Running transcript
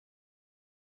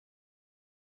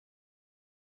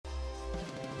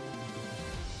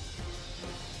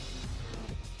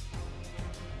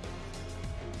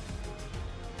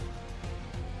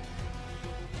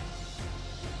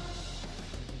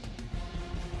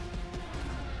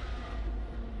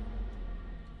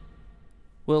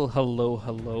Well,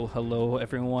 hello,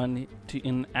 everyone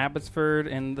in Abbotsford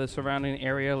and the surrounding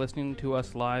area listening to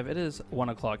us live. It is 1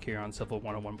 o'clock here on Civil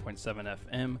 101.7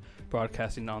 FM,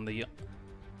 broadcasting on the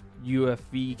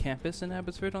UFV campus in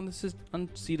Abbotsford on this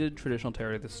unceded traditional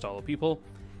territory of the Stalo people.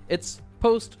 It's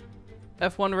post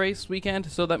F1 race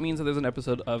weekend, so that means that there's an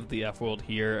episode of the F World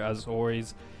here. As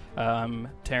always, I'm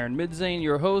Taryn Midzane,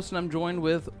 your host, and I'm joined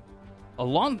with a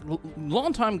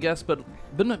long time guest, but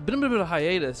been a bit of a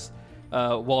hiatus.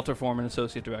 Walter Foreman,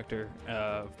 Associate Director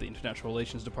of the International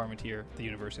Relations Department here at the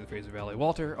University of the Fraser Valley.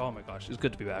 Walter, oh my gosh, it's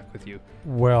good to be back with you.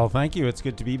 Well, thank you. It's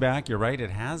good to be back. You're right. It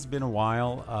has been a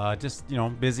while. Just,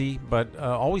 busy, but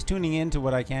always tuning in to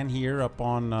what I can hear up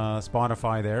on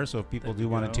Spotify there. So if people do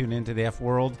want to tune into the F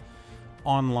World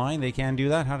online, they can do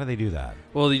that. How do they do that?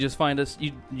 Well, you just find us.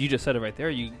 You just said it right there.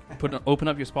 You open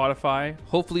up your Spotify.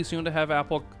 Hopefully soon to have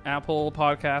Apple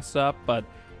Podcasts up, but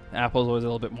Apple's always a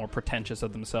little bit more pretentious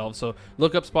of themselves. So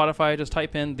look up Spotify, just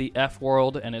type in the F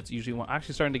World, and it's usually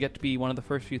actually starting to get to be one of the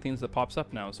first few things that pops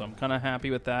up now. So I'm kind of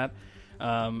happy with that.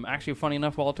 Actually, funny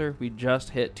enough, Walter, we just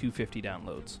hit 250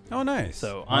 downloads. Oh, nice.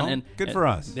 So good for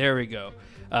us. There we go.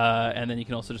 And then you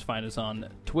can also just find us on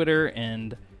Twitter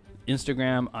and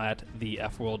Instagram at the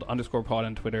FWorld_pod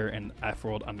on Twitter and the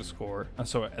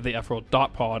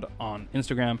FWorld.pod on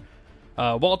Instagram.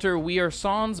 Walter, we are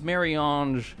sans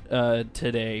mariage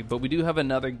today, but we do have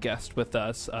another guest with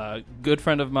us. Good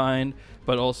friend of mine,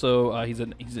 but also he's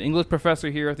an English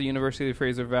professor here at the University of the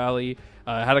Fraser Valley.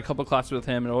 Had a couple classes with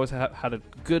him and always had a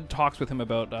good talks with him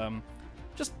about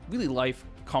just really life,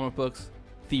 comic books,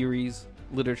 theories,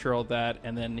 literature, all that.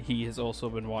 And then he has also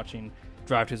been watching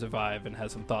Drive to Survive and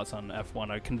has some thoughts on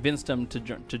F1. I convinced him to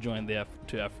join the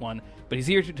F1, but he's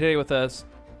here today with us.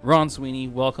 Ron Sweeney,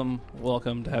 welcome.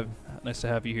 Nice to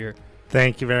have you here.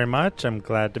 Thank you very much. I'm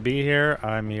glad to be here.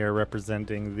 I'm here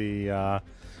representing the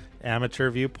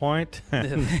amateur viewpoint,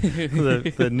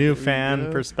 the new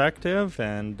fan perspective.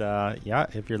 And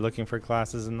if you're looking for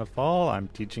classes in the fall, I'm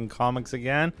teaching comics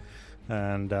again.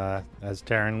 And as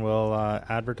Taryn will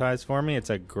advertise for me,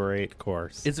 it's a great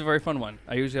course. It's a very fun one.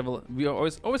 We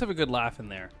always have a good laugh in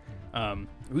there.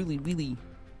 Really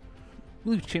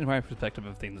changed my perspective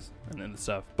of things and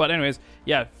stuff. But anyways,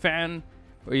 yeah, fan.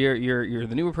 You're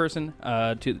the newer person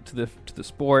to the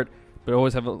sport, but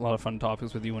always have a lot of fun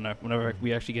topics with you. Whenever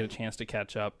we actually get a chance to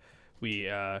catch up, we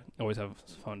always have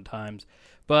fun times.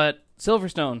 But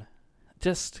Silverstone,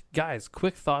 just guys,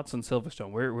 quick thoughts on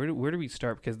Silverstone. Where do we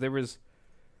start? Because there was,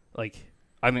 I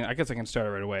guess I can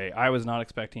start right away. I was not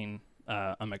expecting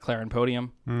a McLaren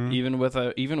podium, even with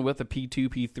a P2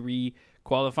 P3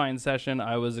 qualifying session.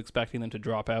 I was expecting them to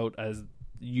drop out, as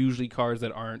usually cars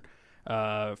that aren't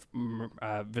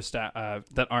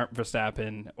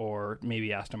Verstappen or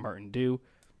maybe Aston Martin do.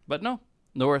 But no,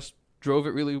 Norris drove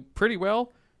it really pretty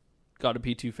well, got a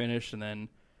P2 finish, and then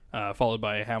followed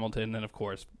by Hamilton, and then of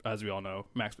course, as we all know,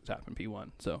 Max Verstappen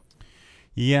P1. So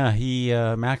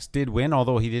yeah, Max did win,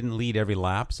 although he didn't lead every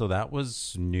lap, so that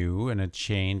was new and a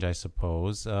change, I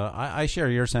suppose. I share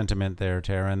your sentiment there,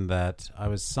 Taryn, that I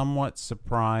was somewhat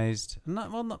surprised.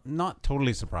 Not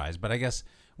totally surprised, but I guess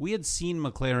we had seen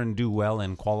McLaren do well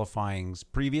in qualifyings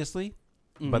previously,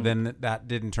 but then that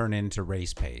didn't turn into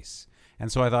race pace.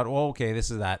 And so I thought, well, okay, this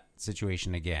is that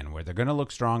situation again, where they're going to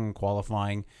look strong in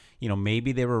qualifying.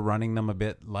 Maybe they were running them a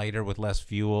bit lighter with less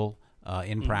fuel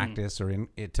in practice or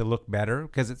to look better,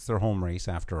 because it's their home race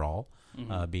after all,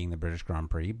 being the British Grand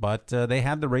Prix. But they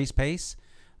had the race pace.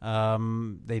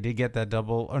 They did get that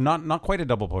double, or not quite a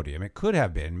double podium. It could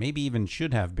have been, maybe even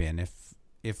should have been,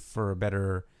 if for a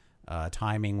better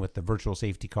timing with the virtual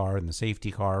safety car and the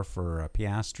safety car for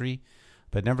Piastri.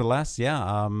 But nevertheless,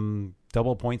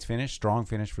 double points finish, strong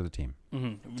finish for the team.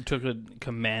 We took a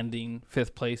commanding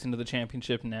 5th place into the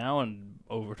championship now and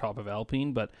over top of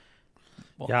Alpine, but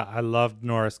I loved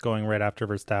Norris going right after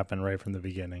Verstappen right from the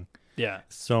beginning. Yeah.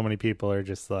 So many people are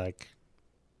just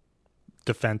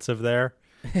defensive there.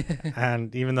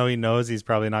 And even though he knows he's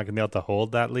probably not going to be able to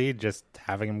hold that lead, just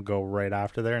having him go right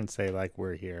after there and say,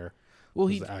 we're here. Well,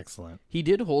 was excellent. He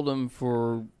did hold him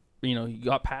for, he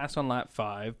got passed on lap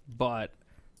 5, but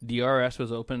DRS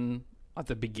was open at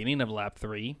the beginning of lap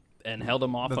 3 and held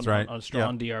him off on a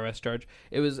strong DRS charge.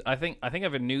 It was, I think I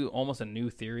have almost a new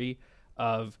theory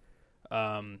of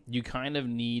you kind of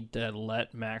need to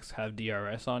let Max have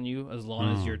DRS on you as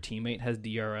long as your teammate has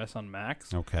DRS on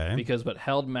Max. Okay. Because what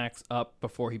held Max up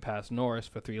before he passed Norris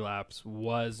for 3 laps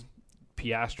was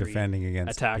Piastri defending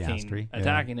against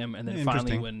attacking him, and then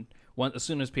finally as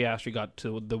soon as Piastri got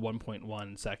to the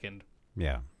 1.1 second,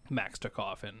 Max took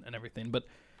off and everything. But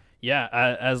yeah,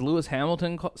 as Lewis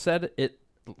Hamilton said,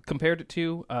 compared it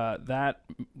to that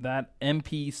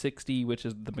MP60, which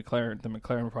is the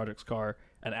McLaren project's car,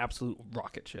 an absolute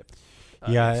rocket ship.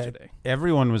 Yesterday.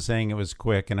 Everyone was saying it was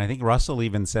quick, and I think Russell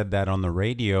even said that on the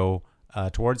radio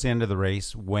towards the end of the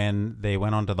race when they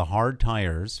went onto the hard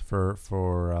tires for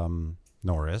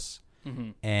Norris,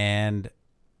 and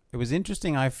it was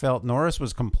interesting. I felt Norris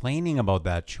was complaining about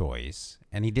that choice,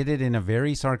 and he did it in a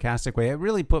very sarcastic way. It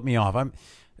really put me off.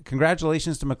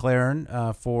 Congratulations to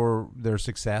McLaren for their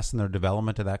success and their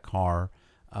development of that car.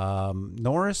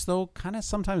 Norris, though, kind of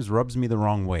sometimes rubs me the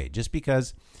wrong way, just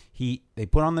because they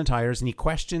put on the tires and he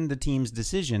questioned the team's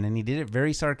decision, and he did it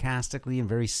very sarcastically and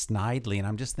very snidely. And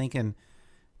I'm just thinking,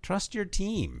 trust your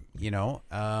team,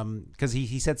 because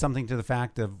he said something to the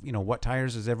fact of, what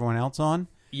tires is everyone else on?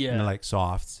 Yeah. And they're like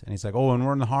softs. And he's like, oh, and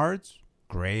we're in the hards?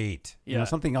 Great. Yeah.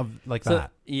 Something like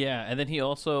that. Yeah. And then he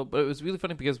also, but it was really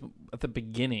funny because at the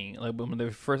beginning, like when they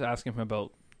were first asking him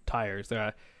about tires,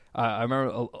 I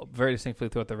remember very distinctly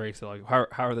throughout the race, like, how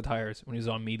are the tires? When he was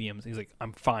on mediums, he's like,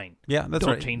 I'm fine. Yeah, that's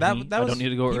don't right. Change me. I don't need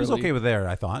to go early. He was okay with there,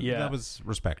 I thought. Yeah. That was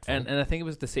respectful. And I think it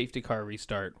was the safety car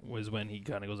restart was when he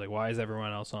kind of goes like, why is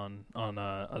everyone else on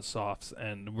softs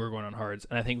and we're going on hards?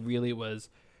 And I think really it was,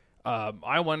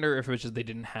 I wonder if it was just they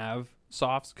didn't have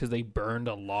softs because they burned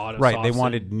a lot of softs. Right, they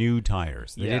wanted new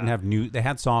tires. They didn't have they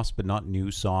had softs but not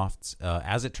new softs.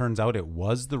 As it turns out, it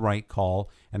was the right call,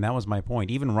 and that was my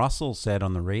point. Even Russell said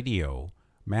on the radio,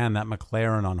 man, that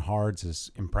McLaren on hards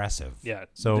is impressive. Yeah,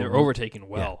 so they're overtaking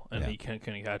well, and he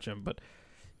couldn't catch him. But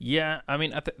yeah, I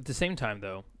mean, at the same time,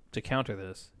 though, to counter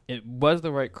this, it was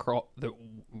the right call.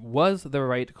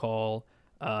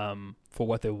 For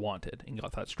what they wanted, and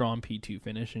got that strong P2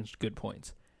 finish and good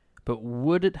points. But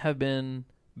would it have been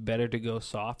better to go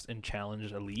softs and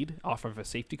challenge a lead off of a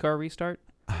safety car restart?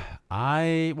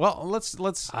 I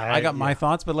got my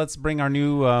thoughts, but let's bring our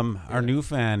new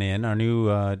fan in, our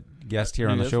new guest here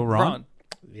on the show, Ron.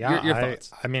 Yeah, your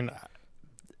thoughts. I mean,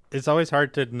 it's always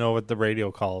hard to know what the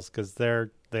radio calls because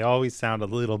they always sound a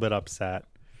little bit upset.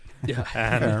 Yeah,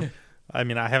 and I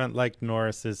mean, I haven't liked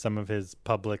some of his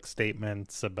public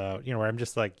statements about, where I'm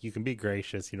just like, you can be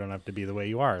gracious. You don't have to be the way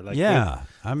you are. Like,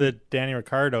 the Danny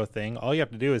Ricciardo thing, all you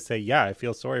have to do is say, yeah, I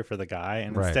feel sorry for the guy.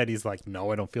 And instead he's like, no,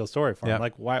 I don't feel sorry for him.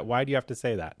 Like, why do you have to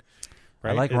say that?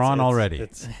 Right? I like Ron already.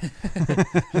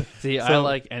 See, I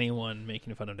like anyone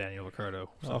making fun of Daniel Ricciardo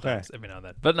every now and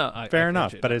then. But no, fair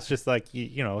enough. But it's just like, he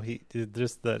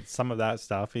just some of that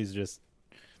stuff, he's just,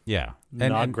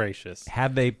 not gracious.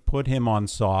 Had they put him on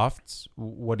softs,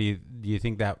 what do you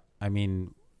think that? I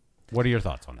mean, what are your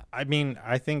thoughts on that? I mean,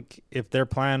 I think if their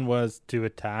plan was to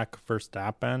attack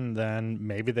Verstappen, then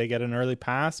maybe they get an early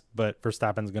pass, but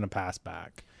Verstappen's going to pass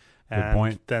back. Good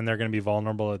point. Then they're going to be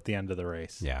vulnerable at the end of the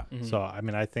race. Yeah. Mm-hmm. So I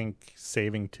mean, I think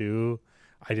saving two.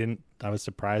 I was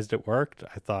surprised it worked.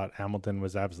 I thought Hamilton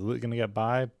was absolutely going to get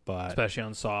by, but especially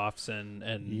on softs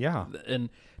and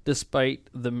despite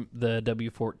the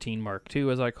W14 Mark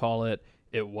II, as I call it,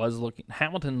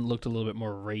 Hamilton looked a little bit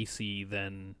more racy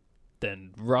than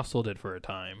Russell did for a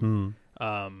time.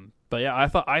 But yeah,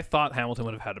 I thought Hamilton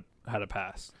would have had a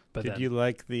pass. But did you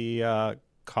like the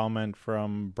comment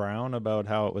from Brown about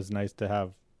how it was nice to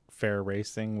have fair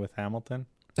racing with Hamilton?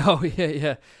 Oh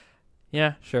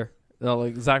yeah, sure. No,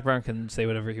 like Zach Brown can say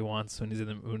whatever he wants when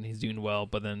he's doing well,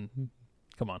 but then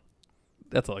come on.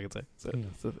 That's all I can say.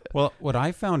 Well, what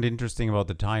I found interesting about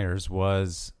the tires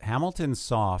was Hamilton's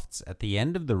softs at the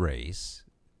end of the race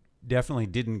definitely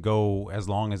didn't go as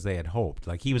long as they had hoped.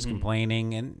 Like he was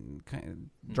complaining, and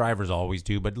drivers always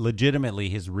do, but legitimately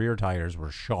his rear tires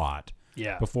were shot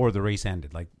before the race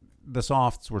ended. Like the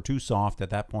softs were too soft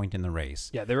at that point in the race.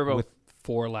 Yeah, they were about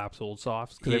 4 laps old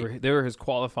softs because they were his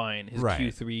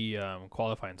Q3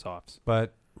 qualifying softs.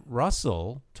 But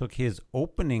Russell took his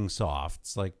opening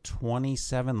softs like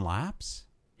 27 laps.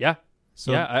 Yeah.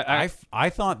 So I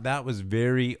thought that was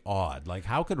very odd. Like,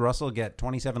 how could Russell get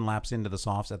 27 laps into the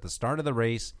softs at the start of the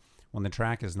race when the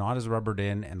track is not as rubbered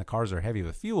in and the cars are heavy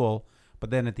with fuel,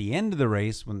 but then at the end of the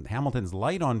race when Hamilton's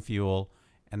light on fuel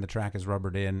and the track is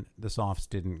rubbered in, the softs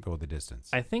didn't go the distance?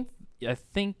 I think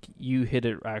you hit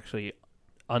it actually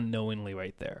unknowingly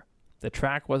right there. The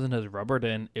track wasn't as rubbered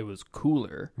in; it was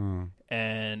cooler,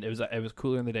 and it was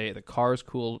cooler in the day. The cars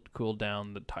cooled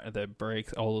down. The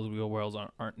brakes, all those wheel wells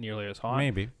aren't nearly as hot.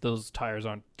 Maybe those tires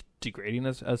aren't degrading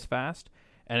as fast.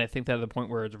 And I think that at the point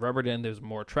where it's rubbered in, there's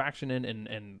more traction in,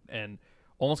 and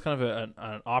almost kind of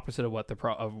an opposite of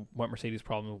what Mercedes'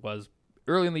 problem was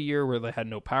early in the year, where they had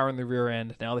no power in the rear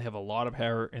end. Now they have a lot of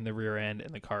power in the rear end,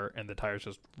 and the tires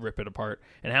just rip it apart.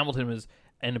 And Hamilton was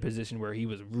in a position where he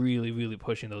was really, really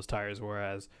pushing those tires,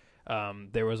 whereas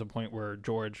there was a point where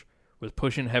George was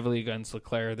pushing heavily against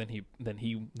Leclerc.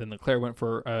 Then Leclerc went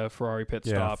for a Ferrari pit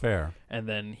stop. Fair. And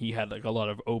then he had like a lot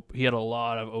of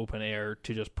open air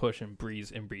to just push and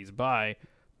breeze by.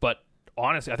 But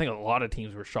honestly, I think a lot of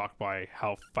teams were shocked by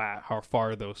how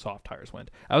far those soft tires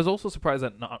went. I was also surprised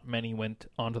that not many went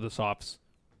onto the softs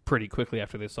pretty quickly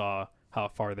after they saw how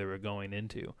far they were going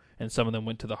into, and some of them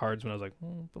went to the hards when I was like,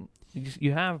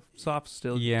 you have softs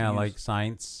still. Yeah, like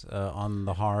Sainz on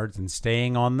the hards and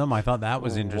staying on them. I thought that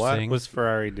was interesting. What was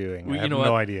Ferrari doing? Well, I have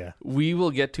no idea. We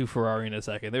will get to Ferrari in a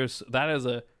second.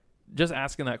 Just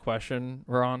asking that question,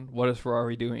 Ron, what is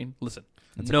Ferrari doing? Listen,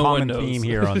 it's a common theme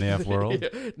here on the F World.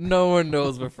 No one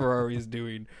knows what Ferrari's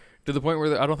doing, to the point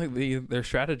where I don't think their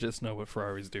strategists know what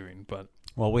Ferrari's doing, but...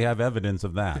 Well, we have evidence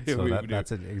of that, so we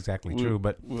that's exactly true.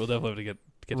 But we'll definitely have to get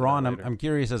to Ron, that later. I'm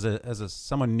curious, as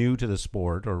someone new to the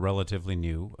sport or relatively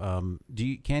new,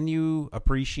 can you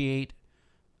appreciate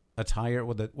a tire,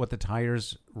 what the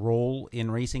tire's role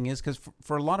in racing is? Because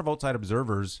for a lot of outside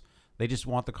observers, they just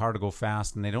want the car to go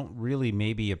fast, and they don't really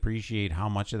maybe appreciate how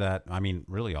much of that. I mean,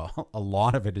 really, a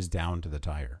lot of it is down to the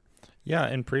tire. Yeah,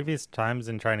 in previous times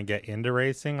in trying to get into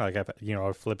racing, like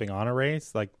flipping on a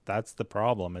race, like that's the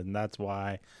problem, and that's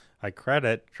why I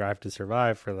credit Drive to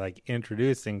Survive for like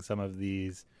introducing some of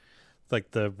these, like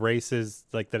the races,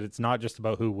 like that. It's not just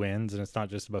about who wins, and it's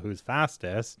not just about who's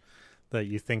fastest. That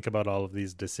you think about all of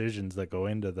these decisions that go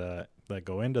into the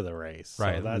race,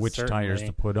 right? So which tires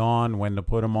to put on, when to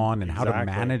put them on, and how to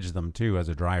manage them too as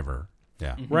a driver.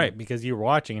 Yeah, right. Because you're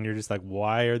watching and you're just like,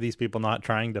 why are these people not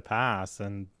trying to pass?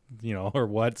 And or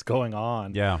what's going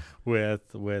on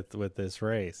with this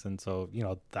race. And so,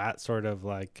 that sort of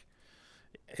like,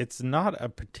 it's not a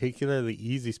particularly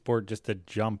easy sport just to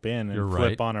jump in and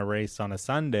flip on a race on a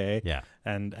Sunday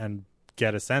and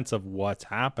get a sense of what's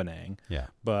happening. Yeah.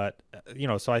 But,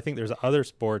 so I think there's other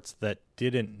sports that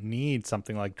didn't need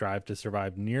something like Drive to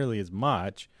Survive nearly as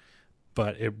much,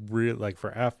 but it really, like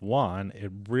for F1,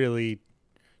 it really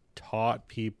taught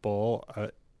people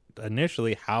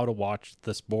initially how to watch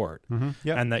the sport,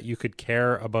 and that you could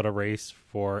care about a race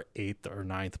for 8th or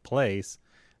 9th place,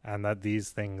 and that these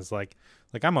things like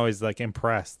I'm always like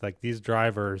impressed, like these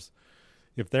drivers,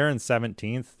 if they're in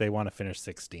 17th, they want to finish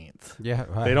 16th. Yeah,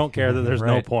 they don't care that there's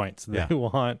no points. They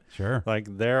want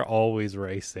like they're always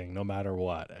racing no matter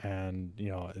what, and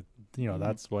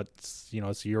that's what's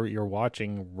so you're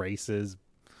watching races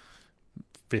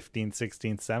 15th,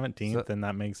 16th, 17th, and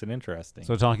that makes it interesting.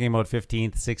 So talking about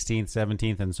 15th, 16th,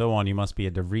 17th, and so on, you must be a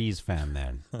De Vries fan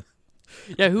then.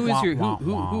 Yeah, who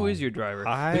is your driver?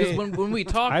 Because when we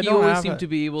talk, you always seem to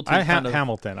be able to.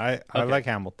 Hamilton. I like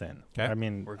Hamilton. Okay. I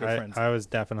mean, we're good friends. I was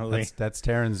definitely that's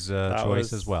Taryn's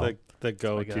choice as well. The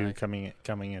go-to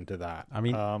coming into that. I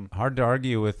mean, hard to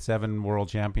argue with 7 world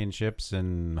championships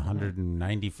and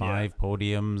 195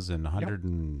 podiums and 100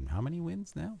 and how many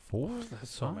wins now? 4?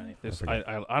 That's so many.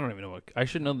 I don't even know what. I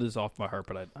should know this off my heart,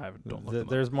 but I don't look.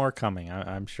 There's more coming.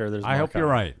 I'm sure there's. I hope you're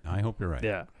right.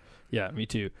 Yeah, me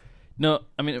too. No,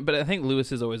 I mean, but I think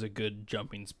Lewis is always a good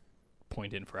jumping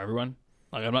point in for everyone.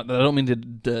 Like I don't mean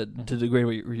to degrade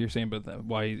what you're saying, but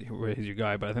why he's your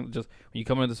guy. But I think just when you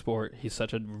come into the sport, he's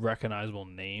such a recognizable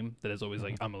name that is always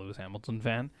like, I'm a Lewis Hamilton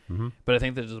fan. Mm-hmm. But I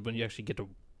think that just when you actually get to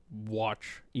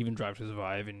watch even Drive to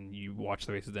Survive and you watch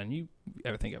the races, then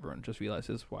I think everyone just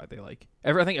realizes why they like.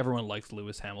 I think everyone likes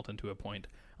Lewis Hamilton to a point,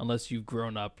 unless you've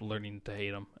grown up learning to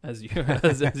hate him as you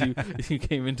you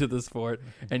came into the sport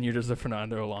and you're just a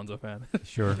Fernando Alonso fan.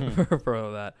 Sure, for all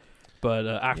of that. But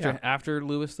after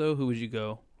Lewis, though, who would you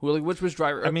go? Which was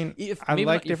driver? I mean, I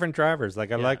like different drivers.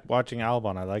 Like I like watching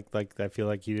Albon. I feel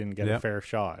like he didn't get a fair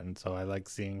shot, and so I like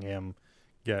seeing him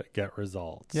get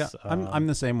results. Yeah, I'm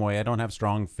the same way. I don't have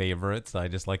strong favorites. I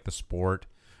just like the sport.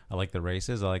 I like the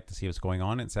races. I like to see what's going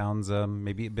on. It sounds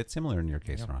maybe a bit similar in your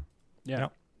case, Ron. Yeah.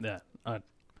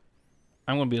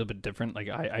 I'm going to be a little bit different. Like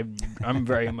I'm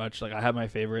very much like I have my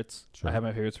favorites. Sure. I have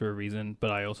my favorites for a reason, but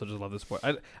I also just love the sport.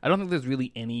 I don't think there's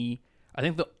really any. I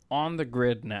think on the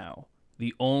grid now,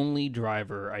 the only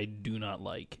driver I do not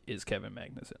like is Kevin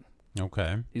Magnussen.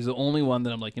 Okay, he's the only one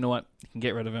that I'm like, you know what, you can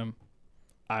get rid of him.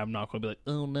 I'm not going to be like,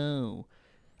 oh no.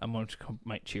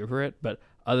 Might cheer for it, but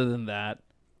other than that,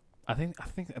 I think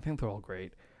they're all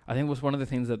great. I think was one of the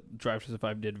things that Drive to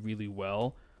Survive did really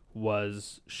well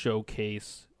was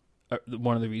showcase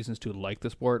one of the reasons to like the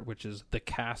sport, which is the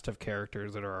cast of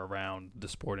characters that are around the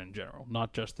sport in general,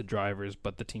 not just the drivers,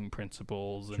 but the team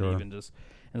principals and even just.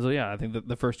 And so, I think that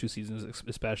the first 2 seasons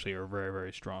especially are very,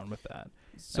 very strong with that.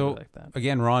 So, like that.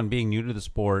 Again, Ron, being new to the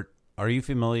sport, are you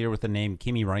familiar with the name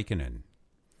Kimi Räikkönen?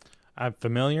 I'm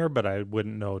familiar, but I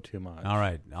wouldn't know too much. All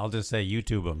right, I'll just say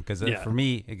YouTube him because Yeah. for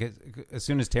me, as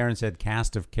soon as Taryn said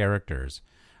cast of characters,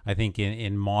 I think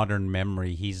in modern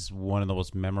memory, he's one of the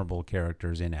most memorable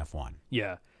characters in F1.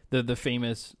 Yeah, the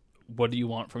famous "What do you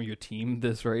want from your team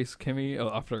this race, Kimmy?"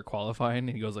 After qualifying, and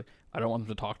he goes like, "I don't want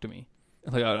them to talk to me.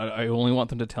 Like I only want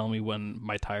them to tell me when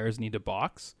my tires need to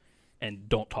box, and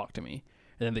don't talk to me."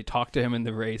 And then they talk to him in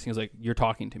the race, and he's like, "You're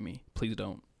talking to me. Please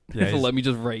don't. Yeah, Let me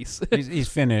just race." he's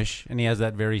Finnish, and he has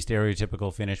that very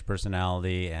stereotypical Finnish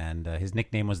personality. And his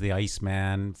nickname was the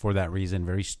Iceman for that reason.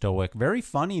 Very stoic, very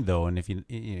funny though. And if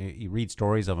you read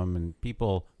stories of him and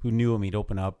people who knew him, he'd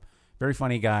open up. Very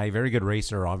funny guy, very good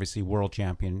racer, obviously world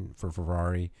champion for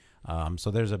Ferrari.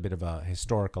 So there's a bit of a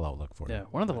historical outlook for him. Yeah,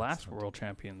 one of the last world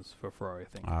champions for Ferrari, I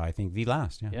think. I think the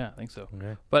last, yeah. Yeah, I think so.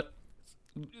 Okay. But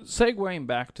segueing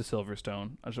back to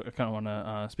Silverstone, I kind of want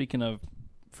to, speaking of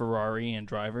Ferrari and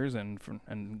drivers and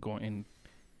going and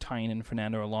tying in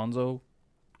Fernando Alonso,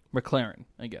 McLaren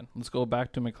again. Let's go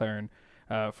back to McLaren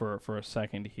for a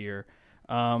second here.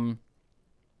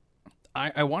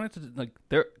 I wanted to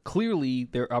their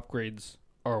upgrades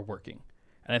are working,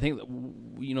 and I think that,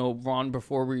 Ron,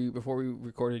 before we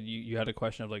recorded, you had a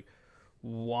question of like,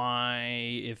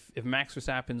 why if Max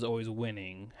Verstappen's always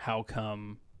winning, how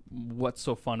come? What's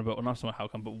so fun about? Well, not so much how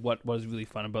come, but what was really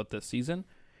fun about this season?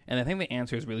 And I think the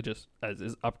answer is really just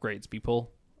is upgrades,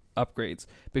 people, upgrades,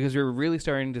 because you're really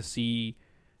starting to see.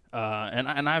 And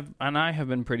I have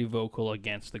been pretty vocal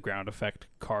against the ground effect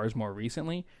cars more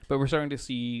recently, but we're starting to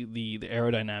see the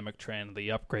aerodynamic trend,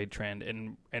 the upgrade trend,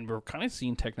 and we're kind of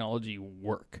seeing technology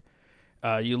work.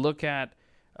 You look at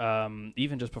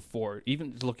even just before,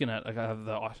 even looking at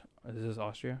is this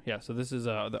Austria? Yeah, so this is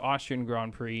the Austrian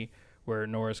Grand Prix where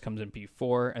Norris comes in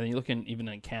P4, and then you look even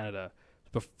in Canada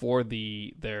before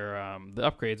the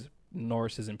upgrades,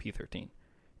 Norris is in P13,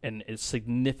 and is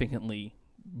significantly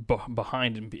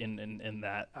behind in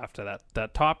that after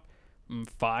that top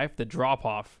 5, the drop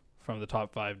off from the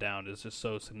top 5 down is just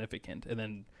so significant. And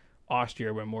then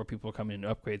Austria, where more people come in to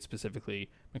upgrade, specifically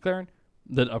McLaren,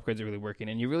 the upgrades are really working,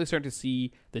 and you really start to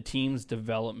see the team's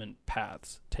development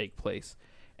paths take place.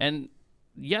 And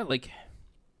yeah, like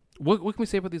what can we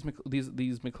say about these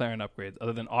McLaren upgrades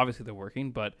other than obviously they're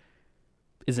working? But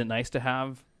is it nice to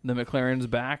have the McLarens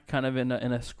back, kind of in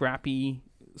a scrappy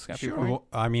Sure. point? Well,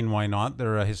 I mean, why not?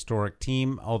 They're a historic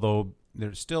team, although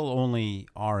they still only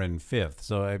are in 5th.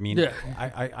 So, I mean, Yeah.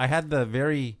 I had the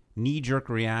very knee-jerk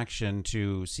reaction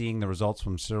to seeing the results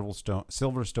from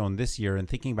Silverstone this year and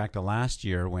thinking back to last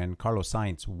year when Carlos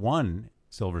Sainz won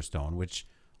Silverstone, which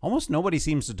almost nobody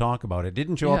seems to talk about. It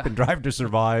didn't show up in Drive to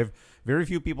Survive. Very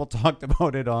few people talked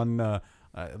about it on,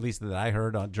 at least that I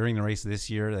heard, during the race this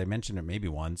year. They mentioned it maybe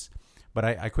once. But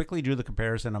I quickly drew the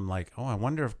comparison. I'm like, I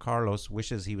wonder if Carlos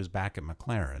wishes he was back at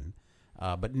McLaren.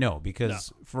 But no,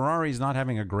 because Ferrari's not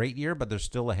having a great year, but they're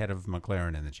still ahead of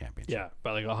McLaren in the championship. Yeah,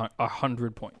 by like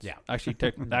 100 points. Yeah.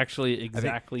 Actually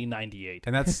exactly 98.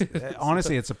 And that's,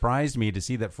 honestly, it surprised me to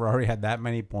see that Ferrari had that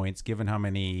many points, given how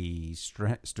many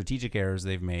strategic errors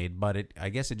they've made. But I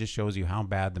guess it just shows you how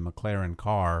bad the McLaren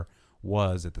car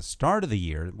was at the start of the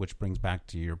year, which brings back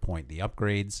to your point, the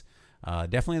upgrades.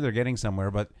 Definitely they're getting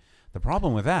somewhere, but the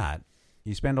problem with that,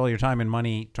 you spend all your time and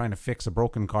money trying to fix a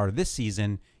broken car this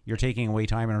season, you're taking away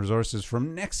time and resources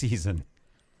from next season.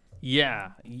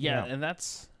 Yeah. And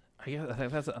that's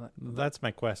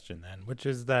my question then, which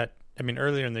is that, I mean,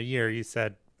 earlier in the year you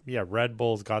said, Red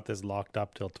Bull's got this locked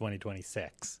up till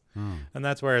 2026. And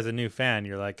that's where, as a new fan,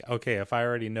 you're like, okay, if I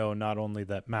already know not only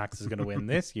that Max is going to win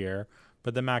this year,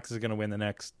 but that Max is going to win the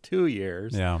next 2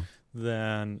 years,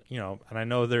 then, and I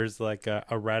know there's like a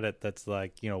Reddit that's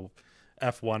like,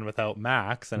 F1 without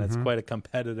Max, and it's quite a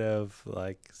competitive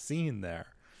like scene there.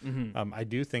 I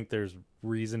do think there's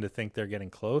reason to think they're getting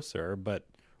closer, but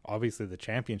obviously the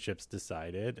championship's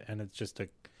decided, and it's just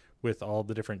with all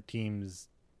the different teams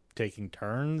taking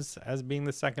turns as being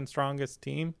the second strongest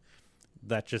team,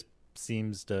 that just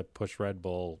seems to push Red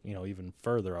Bull, even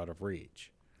further out of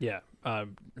reach. Yeah.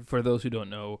 For those who don't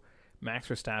know, Max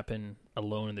Verstappen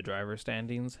alone in the driver's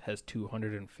standings has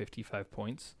 255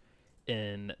 points.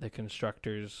 In the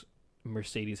constructors,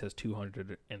 Mercedes has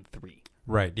 203.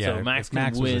 Right, yeah. So Max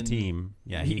was win. a team.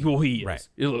 Yeah, he is. Right.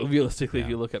 Realistically, if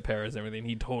you look at Perez and everything,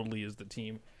 he totally is the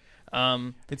team.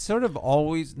 It's sort of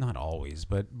not always,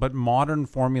 but modern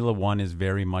Formula One is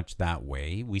very much that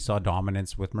way. We saw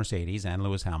dominance with Mercedes and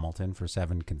Lewis Hamilton for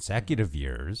 7 consecutive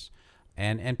years.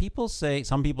 And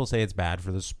some people say it's bad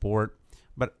for the sport.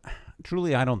 But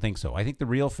truly, I don't think so. I think the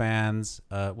real fans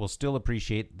will still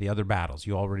appreciate the other battles.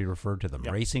 You already referred to them.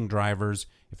 Yep. Racing drivers,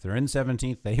 if they're in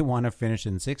 17th, they want to finish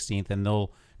in 16th, and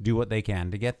they'll do what they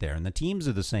can to get there. And the teams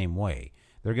are the same way.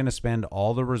 They're going to spend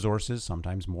all the resources,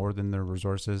 sometimes more than their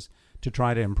resources, to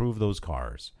try to improve those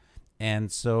cars.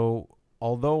 And so,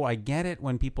 although I get it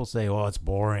when people say, oh, it's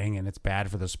boring and it's bad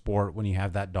for the sport when you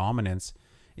have that dominance,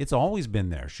 it's always been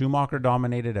there. Schumacher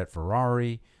dominated at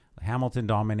Ferrari. Hamilton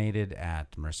dominated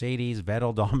at Mercedes.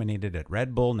 Vettel dominated at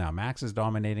Red Bull. Now Max is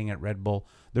dominating at Red Bull.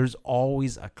 There's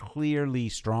always a clearly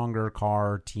stronger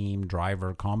car, team,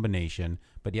 driver combination,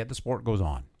 but yet the sport goes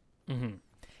on. Mm-hmm.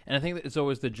 And I think that it's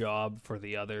always the job for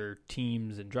the other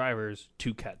teams and drivers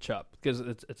to catch up because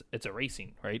it's a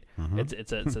racing, right? Mm-hmm.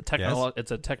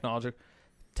 It's a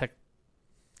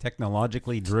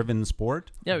Technologically driven sport.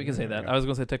 Yeah, we can say that. I was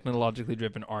going to say technologically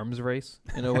driven arms race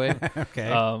in a way. Okay.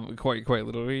 Quite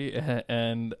literally,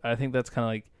 and I think that's kind of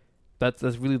like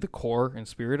that's really the core and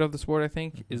spirit of the sport. I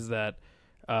think is that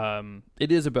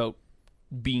it is about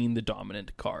being the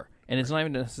dominant car, and it's not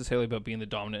even necessarily about being the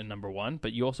dominant in number one,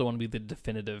 but you also want to be the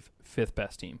definitive fifth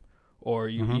best team. Or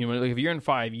you know, like if you're in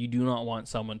 5, you do not want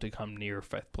someone to come near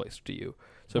 5th place to you.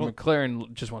 So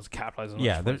McLaren just wants to capitalize on.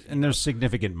 Yeah, there's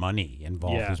significant money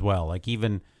involved as well. Like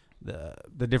even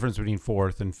the difference between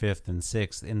 4th and 5th and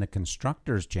 6th in the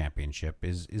constructors' championship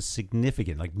is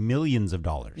significant, like millions of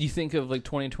dollars. You think of like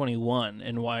 2021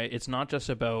 and why it's not just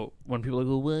about when people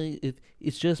go, well,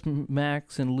 it's just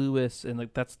Max and Lewis, and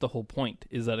like that's the whole point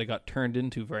is that it got turned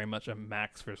into very much a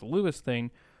Max versus Lewis thing,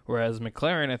 whereas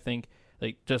McLaren, I think.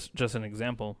 Like just an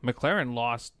example, McLaren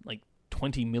lost like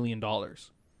 $20 million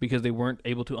because they weren't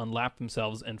able to unlap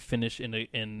themselves and finish in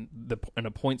a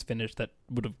points finish that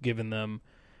would have given them.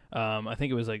 I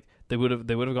think it was like they would have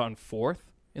gotten 4th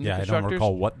in the constructors. I don't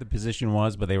recall what the position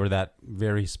was, but they were that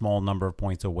very small number of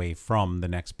points away from the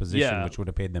next position, which would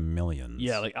have paid them millions.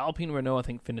 Yeah, like Alpine Renault I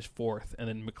think finished 4th, and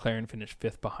then McLaren finished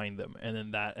 5th behind them, and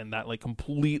then that like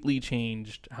completely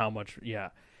changed how much. Yeah.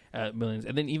 Millions,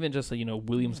 and then even just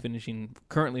Williams finishing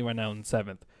currently right now in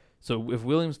 7th. So if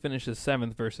Williams finishes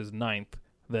 7th versus 9th,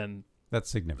 then that's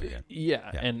significant.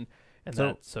 Yeah. And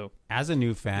so as a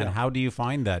new fan, how do you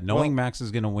find that knowing Max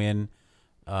is going to win?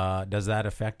 Does that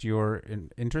affect your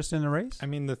interest in the race? I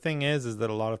mean, the thing is that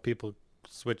a lot of people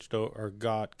switched or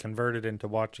got converted into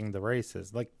watching the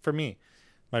races. Like for me.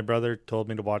 My brother told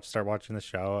me to start watching the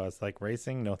show. I was like,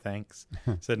 racing? No, thanks.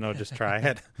 Said, no, just try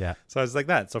it. Yeah. So I was like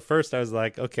that. So first I was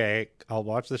like, okay, I'll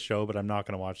watch the show, but I'm not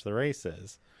going to watch the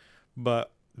races.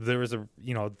 But there was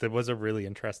a really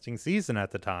interesting season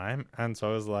at the time. And so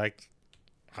I was like,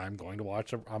 I'm going to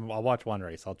I'll watch one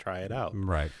race. I'll try it out.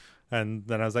 Right. And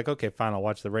then I was like, okay, fine, I'll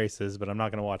watch the races, but I'm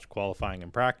not going to watch qualifying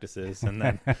and practices. And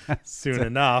then soon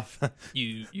enough,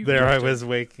 you there I was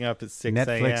waking up at 6 a.m.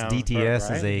 Netflix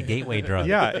DTS is a gateway drug.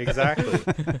 Yeah,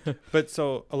 exactly. But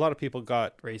so a lot of people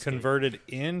got converted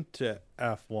into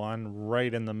F1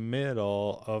 right in the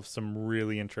middle of some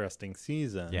really interesting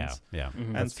seasons. Yeah. Mm-hmm.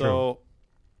 And that's so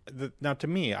now to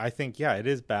me, I think, it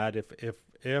is bad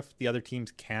if the other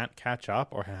teams can't catch up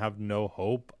or have no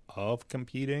hope of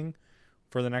competing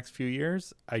for the next few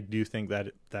years. I do think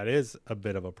that is a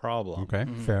bit of a problem. Okay,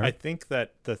 fair. I think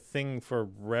that the thing for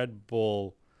Red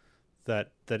Bull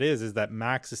that is that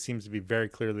Max seems to be very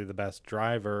clearly the best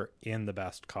driver in the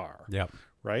best car. Yeah.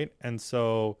 Right? And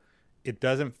so it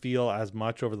doesn't feel as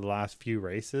much over the last few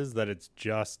races that it's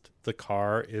just the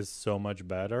car is so much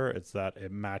better. It's that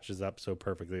it matches up so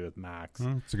perfectly with Max.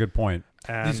 It's a good point.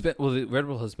 And Red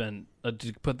Bull has been,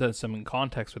 to put that some in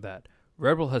context with that,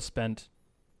 Red Bull has spent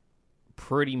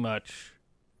pretty much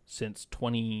since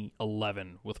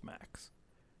 2011 with Max.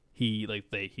 He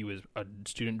was a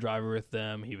student driver with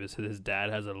them. His dad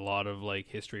has a lot of like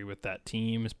history with that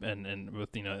team and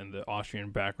with in the Austrian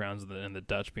backgrounds and the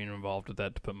Dutch being involved with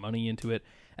that to put money into it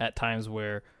at times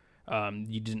where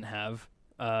you didn't have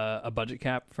a budget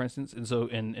cap, for instance. And so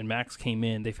and Max came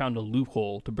in, they found a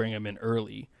loophole to bring him in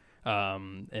early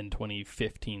in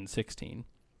 2015-16.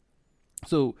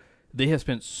 So they have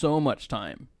spent so much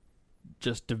time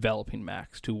just developing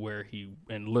Max to where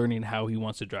and learning how he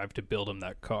wants to drive to build him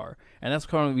that car. And that's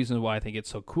kind of the reason why I think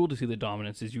it's so cool to see the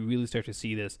dominance is you really start to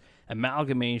see this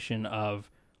amalgamation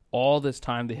of all this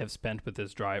time they have spent with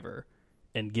this driver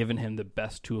and given him the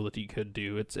best tool that he could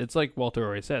do. It's like Walter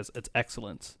always says, it's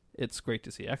excellence. It's great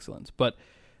to see excellence. But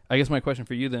I guess my question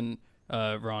for you then,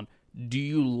 Ron, do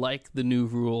you like the new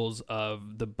rules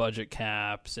of the budget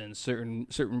caps and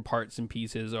certain parts and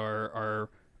pieces are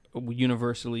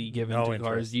universally given No to interest.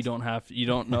 cars. You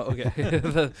don't know.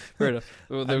 Okay, fair enough.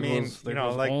 Well, there goes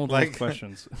all those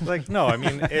questions. Like, no, I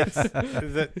mean, it's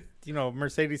that,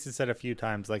 Mercedes has said a few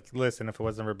times, like, listen, if it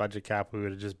wasn't for budget cap, we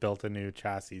would have just built a new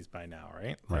chassis by now,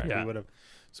 right? Like, Yeah. we would have.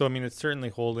 So, I mean, it's certainly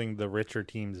holding the richer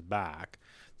teams back.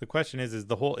 The question is if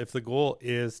the goal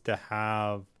is to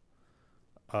have,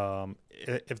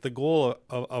 if the goal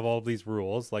of all of these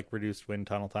rules, like reduced wind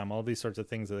tunnel time, all these sorts of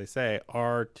things that they say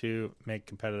are to make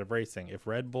competitive racing. If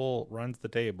Red Bull runs the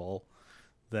table,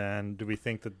 then do we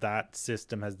think that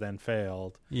system has then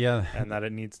failed? Yeah. And that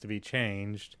it needs to be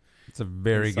changed? It's a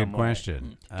very good way.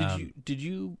 question. Did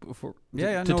you before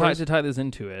Yeah, to tie this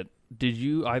into it? Did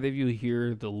you either of you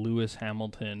hear the Lewis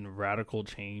Hamilton radical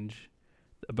change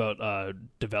about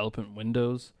development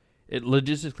windows? It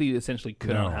logistically essentially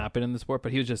could not happen in the sport,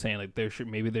 but he was just saying like there should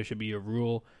be a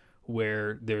rule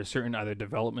where there's certain either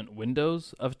development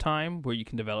windows of time where you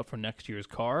can develop for next year's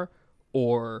car,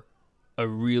 or a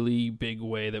really big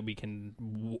way that we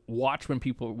can watch when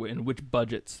people in which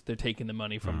budgets they're taking the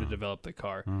money from to develop the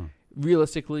car.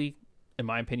 Realistically, in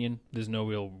my opinion, there's no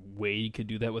real way you could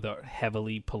do that without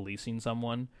heavily policing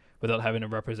someone, without having a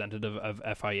representative of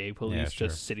FIA police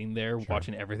just sitting there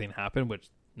watching everything happen, which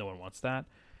no one wants that.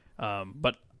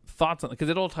 But thoughts on, because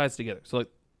it all ties together. So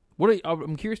like,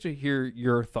 I'm curious to hear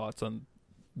your thoughts on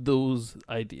those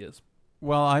ideas.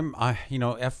 Well,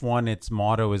 F1, its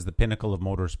motto is the pinnacle of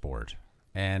motorsport,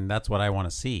 and that's what I want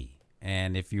to see.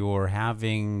 And if you're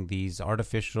having these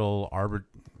artificial,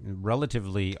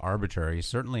 relatively arbitrary,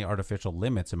 certainly artificial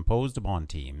limits imposed upon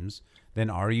teams, then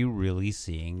are you really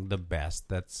seeing the best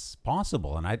that's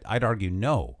possible? And I'd argue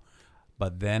no.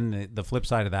 But then the flip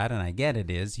side of that, and I get it,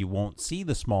 is you won't see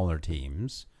the smaller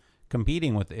teams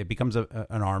competing with it. Becomes an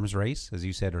arms race, as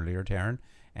you said earlier, Taryn,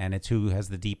 and it's who has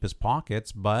the deepest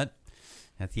pockets. But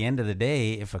at the end of the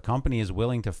day, if a company is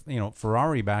willing to,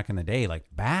 Ferrari back in the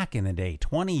day,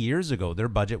 20 years ago, their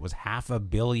budget was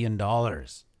 $500 million.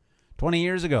 20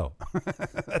 years ago.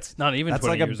 That's not even that's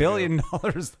 20 like years $1 billion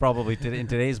ago. Probably in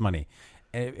today's money.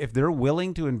 If they're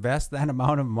willing to invest that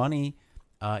amount of money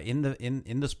in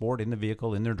the sport, in the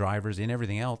vehicle, in their drivers, in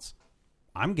everything else,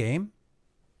 I'm game.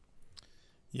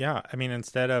 Yeah, I mean,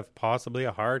 instead of possibly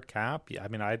a hard cap, I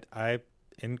mean, I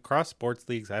in cross sports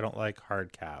leagues, I don't like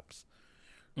hard caps,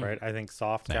 right? I think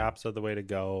soft caps are the way to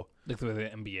go. Like the way the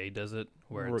NBA does it,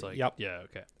 where it's like, yep. Yeah,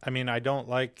 okay. I mean, I don't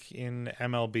like in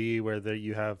MLB where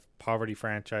you have poverty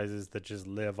franchises that just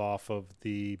live off of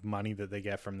the money that they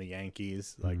get from the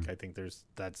Yankees. Like, I think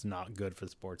that's not good for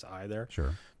sports either.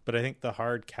 Sure. But I think the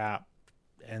hard cap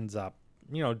ends up,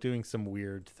 doing some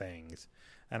weird things.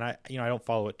 And I don't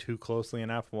follow it too closely in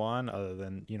F1 other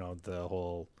than, the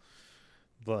whole,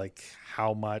 like,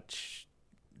 how much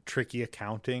tricky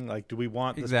accounting. Like, do we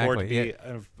want the sport to be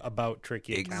about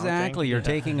tricky accounting? Exactly. You're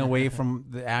taking away from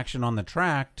the action on the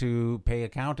track to pay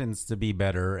accountants to be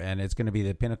better, and it's going to be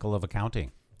the pinnacle of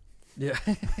accounting. Yeah.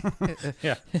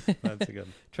 Yeah, that's a good.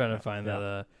 Trying to find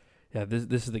that.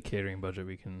 This is the catering budget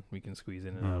we can squeeze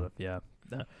in and out of. Yeah.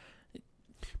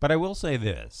 But I will say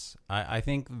this. I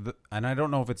think, and I don't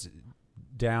know if it's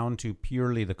down to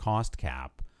purely the cost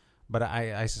cap, but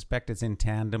I suspect it's in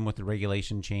tandem with the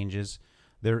regulation changes.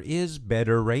 There is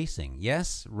better racing.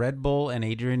 Yes, Red Bull and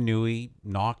Adrian Newey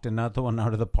knocked another one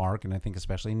out of the park, and I think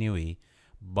especially Newey.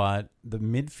 But the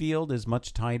midfield is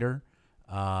much tighter.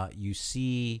 You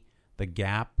see the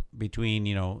gap between,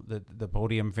 the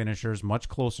podium finishers much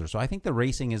closer. So I think the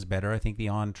racing is better. I think the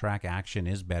on-track action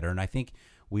is better. And I think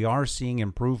we are seeing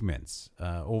improvements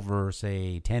over,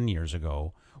 say, 10 years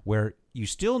ago, where you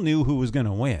still knew who was going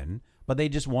to win, but they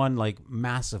just won, like,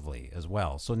 massively as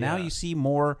well. So now you see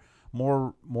more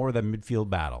of the midfield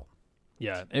battle.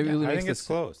 Yeah, it really I makes think it's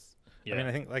close. Yeah. I mean,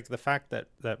 I think like the fact that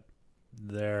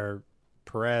their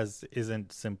Perez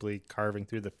isn't simply carving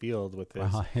through the field with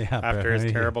his after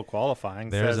his terrible qualifying.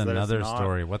 There's says another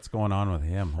story. What's going on with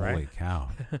him? Right? Holy cow!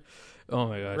 Oh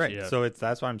my gosh! Right. Yeah. So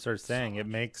that's why I'm sort of saying it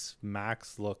makes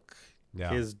Max look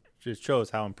it shows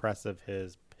how impressive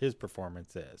his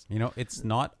performance is. It's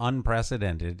not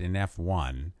unprecedented in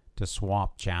F1 to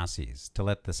swap chassis, to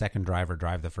let the second driver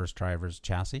drive the first driver's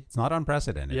chassis. It's not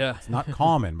unprecedented. Yeah. It's not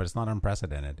common, but it's not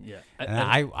unprecedented. Yeah. And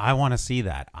I want to see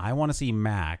that. I want to see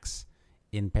Max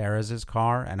in Perez's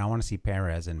car, and I want to see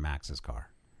Perez in Max's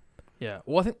car. Yeah.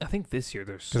 Well, I think this year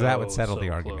there's because that would settle the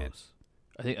argument.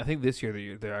 Close. I think this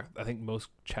year I think most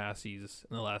chassis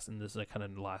in this kind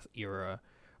of last era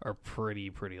are pretty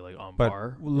like on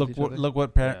par. Look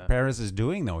what Perez is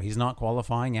doing though. He's not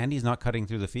qualifying and he's not cutting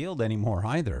through the field anymore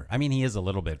either. I mean, he is a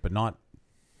little bit, but not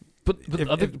But if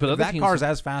other that teams, car's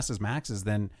as fast as Max's,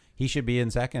 then he should be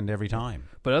in second every time.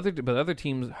 But other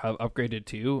teams have upgraded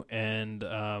too, and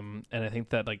I think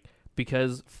that like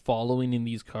because following in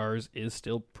these cars is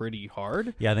still pretty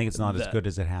hard. Yeah, I think it's not as good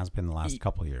as it has been the last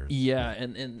couple of years. Yeah,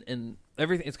 and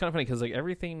everything. It's kind of funny because like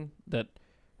everything that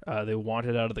they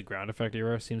wanted out of the ground effect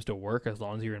era seems to work as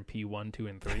long as you're in P1, 2,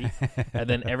 and 3, and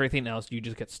then everything else you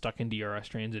just get stuck in DRS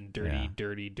trains and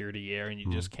dirty air, and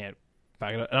you just can't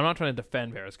back it up. And I'm not trying to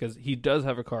defend Paris because he does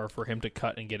have a car for him to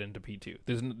cut and get into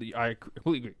P2. I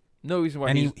completely agree. No reason why.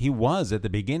 And he was at the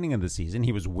beginning of the season.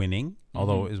 He was winning,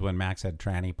 although it was when Max had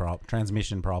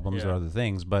transmission problems or other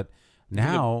things. But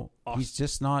now he's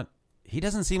just not. He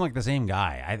doesn't seem like the same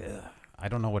guy. I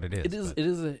don't know what it is.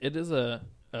 It is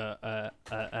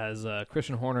as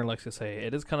Christian Horner likes to say,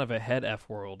 it is kind of a head F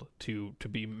world to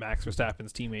be Max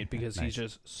Verstappen's teammate because he's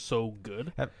just so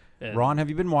good. Ron, have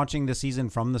you been watching this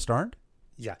season from the start?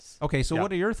 Yes. Okay, so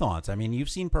what are your thoughts? I mean, you've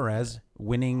seen Perez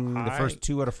winning the first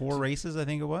 2 out of 4 races, I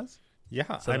think it was.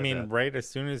 Yeah, I mean, right as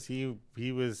soon as he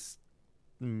was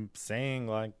saying,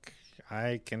 like,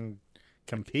 I can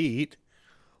compete,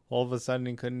 all of a sudden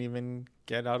he couldn't even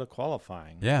get out of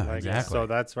qualifying. Yeah, exactly. So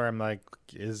that's where I'm like,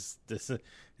 is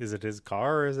it his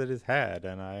car or is it his head?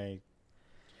 And I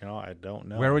don't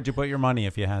know. Where would you put your money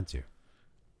if you had to?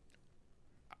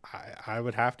 I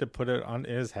would have to put it on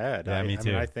his head. Yeah, me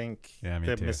too. I think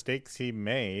the mistakes he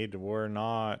made were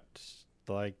not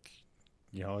like,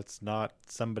 it's not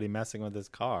somebody messing with his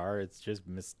car. It's just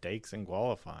mistakes in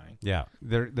qualifying. Yeah,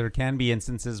 there can be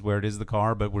instances where it is the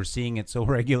car, but we're seeing it so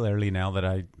regularly now that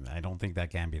I don't think that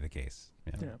can be the case.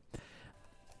 Yeah.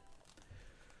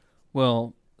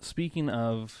 Well, speaking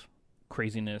of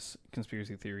craziness,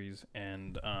 conspiracy theories,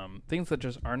 and things that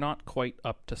just are not quite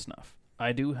up to snuff,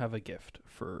 I do have a gift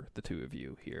for the two of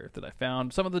you here that I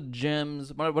found. Some of the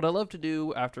gems. What I love to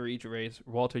do after each race,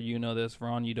 Walter, you know this.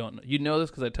 Ron, you don't. You know this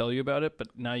because I tell you about it, but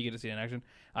now you get to see it in action.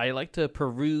 I like to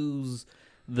peruse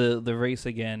the race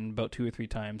again about 2 or 3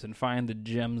 times and find the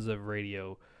gems of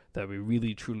radio that we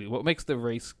really, truly. What makes the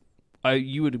race?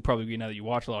 You would probably agree now that you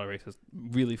watch a lot of races,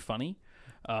 really funny.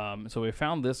 So we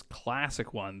found this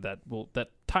classic one that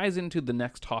ties into the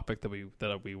next topic that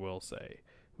we will say,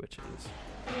 which is.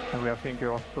 And we are thinking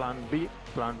of plan B.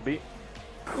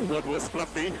 What was plan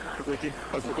B, Ricky?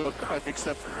 I forgot. I mixed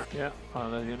up. Yeah, I'll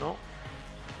let you know.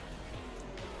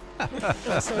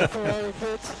 So Ferrari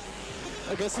pit.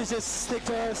 I guess we just stick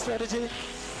to our strategy.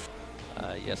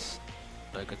 Yes.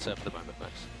 No concern for the moment,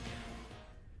 Max.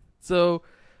 So,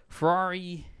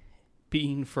 Ferrari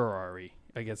being Ferrari,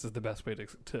 I guess is the best way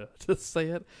to say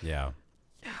it. Yeah.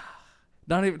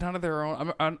 Not of their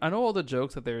own. I know all the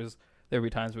jokes that there'll be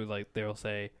times where they'll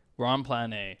say we're on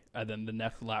plan A, and then the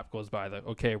next lap goes by. Like,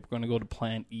 okay, we're going to go to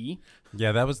plan E.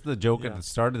 Yeah, that was the joke at the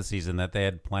start of the season that they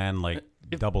had planned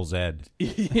double Z.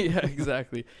 Yeah,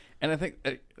 exactly. And I think,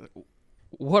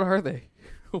 what are they?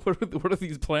 What are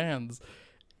these plans?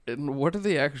 And what do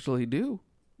they actually do?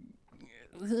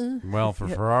 Well, for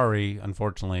Ferrari,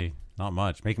 unfortunately, not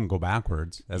much. Make them go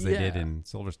backwards, as they did in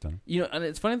Silverstone. And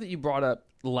it's funny that you brought up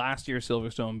last year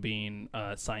Silverstone being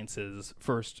Sainz's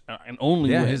first and only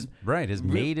win. His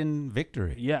maiden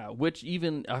victory. Yeah, which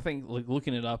even, I think,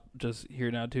 looking it up just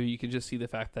here now, too, you can just see the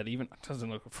fact that even, it doesn't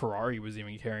look like Ferrari was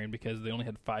even carrying because they only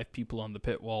had 5 people on the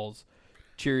pit walls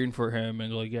cheering for him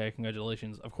and yeah,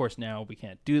 congratulations. Of course, now we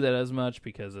can't do that as much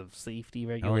because of safety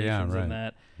regulations and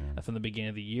that from the beginning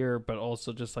of the year, but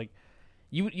also just like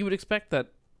you would expect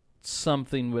that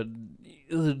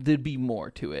there'd be more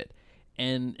to it,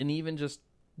 and even just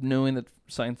knowing that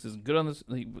Sainz is good on this,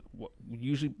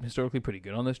 usually historically pretty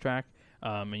good on this track,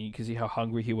 and you can see how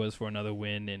hungry he was for another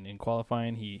win in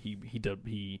qualifying. He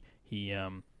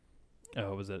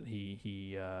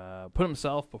put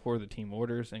himself before the team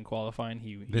orders in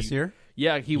qualifying. This year?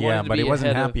 Yeah, he wanted to but be he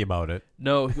wasn't ahead happy about it.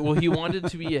 No, well, he wanted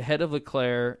to be ahead of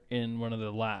Leclerc in one of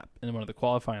the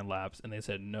qualifying laps, and they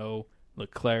said no.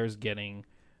 Leclerc's getting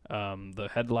the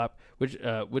head lap, which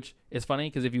is funny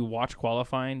because if you watch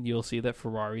qualifying, you'll see that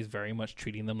Ferrari's very much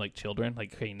treating them like children.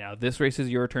 Like, okay, now this race is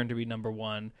your turn to be number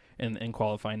 1 in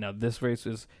qualifying. Now this race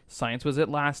is Sainz was it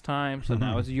last time, so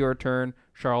now it's your turn.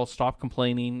 Charles, stop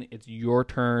complaining. It's your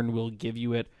turn. We'll give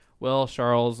you it. Well,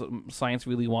 Charles, Sainz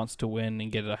really wants to win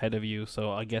and get it ahead of you,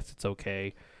 so I guess it's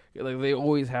okay. They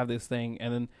always have this thing,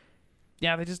 and then.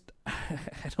 Yeah, they just, I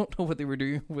don't know what they were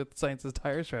doing with Sainz's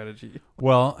tire strategy.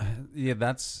 Well, yeah,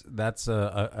 that's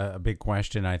a big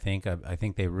question, I think. I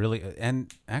think they really,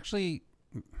 and actually,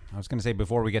 I was going to say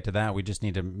before we get to that, we just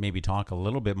need to maybe talk a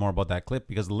little bit more about that clip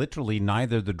because literally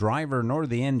neither the driver nor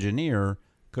the engineer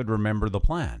could remember the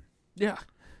plan. Yeah.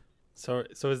 So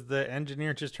is the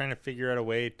engineer just trying to figure out a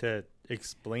way to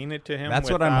explain it to him?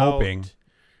 That's what I'm hoping.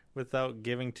 Without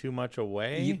giving too much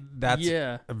away? That's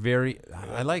a very...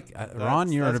 I like...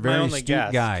 Ron, you're a very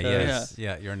astute guy. Yes.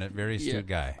 Yeah, you're a very astute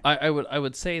guy. I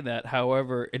would say that,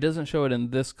 however, it doesn't show it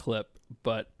in this clip,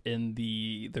 but in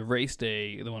the race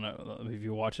day, the one if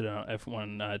you watch it on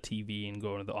F1 TV and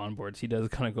go into the onboards, he does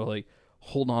kind of go like,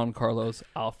 "Hold on, Carlos,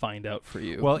 I'll find out for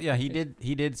you." Well, yeah, he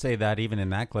did say that even in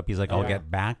that clip. He's like, "I'll get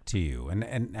back to you."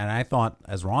 And I thought,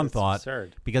 as Ron thought,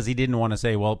 absurd. Because he didn't want to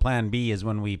say, well, plan B is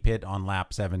when we pit on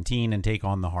lap 17 and take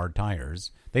on the hard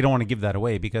tires. They don't want to give that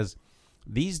away because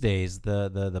these days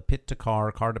the pit to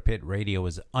car to pit radio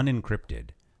is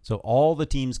unencrypted. So all the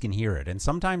teams can hear it. And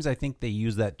sometimes I think they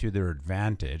use that to their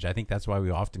advantage. I think that's why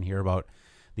we often hear about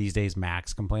these days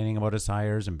Max complaining about his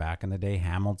tires, and back in the day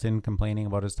Hamilton complaining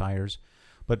about his tires.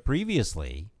 But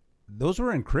previously, those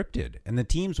were encrypted, and the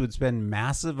teams would spend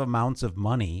massive amounts of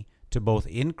money to both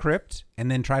encrypt and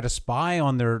then try to spy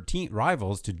on their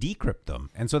rivals to decrypt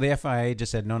them. And so the FIA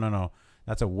just said, no,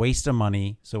 that's a waste of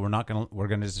money. So we're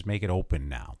gonna just make it open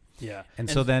now. Yeah. And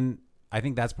so then I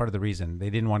think that's part of the reason they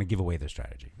didn't want to give away their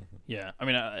strategy. Yeah. I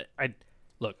mean, I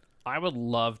look, I would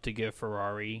love to give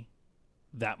Ferrari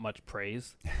that much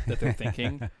praise that they're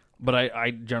thinking. But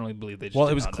I generally believe they just Well,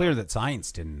 it was clear that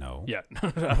science didn't know. Yeah. I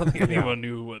don't think anyone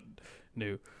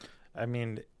knew. I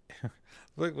mean,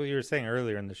 like what you were saying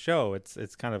earlier in the show,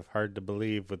 it's kind of hard to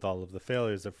believe with all of the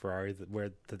failures of Ferrari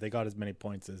that they got as many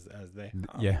points as they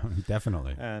have. Yeah,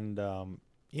 definitely. And,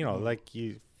 like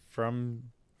from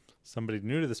somebody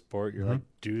new to the sport, you're like,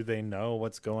 do they know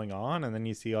what's going on? And then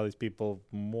you see all these people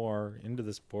more into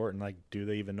the sport and like, do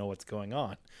they even know what's going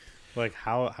on? Like,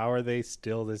 how are they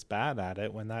still this bad at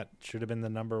it when that should have been the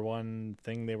number one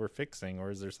thing they were fixing?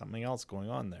 Or is there something else going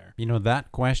on there?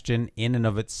 That question in and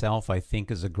of itself, I think,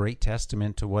 is a great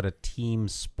testament to what a team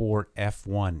sport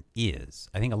F1 is.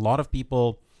 I think a lot of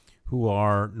people who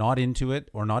are not into it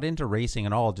or not into racing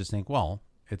at all just think, well,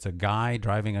 it's a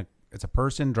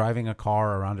person driving a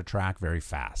car around a track very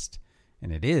fast.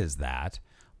 And it is that.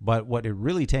 But what it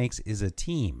really takes is a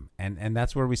team. And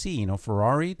that's where we see,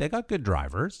 Ferrari, they got good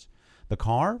drivers. The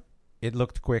car, it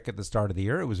looked quick at the start of the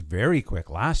year. It was very quick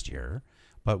last year.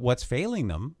 But what's failing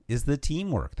them is the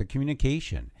teamwork, the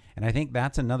communication. And I think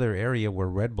that's another area where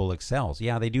Red Bull excels.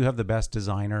 Yeah, they do have the best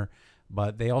designer,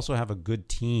 but they also have a good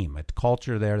team, a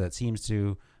culture there that seems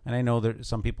to, and I know that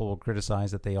some people will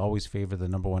criticize that they always favor the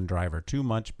number one driver too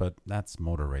much, but that's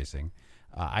motor racing.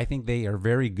 I think they are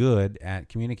very good at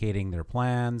communicating their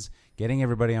plans, getting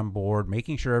everybody on board,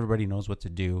 making sure everybody knows what to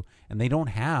do, and they don't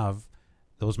have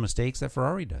those mistakes that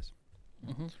Ferrari does.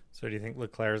 Mm-hmm. So do you think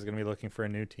Leclerc is going to be looking for a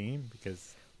new team?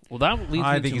 Because that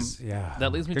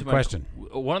leads me to my question.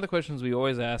 One of the questions we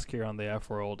always ask here on the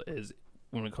F World is,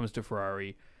 when it comes to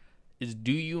Ferrari, is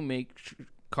do you make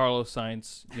Carlos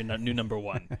Sainz your new number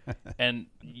one? And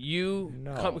you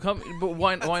come, but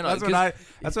why not?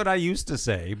 That's what I used to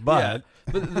say, but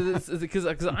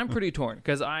because I'm pretty torn,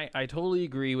 because I totally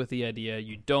agree with the idea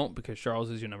you don't, because Charles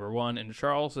is your number one, and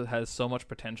Charles has so much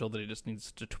potential that he just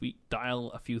needs to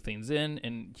dial a few things in,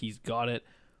 and he's got it.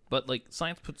 But like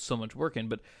Sainz puts so much work in.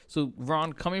 But so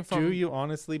Ron, coming from, do you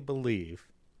honestly believe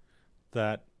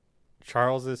that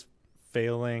Charles is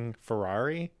failing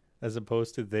Ferrari as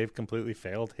opposed to they've completely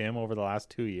failed him over the last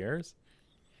 2 years?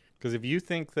 Because if you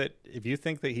think that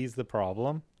he's the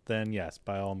problem, then yes,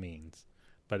 by all means.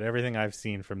 But everything I've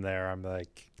seen from there, I'm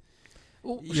like,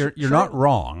 you're not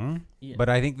wrong. Yeah. But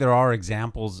I think there are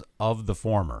examples of the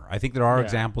former. I think there are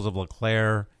examples of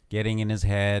Leclerc getting in his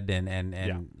head and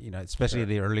especially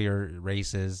the earlier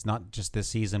races, not just this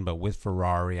season, but with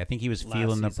Ferrari. I think he was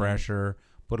feeling the pressure,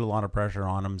 put a lot of pressure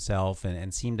on himself,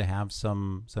 and seemed to have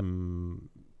some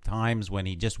times when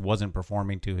he just wasn't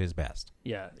performing to his best.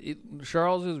 Yeah,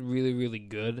 Charles is really, really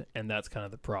good, and that's kind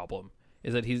of the problem,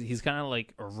 is that he's kind of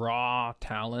like a raw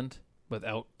talent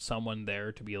without someone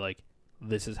there to be like,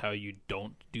 this is how you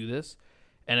don't do this.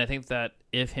 And I think that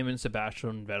if him and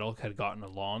Sebastian Vettel had gotten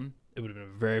along, it would have been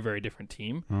a very, very different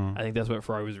team. I think that's what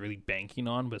Ferrari was really banking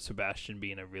on, but Sebastian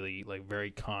being a really like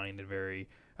very kind and very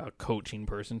coaching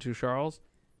person to Charles.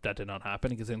 That did not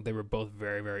happen, because I think they were both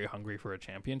very, very hungry for a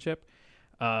championship.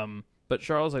 But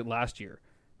Charles, like last year,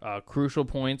 crucial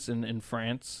points in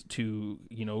France to,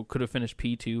 could have finished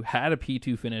P2, had a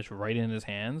P2 finish right in his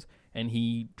hands, and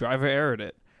he driver errored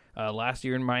it. Last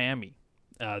year in Miami,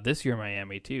 this year in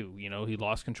Miami too, he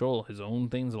lost control. His own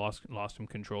things lost him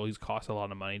control. He's cost a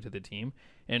lot of money to the team.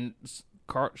 And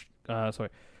Charles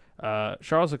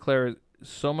Leclerc is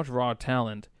so much raw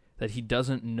talent that he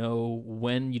doesn't know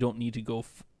when you don't need to go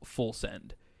full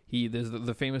send. there's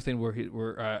the famous thing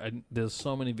where there's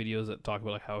so many videos that talk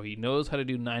about like how he knows how to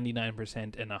do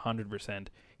 99% and 100%.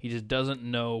 He just doesn't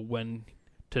know when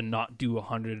to not do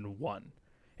 101.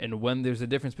 And when there's a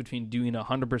difference between doing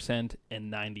 100%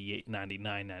 and 98,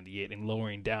 99, 98 and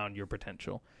lowering down your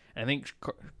potential. And I think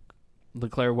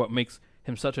Leclerc, what makes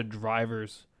him such a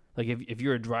driver's, like if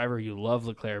you're a driver, you love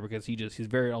Leclerc because he's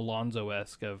very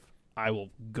Alonso-esque of, I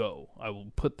will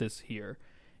put this here.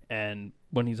 And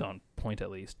when he's on point,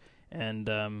 at least. And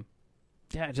I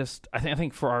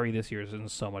think Ferrari this year is in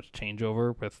so much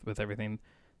changeover with everything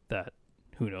that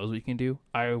who knows what you can do.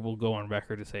 I will go on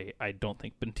record to say I don't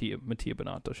think Mattia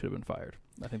Binotto should have been fired.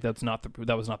 I think that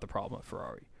was not the problem at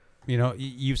Ferrari. You know,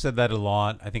 you've said that a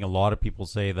lot. I think a lot of people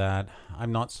say that.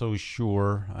 I'm not so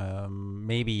sure.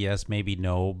 Maybe yes, maybe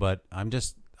no. But I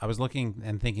was looking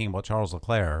and thinking about Charles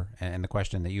Leclerc and the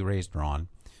question that you raised, Ron.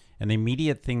 And the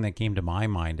immediate thing that came to my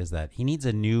mind is that he needs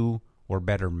a new or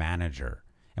better manager.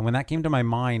 And when that came to my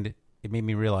mind, it made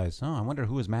me realize, I wonder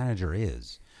who his manager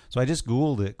is. So I just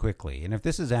Googled it quickly. And if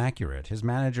this is accurate, his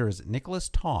manager is Nicholas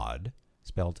Todd,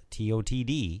 spelled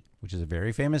T-O-T-D, which is a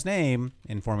very famous name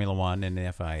in Formula One and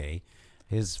the FIA.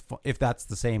 If that's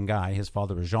the same guy, his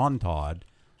father was Jean Todt,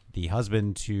 the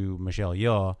husband to Michel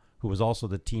Yeoh, who was also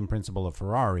the team principal of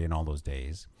Ferrari in all those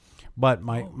days. But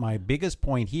my biggest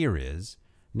point here is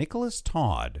Nicholas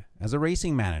Todd, as a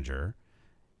racing manager,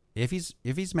 if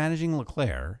he's managing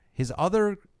Leclerc, his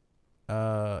other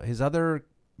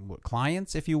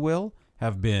clients, if you will,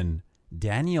 have been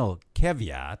Daniel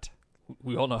Kvyat,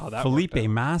 we all know how that Felipe worked out.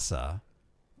 Massa,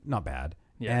 not bad,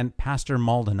 Yeah. and Pastor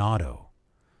Maldonado.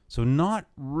 So not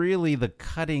really the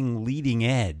cutting leading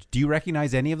edge. Do you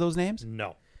recognize any of those names?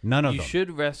 No. None of You them.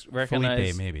 should recognize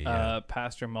Felipe, maybe, yeah.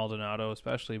 Pastor Maldonado,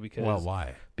 especially because. Well,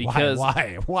 why? Because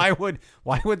why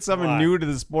would someone Why? new to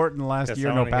the sport in the last Yes, year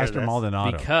I know wanna hear Pastor this.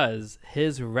 Maldonado? Because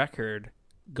his record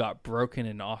got broken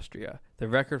in Austria. The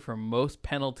record for most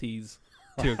penalties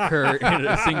to occur in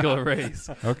a single race.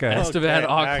 Okay. Esteban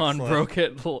Okay, Ocon excellent. broke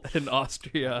it in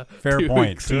Austria. Fair to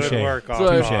point. exceed- Touche. Good work,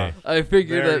 So Ocon. I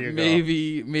figured There that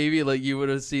you go. maybe like you would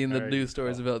have seen the There news you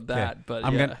stories go. about that, but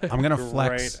I'm yeah. gonna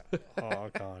flex. Great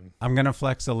Ocon. I'm gonna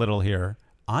flex a little here.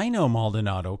 I know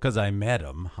Maldonado because I met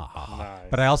him, ha, ha, ha. Nice.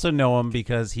 But I also know him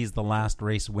because he's the last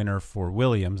race winner for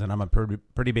Williams, and I'm a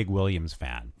pretty big Williams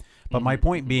fan. But my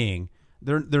point being,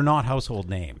 they're not household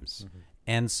names,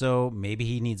 and so maybe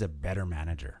he needs a better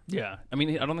manager. Yeah, I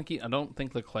mean, I don't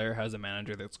think Leclerc has a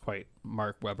manager that's quite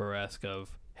Mark Webber-esque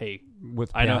of, hey,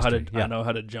 With I know Piastri,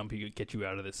 how to jump you, get you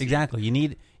out of this. seat. Exactly. You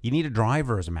need a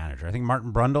driver as a manager. I think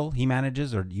Martin Brundle, he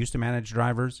manages or used to manage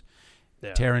drivers.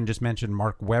 Yeah. Taryn just mentioned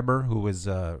Mark Webber, who was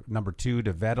number 2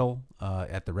 to Vettel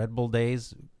at the Red Bull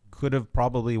days. Could have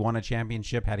probably won a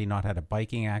championship had he not had a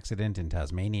biking accident in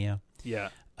Tasmania. Yeah.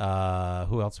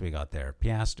 Who else we got there?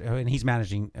 Piastri, and he's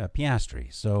managing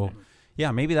Piastri. So,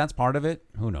 yeah, maybe that's part of it.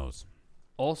 Who knows?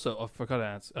 Also, I forgot to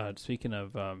ask. Speaking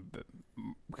of,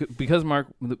 because Mark,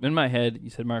 in my head, you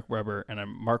said Mark Webber, and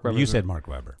Mark Webber. You said Mark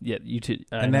Webber. Yeah, you too.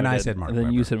 And then know I that, said Mark And then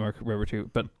Webber. you said Mark Webber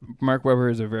too. But Mark Webber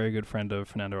is a very good friend of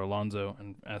Fernando Alonso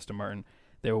and Aston Martin.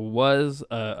 There was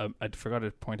I forgot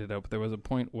to point it out, but there was a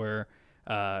point where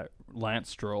Lance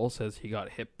Stroll says he got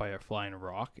hit by a flying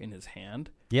rock in his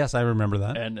hand, Yes, I remember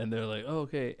that. and they're like, oh,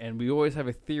 okay. And we always have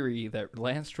a theory that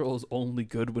Lance Stroll is only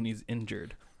good when he's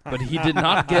injured. But he did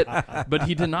not get. But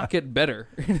he did not get better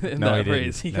in No, that he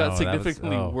race. didn't. He No, got that was-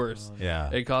 significantly oh. worse. Yeah.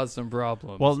 It caused some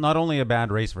problems. Well, not only a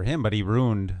bad race for him, but he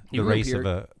ruined He the ruined race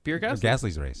of Pierre Gasly.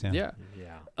 Gasly's race. Yeah. yeah.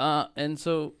 Yeah. And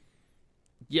so,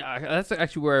 yeah, that's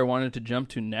actually where I wanted to jump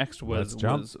to next. Let's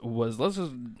jump. Was let's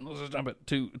just jump it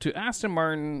to Aston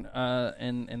Martin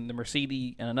and the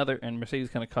Mercedes and Mercedes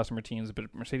kind of customer teams, but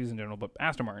Mercedes in general, but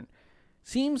Aston Martin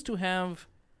seems to have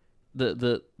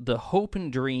the hope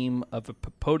and dream of a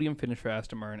podium finish for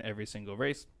Aston Martin every single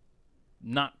race.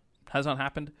 Has not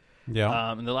happened.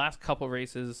 Yeah. In the last couple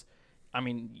races, I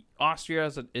mean, Austria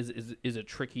is a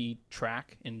tricky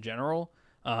track in general.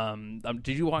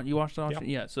 Did you watch the Austria?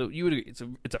 Yeah. So you would agree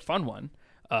it's a fun one.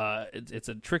 It's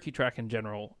a tricky track in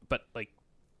general, but like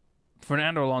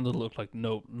Fernando Alonso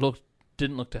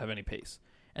didn't look to have any pace.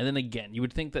 And then again, you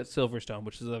would think that Silverstone,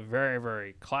 which is a very,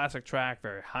 very classic track,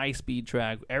 very high speed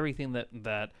track, everything that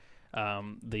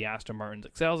the Aston Martins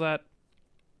excels at,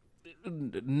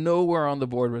 nowhere on the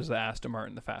board was the Aston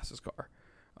Martin the fastest car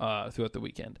throughout the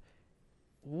weekend.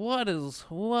 What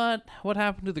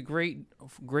happened to the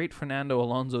great Fernando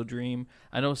Alonso dream?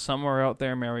 I know somewhere out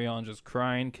there Marianne is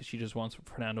crying because she just wants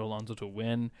Fernando Alonso to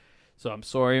win. So I'm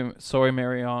sorry,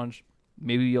 Marianne.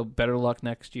 Maybe you'll better luck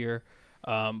next year.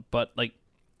 But like,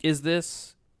 is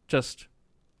this just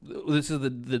this is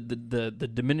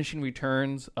the diminishing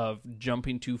returns of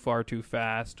jumping too far too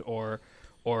fast, or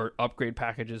upgrade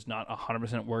packages not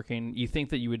 100% working. You think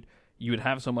that you would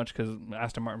have so much because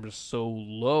Aston Martin was so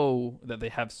low that they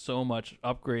have so much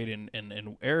upgrade in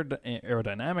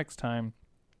aerodynamics time.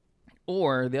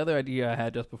 Or the other idea I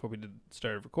had just before we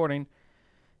started recording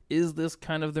is this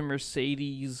kind of the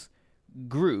Mercedes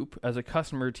group as a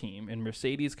customer team, and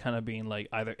Mercedes kind of being like,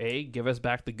 either A, give us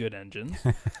back the good engines,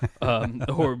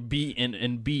 or B,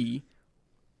 and B,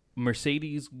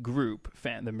 Mercedes group,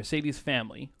 the Mercedes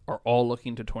family are all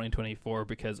looking to 2024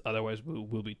 because otherwise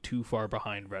we'll be too far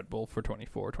behind Red Bull for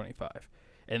 24, 25.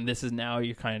 And this is now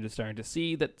you're kind of starting to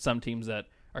see that some teams that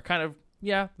are kind of,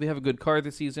 yeah, they have a good car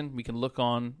this season. We can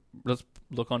let's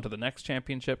look on to the next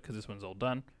championship because this one's all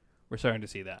done. We're starting to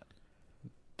see that.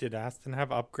 Did Aston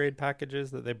have upgrade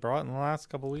packages that they brought in the last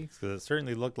couple of weeks? Because it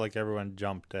certainly looked like everyone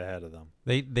jumped ahead of them.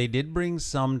 They did bring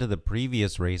some to the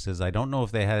previous races. I don't know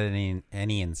if they had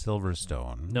any in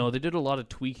Silverstone. No, they did a lot of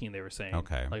tweaking, they were saying.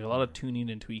 Okay. Like a lot of tuning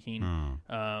and tweaking.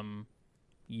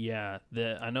 Yeah,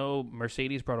 I know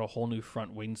Mercedes brought a whole new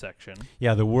front wing section.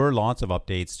 Yeah, there were lots of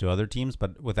updates to other teams,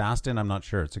 but with Aston, I'm not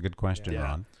sure. It's a good question, Yeah.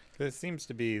 Ron. It seems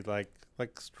to be like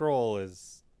Stroll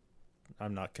is...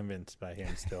 I'm not convinced by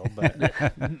him still, but I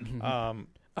don't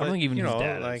think even his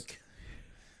dad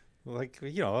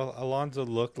is. Alonso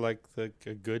looked like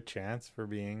a good chance for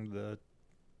being the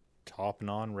top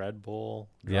non-Red Bull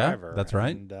driver. Yeah, that's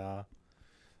right. And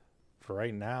for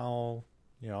right now,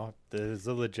 there's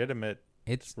a legitimate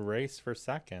race for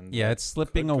second. Yeah, it's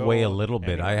slipping away a little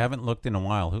bit. I haven't looked in a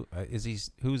while. Who is he?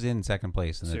 Who's in second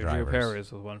place in the drivers? Sergio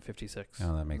Perez with 156.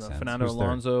 Oh, that makes sense. Fernando Who's third?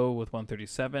 Alonso with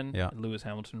 137. Yeah. And Lewis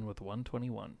Hamilton with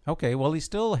 121. Okay, well, he's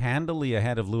still handily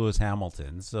ahead of Lewis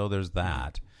Hamilton, so there's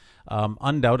that.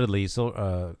 Undoubtedly,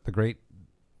 the great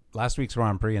last week's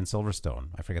Grand Prix in Silverstone,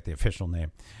 I forget the official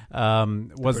name,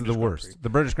 was the worst. The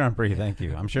British Grand Prix, thank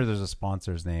you. I'm sure there's a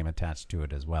sponsor's name attached to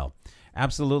it as well.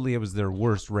 Absolutely, it was their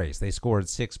worst race. They scored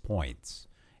 6 points.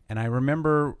 And I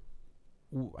remember,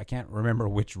 I can't remember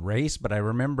which race, but I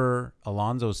remember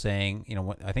Alonso saying,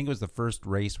 I think it was the first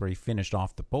race where he finished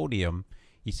off the podium.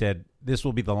 He said, this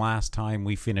will be the last time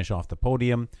we finish off the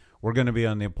podium. We're going to be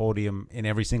on the podium in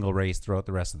every single race throughout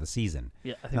the rest of the season.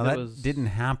 Yeah, I think that didn't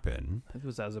happen. I think it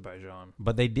was Azerbaijan.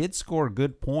 But they did score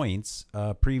good points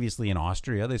previously in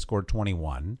Austria. They scored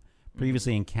 21.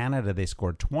 Previously in Canada, they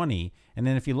scored 20. And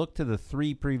then if you look to the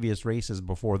 3 previous races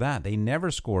before that, they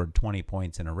never scored 20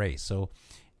 points in a race. So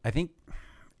I think,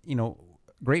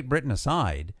 Great Britain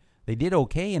aside, they did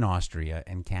okay in Austria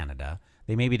and Canada.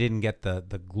 They maybe didn't get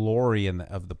the glory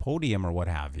of the podium or what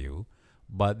have you,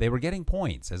 but they were getting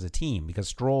points as a team because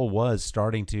Stroll was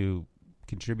starting to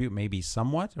contribute maybe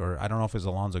somewhat, or I don't know if it was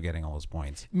Alonso getting all those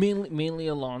points. Mainly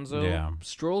Alonso. Yeah.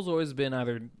 Stroll's always been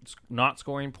either not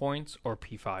scoring points or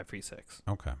P5, P6.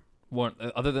 Okay. One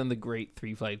other than the great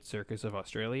 3-flight circus of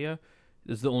Australia,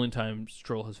 this is the only time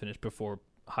Stroll has finished before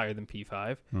higher than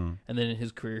P5. And then in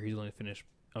his career, he's only finished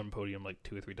on podium like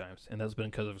 2 or 3 times, and that's been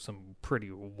because of some pretty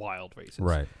wild races.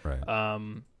 Right.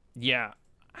 Yeah.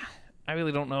 I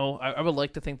really don't know. I would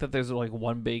like to think that there's like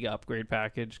one big upgrade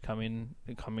package coming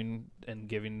and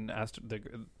giving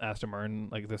Aston Martin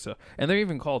like this, and they're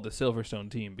even called the Silverstone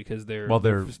team because their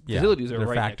facilities are their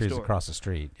right factories next door. across the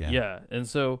street. Yeah, and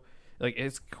so like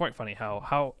it's quite funny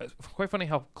how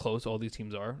close all these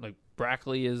teams are. Like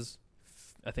Brackley is,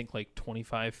 I think, like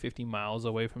 25-50 miles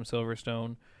away from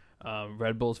Silverstone.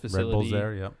 Red Bull's facility. Red Bull's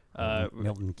there, yep.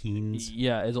 Milton Keynes.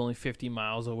 Yeah, is only 50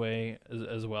 miles away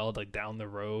as well, like down the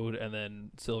road, and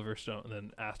then Silverstone, and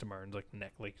then Aston Martin's like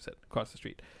you said, across the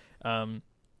street.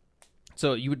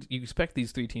 So you expect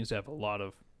these 3 teams to have a lot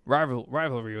of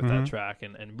rivalry with that track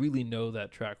and really know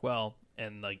that track well,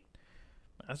 and like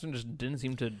Aston just didn't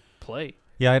seem to play.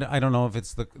 Yeah, I don't know if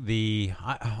it's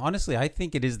honestly, I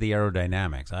think it is the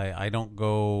aerodynamics. I don't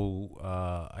go,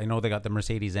 I know they got the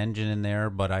Mercedes engine in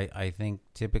there, but I think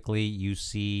typically you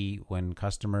see when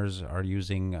customers are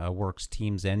using a Works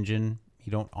Teams engine,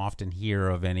 you don't often hear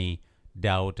of any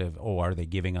doubt of, are they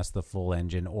giving us the full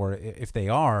engine? Or if they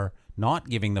are not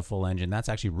giving the full engine, that's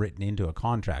actually written into a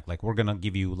contract. Like, we're going to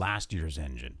give you last year's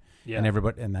engine. Yeah.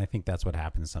 And I think that's what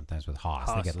happens sometimes with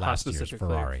Haas. They get last year's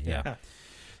Ferrari. Yeah.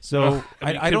 So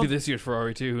I don't do this year's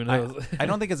Ferrari too. Who knows? I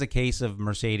don't think it's a case of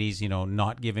Mercedes,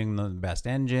 not giving them the best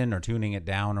engine or tuning it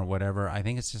down or whatever. I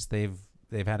think it's just they've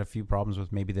had a few problems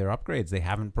with maybe their upgrades. They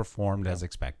haven't performed as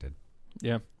expected.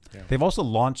 Yeah. They've also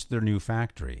launched their new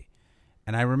factory.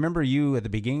 And I remember you at the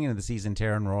beginning of the season,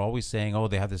 Taryn, were always saying,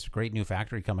 they have this great new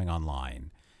factory coming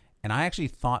online. And I actually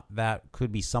thought that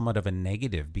could be somewhat of a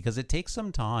negative because it takes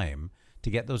some time to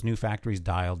get those new factories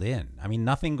dialed in. I mean,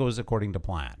 nothing goes according to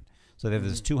plan. So they have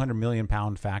this 200 million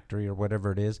pound factory or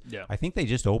whatever it is. Yeah. I think they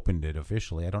just opened it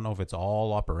officially. I don't know if it's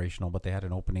all operational, but they had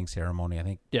an opening ceremony. I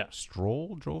think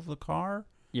Stroll drove the car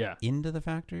into the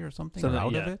factory or something, or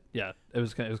out of it. Yeah, it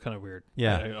was kind of weird.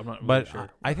 Yeah, I'm not really but sure.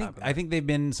 I think they've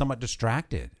been somewhat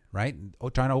distracted, right?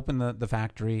 Trying to open the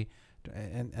factory,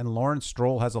 and Lawrence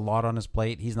Stroll has a lot on his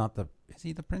plate. Is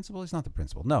he the principal? He's not the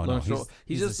principal. No,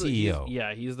 he's just the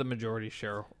CEO. He's the majority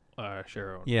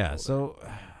shareholder. Yeah, so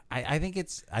I think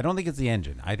I don't think it's the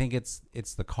engine. I think it's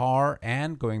the car,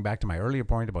 and going back to my earlier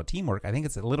point about teamwork, I think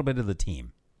it's a little bit of the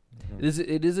team.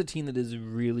 It is a team that is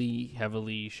really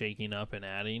heavily shaking up and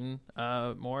adding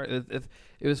more. It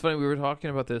was funny. We were talking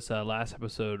about this last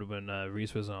episode when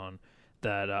Reese was on.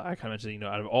 That I kind of mentioned,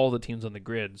 out of all the teams on the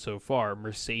grid so far,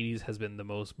 Mercedes has been the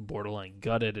most borderline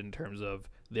gutted in terms of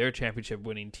their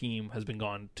championship-winning team has been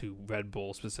gone to Red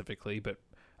Bull specifically, but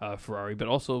Ferrari, but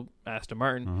also Aston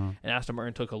Martin. And Aston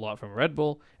Martin took a lot from Red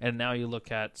Bull, and now you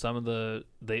look at some of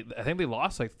I think they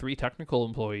lost like 3 technical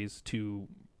employees to.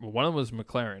 One of them was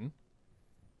McLaren.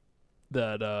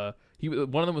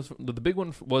 One of them was the big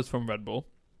one was from Red Bull,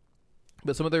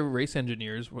 but some of their race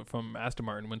engineers from Aston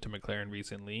Martin went to McLaren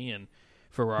recently, and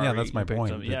Ferrari. Yeah, that's my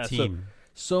point. The team.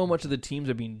 So much of the teams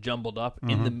are being jumbled up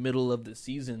in the middle of the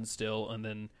season still, and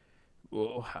then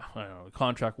I don't know.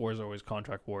 Contract wars are always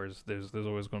contract wars. There's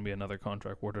always going to be another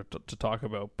contract war to talk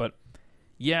about. But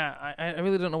yeah, I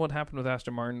really don't know what happened with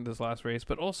Aston Martin this last race.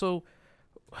 But also,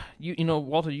 you know,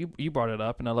 Walter, you brought it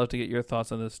up, and I'd love to get your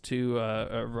thoughts on this too,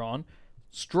 Ron.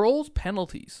 Stroll's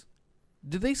penalties,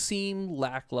 did they seem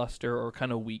lackluster or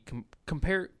kind of weak?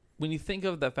 Compare when you think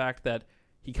of the fact that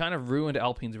he kind of ruined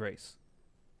Alpine's race.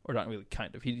 Or not really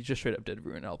kind of. He just straight up did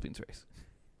ruin Alpine's race.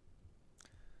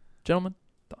 Gentlemen,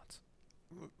 thoughts?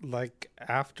 Like,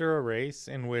 after a race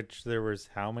in which there was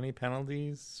how many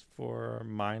penalties for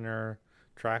minor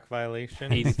track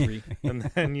violations? 83. And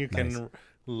then you can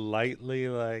lightly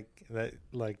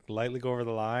lightly go over the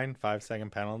line,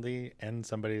 5-second penalty, end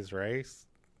somebody's race,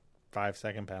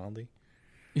 5-second penalty.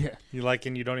 Yeah,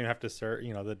 and you don't even have to serve.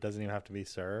 That doesn't even have to be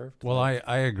served. Well, I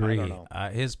agree. I don't know.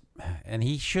 And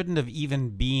he shouldn't have even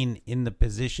been in the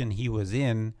position he was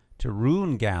in to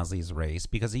ruin Gasly's race,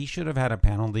 because he should have had a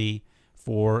penalty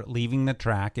for leaving the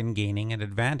track and gaining an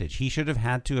advantage. He should have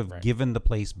had to have given the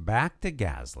place back to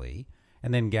Gasly,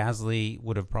 and then Gasly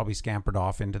would have probably scampered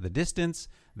off into the distance.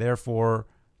 Therefore,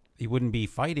 he wouldn't be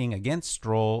fighting against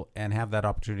Stroll and have that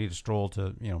opportunity to Stroll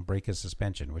to, break his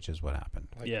suspension, which is what happened.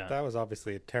 That was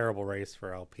obviously a terrible race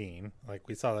for Alpine.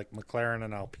 We saw McLaren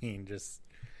and Alpine just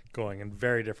going in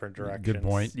very different directions. Good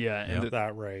point. Yeah. In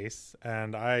that race.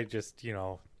 And I just,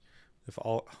 if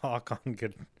Ocon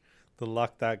could, the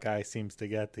luck that guy seems to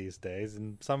get these days,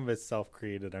 and some of it's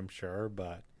self-created, I'm sure,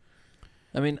 but.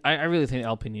 I mean, I really think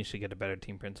Alpine needs to get a better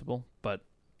team principal, but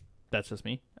that's just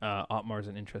me. Otmar's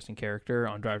an interesting character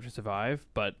on Drive to Survive,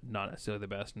 but not necessarily the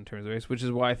best in terms of race, which is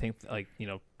why I think,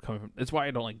 it's why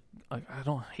I don't I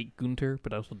don't hate Gunter,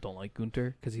 but I also don't like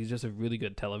Gunter, because he's just a really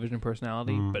good television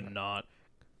personality, but not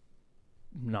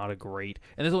a great,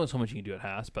 and there's only so much you can do at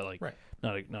Haas, but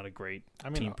not a great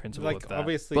team principal with that.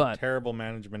 Obviously, terrible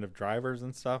management of drivers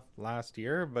and stuff last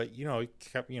year, but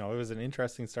it was an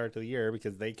interesting start to the year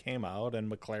because they came out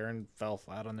and McLaren fell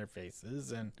flat on their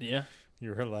faces, and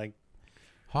you were like,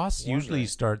 Haas usually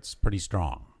starts pretty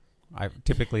strong.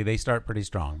 Typically they start pretty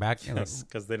strong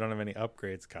because they don't have any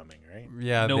upgrades coming, right?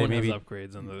 Yeah, no one has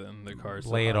upgrades in the cars.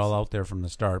 Lay it all out there from the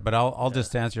start. But I'll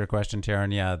just answer your question,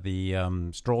 Taryn. Yeah,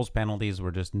 the Stroll's penalties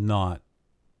were just not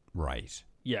right.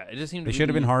 Yeah, it just seemed they should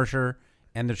have been harsher,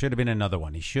 and there should have been another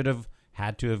one. He should have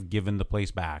had to have given the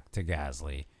place back to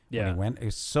Gasly. Yeah, when it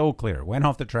was so clear. Went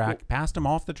off the track, passed him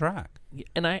off the track.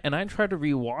 And I tried to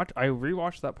rewatch. I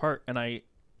rewatched that part, and I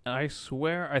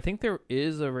swear, I think there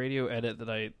is a radio edit that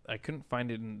I couldn't find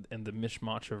it in the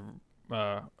mishmash of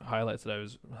highlights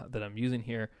that I'm using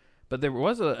here, but there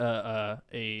was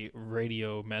a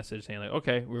radio message saying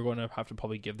okay, we're going to have to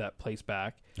probably give that place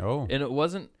back. Oh, and it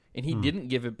wasn't, and he didn't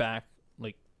give it back,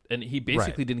 and he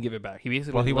basically didn't give it back. He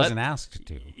basically he wasn't asked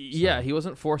to. Yeah, he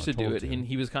wasn't forced to do it, and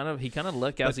he kind of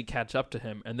let Gasly catch up to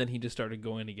him, and then he just started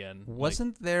going again.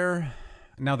 Wasn't there?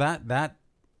 Now that.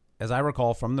 As I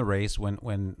recall from the race,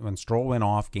 when Stroll went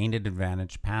off, gained an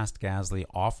advantage, passed Gasly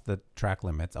off the track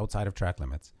limits, outside of track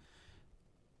limits,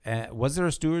 was there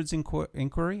a steward's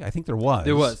inquiry? I think there was.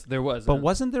 There was. But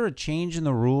wasn't there a change in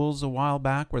the rules a while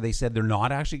back where they said they're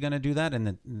not actually going to do that,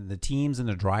 and the teams and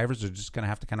the drivers are just going to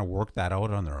have to kind of work that out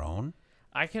on their own?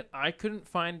 I couldn't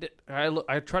find it.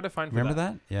 I tried to find. Remember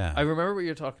that? Yeah. I remember what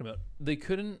you're talking about. They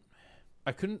couldn't.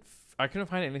 I couldn't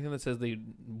find anything that says they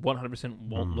 100%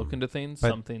 won't look into things. But-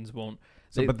 Some things won't.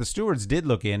 But the stewards did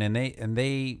look in, and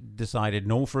they decided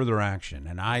no further action,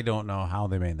 and I don't know how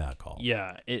they made that call.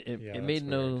 Yeah, it Yeah, made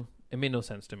that's it made no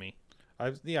sense to me. I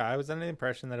was under the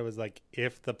impression that it was like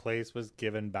if the place was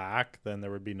given back, then there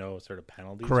would be no sort of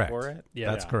penalties Correct. for it. Yeah.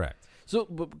 That's correct. So,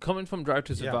 but coming from Drive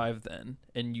to Survive, then,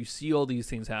 and you see all these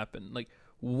things happen, like,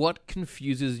 what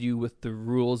confuses you with the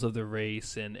rules of the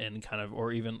race, and kind of,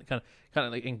 or even kind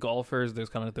of like in golfers, there's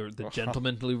kind of the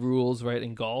gentlemanly rules, right,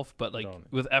 in golf, but like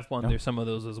with F1, there's some of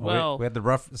those as well. We had the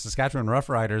Saskatchewan Rough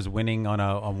Riders winning on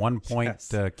a 1 point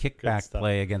kickback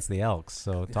play against the Elks.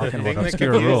 So talking about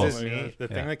obscure rules. The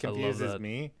thing that confuses that.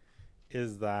 me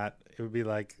is that it would be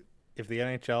like if the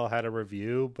NHL had a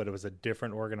review, but it was a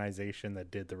different organization that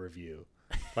did the review,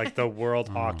 like the World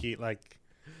Hockey, like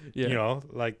you know,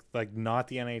 like not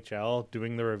the NHL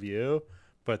doing the review,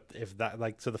 but if that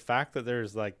so the fact that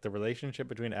there's like the relationship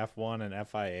between F1 and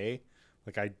FIA,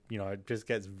 like it just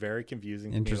gets very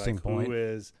confusing. Interesting to me, point. Who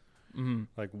is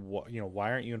like what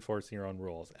why aren't you enforcing your own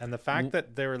rules? And the fact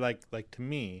that they were like to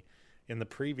me in the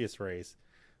previous race,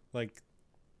 like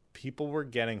people were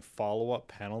getting follow-up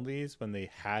penalties when they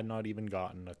had not even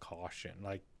gotten a caution.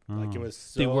 Like it was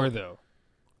so... They were, though.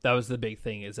 That was the big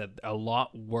thing, is that a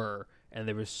lot were, and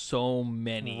there was so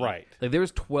many. Right. Like there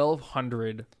was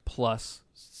 1,200 plus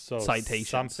citations.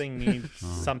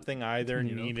 Something either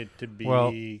needed to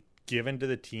be given to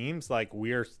the teams. Like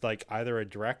we're like either a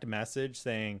direct message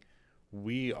saying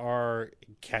we are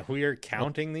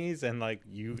counting these, and like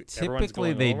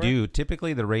typically they do.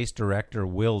 Typically the race director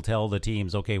will tell the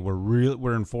teams, okay,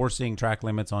 we're enforcing track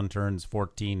limits on turns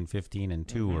 14, 15 and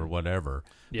 2 or whatever.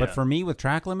 Yeah. But for me with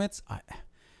track limits,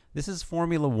 this is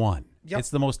Formula One. Yep. It's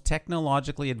the most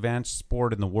technologically advanced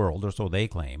sport in the world, or so they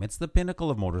claim. It's the pinnacle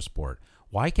of motorsport.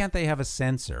 Why can't they have a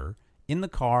sensor in the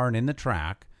car and in the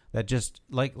track that just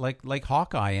like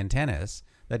Hawkeye in tennis,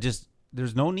 that just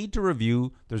there's no need to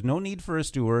review. There's no need for a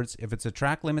stewards. If it's a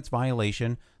track limits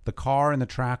violation, the car and the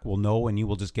track will know, and you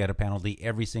will just get a penalty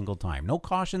every single time. No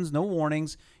cautions, no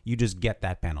warnings. You just get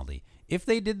that penalty. If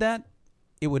they did that,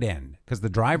 it would end because the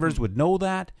drivers would know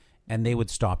that, and they would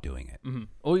stop doing it.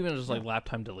 Or even just like lap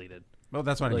time deleted. Well,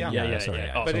 that's what I mean. Yeah.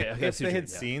 Yeah. But if they had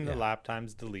seen the lap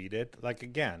times deleted, like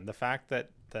again, the fact that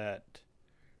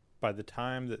by the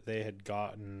time that they had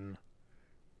gotten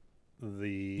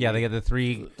they get the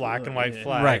 3 black and white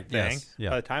flag thing. Yes, yeah.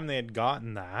 By the time they had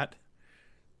gotten that,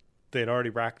 they'd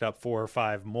already racked up 4 or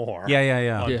 5 more.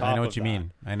 Yeah. On top I know of what you that.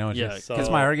 mean. I know what you mean. So-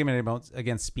 That's my argument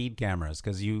against speed cameras,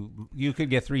 because you could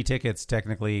get 3 tickets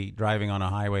technically driving on a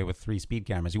highway with 3 speed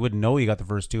cameras. You wouldn't know you got the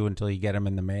first 2 until you get them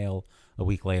in the mail a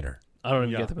week later. I don't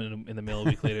even get them in the mail a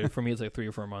week later. For me, it's like 3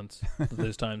 or 4 months.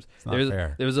 There's times. It's not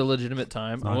fair. There was a legitimate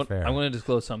time. It's not fair. I'm going to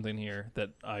disclose something here that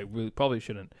I really probably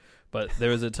shouldn't. But there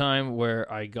was a time where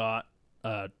I got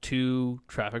 2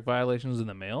 traffic violations in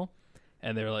the mail,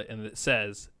 and they were like, and it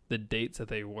says the dates that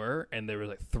they were, and they were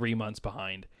like 3 months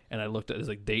behind. And I looked at it as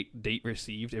like date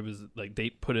received. It was like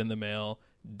date put in the mail,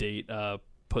 date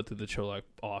put through the Cholak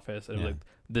office, and it was like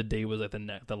the day was like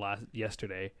the last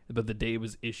yesterday, but the day it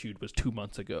was issued was 2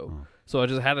 months ago. So I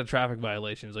just had a traffic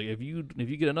violation. It's like if you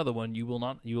get another one, you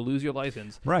will lose your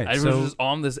license. Right. I was just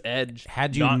on this edge.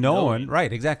 Had you known,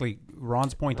 right? Exactly.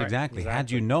 Ron's point. Exactly.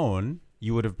 Had you known,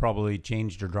 you would have probably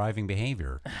changed your driving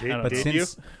behavior.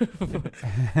 Since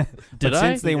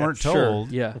they weren't told,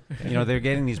 they're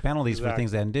getting these penalties for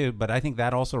things they didn't do. But I think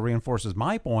that also reinforces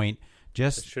my point.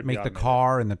 Just make the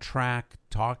car and the track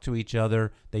talk to each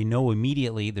other. They know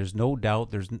immediately. There's no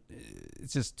doubt.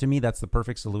 It's just, to me, that's the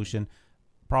perfect solution.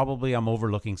 Probably I'm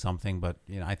overlooking something, but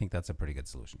I think that's a pretty good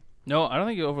solution. No, I don't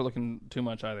think you're overlooking too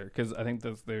much either, because I think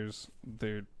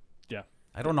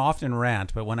I don't often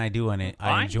rant, but when I do,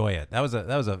 I enjoy it. That was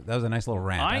a nice little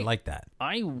rant. I like that.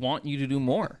 I want you to do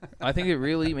more. I think it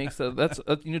really makes that's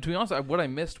to be honest, what I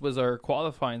missed was our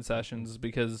qualifying sessions,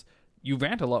 because you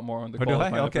rant a lot more on the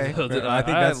qualifying episodes.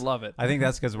 I love it. I think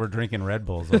that's because we're drinking Red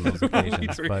Bulls on those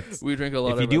occasions. we drink a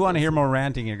lot. If you do want to hear more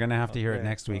ranting, you're going to have to hear it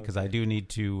next week, because I do need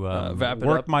to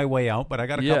work my way out. But I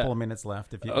got a couple of minutes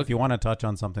left. If you want to touch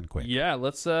on something quick,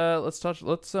 let's touch.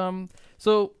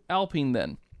 So Alpine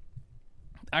then.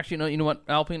 Actually, no. You know what,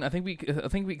 Alpine? I think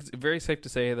it's very safe to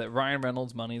say that Ryan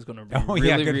Reynolds' money is going to be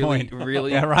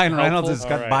really Ryan Reynolds helpful. has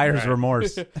got buyer's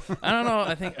remorse. I don't know.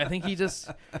 I think he just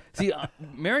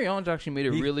Mary Owens actually made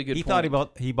a really good. He point.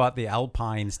 thought he bought the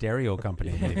Alpine stereo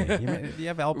company. Do you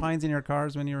have Alpines in your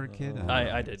cars when you were a kid?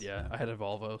 I did. Yeah, I had a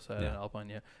Volvo, so I had an Alpine.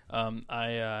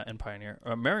 Yeah, and Pioneer.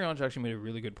 Mary Owens actually made a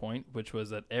really good point, which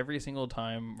was that every single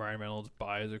time Ryan Reynolds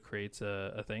buys or creates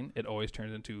a thing, it always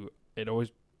turns into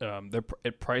their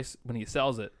price when he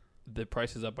sells it the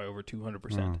price is up by over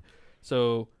 200%.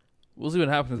 So we'll see what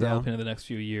happens with the Alpine in the next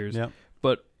few years. Yep.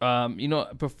 But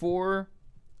before,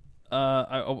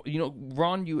 Ron,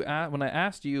 when I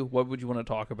asked you what would you want to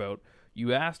talk about,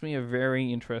 you asked me a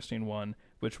very interesting one,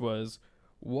 which was,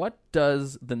 what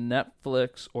does the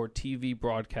Netflix or TV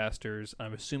broadcasters,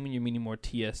 I'm assuming you're meaning more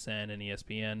TSN and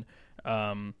ESPN,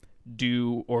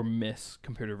 do or miss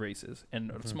compared to races?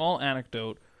 And a small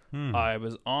anecdote, I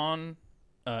was on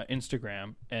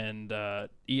Instagram, and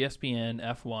ESPN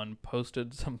F1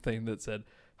 posted something that said,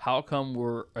 how come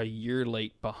we're a year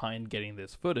late behind getting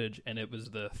this footage? And it was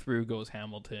the Through Goes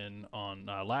Hamilton on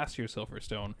last year's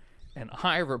Silverstone. And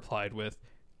I replied with,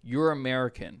 you're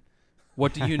American.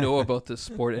 What do you know about this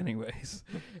sport anyways?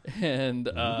 And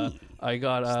I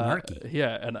got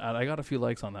and I got a few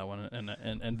likes on that one,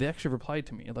 and they actually replied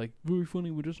to me like, very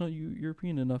funny, we're just not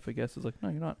European enough, I guess. It's like, no,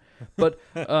 you're not. But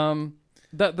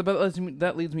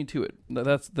that leads me to it.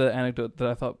 That's the anecdote that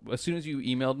I thought, as soon as you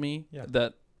emailed me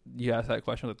that you asked that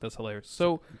question, that's hilarious.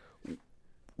 So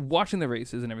watching the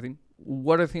races and everything,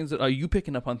 what are things that are you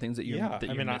picking up on things that you're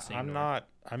missing?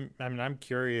 I'm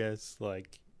curious,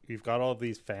 like, we've got all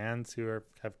these fans who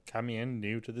have come in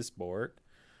new to the sport,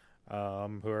 who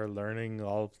are learning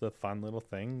all of the fun little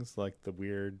things, like the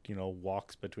weird,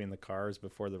 walks between the cars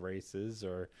before the races,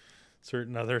 or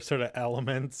certain other sort of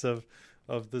elements of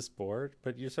the sport.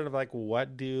 But you're sort of like,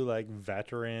 what do like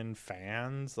veteran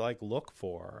fans like look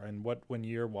for, and when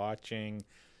you're watching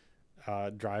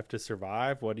Drive to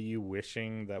Survive, what are you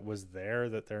wishing that was there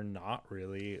that they're not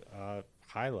really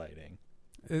highlighting?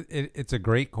 It's a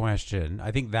great question.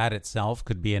 I think that itself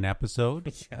could be an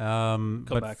episode.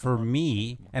 But for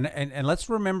me, and let's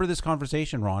remember this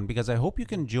conversation, Ron, because I hope you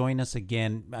can join us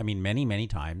again. I mean, many, many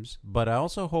times. But I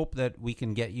also hope that we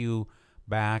can get you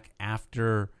back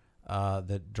after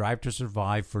the Drive to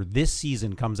Survive for this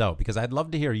season comes out, because I'd love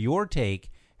to hear your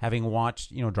take, having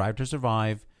watched, Drive to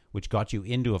Survive, which got you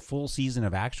into a full season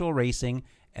of actual racing,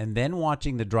 and then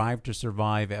watching the Drive to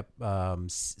Survive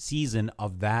season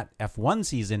of that F1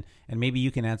 season, and maybe you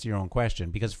can answer your own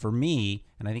question. Because for me,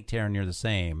 and I think, Taryn, you're the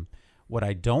same, what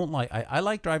I don't like, I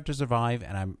like Drive to Survive,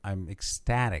 and I'm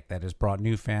ecstatic that it's brought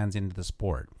new fans into the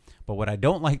sport. But what I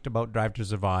don't like about Drive to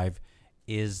Survive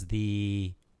is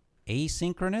the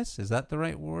asynchronous, is that the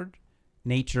right word?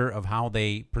 Nature of how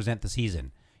they present the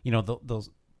season.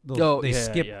 They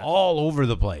skip all over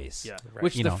the place. Yeah. Right.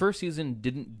 Which the first season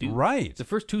didn't do. Right. The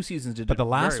first two seasons did, but the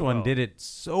last very one well. did it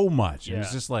so much. Yeah. It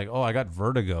was just like, I got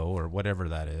vertigo or whatever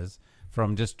that is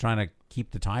from just trying to keep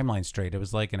the timeline straight. It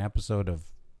was like an episode of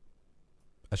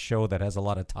a show that has a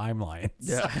lot of timelines.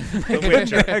 Yeah.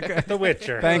 The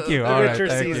Witcher. Thank you. The Witcher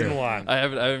season 1. I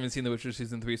haven't seen The Witcher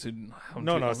season 3. So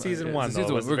no, season 1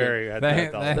 though was we're very.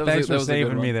 Thanks for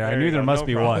saving me there. I knew there must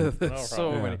be one.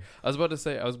 So many. I was about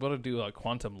to do a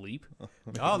Quantum Leap.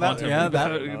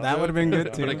 That would have been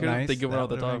good too. But I couldn't think of it off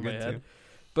the top of my head.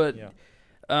 But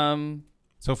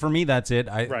so for me, that's it.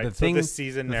 The thing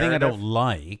I don't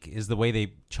like is the way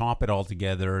they chop it all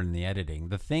together and the editing.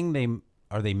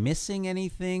 Are they missing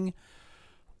anything?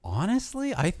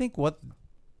 Honestly, I think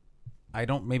I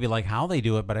don't maybe like how they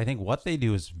do it, but I think what they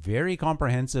do is very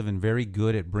comprehensive and very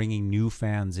good at bringing new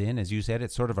fans in. As you said,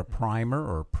 it's sort of a primer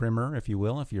or primer, if you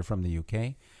will, if you're from the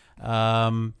UK.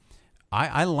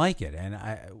 I like it. And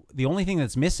the only thing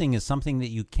that's missing is something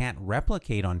that you can't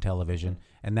replicate on television,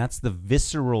 and that's the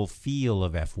visceral feel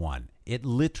of F1. It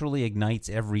literally ignites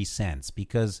every sense,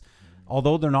 because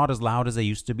although they're not as loud as they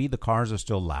used to be, the cars are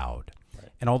still loud.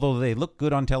 And although they look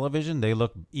good on television, they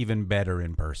look even better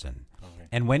in person. Okay.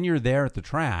 And when you're there at the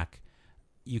track,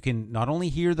 you can not only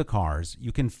hear the cars,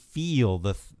 you can feel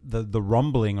the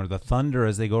rumbling or the thunder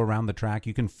as they go around the track.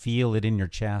 You can feel it in your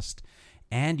chest,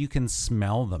 and you can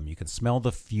smell them. You can smell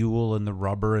the fuel and the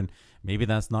rubber, and maybe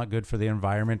that's not good for the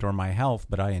environment or my health,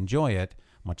 but I enjoy it,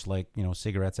 much like,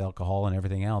 cigarettes, alcohol, and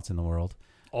everything else in the world.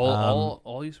 All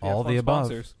the above.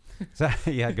 Sponsors. So,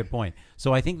 yeah, good point.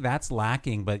 So I think that's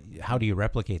lacking, but how do you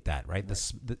replicate that, right?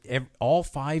 All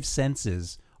 5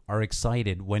 senses are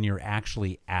excited when you're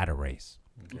actually at a race.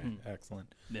 Okay,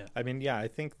 excellent. Yeah. I mean, I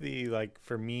think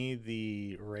for me,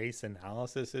 the race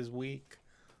analysis is weak.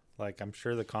 Like, I'm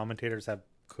sure the commentators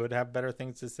could have better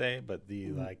things to say, but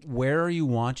where are you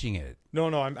watching it?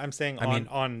 No, I'm saying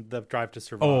on the Drive to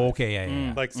Survive. Oh, okay,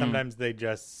 yeah. Like sometimes they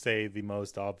just say the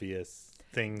most obvious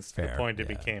things to Fair, the point it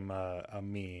yeah. became a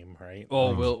meme, right?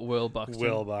 Oh, Will Buxton.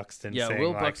 Will Buxton Yeah, saying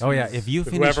Will like, Buxton. Oh yeah, if you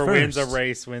finish whoever first,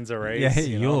 wins a race. yeah,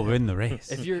 you you'll know? win the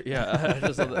race. If you're, I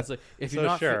just love that. It's like if you're So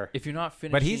not, sure. if you're not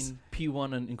But he's- finishing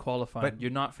P1 in qualifying, but-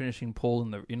 you're not finishing pole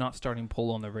you're not starting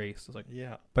pole on the race. It's like,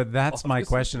 Yeah. But that's my Obviously.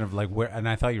 question of like where, and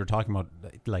I thought you were talking about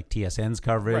like TSN's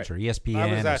coverage Right. or I was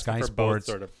ESPN or asking Sky for Sports.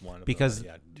 both sort of one of them, because- but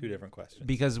yeah, two different questions.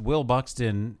 Because Will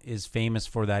Buxton is famous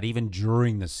for that even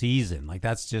during the season. Like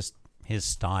that's just his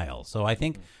style. So I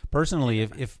think personally,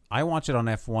 if I watch it on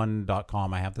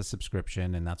F1.com, I have the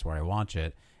subscription and that's where I watch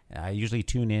it. I usually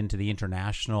tune in to the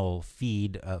international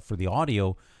feed for the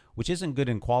audio, which isn't good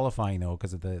in qualifying though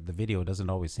because the video doesn't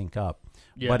always sync up.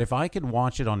 Yeah. But if I could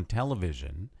watch it on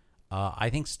television, I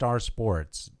think Star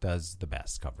Sports does the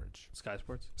best coverage. Sky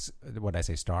Sports. What did I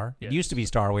say, Star? Yeah. It used to be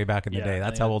Star way back in the Yeah, day. I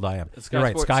That's think how old I am. Sky You're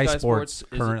right. Sports- Sky Sky Sports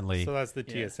Sports is- currently. So that's the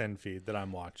Yeah. TSN feed that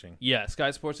I'm watching. Yeah,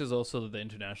 Sky Sports is also the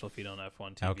international feed on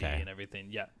F1 TV Okay. and everything.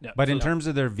 Yeah. But So in no. terms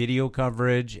of their video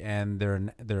coverage and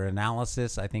their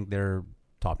analysis, I think they're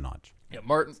top notch. Yeah,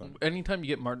 Martin. Anytime you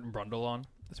get Martin Brundle on,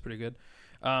 that's pretty good.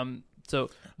 So,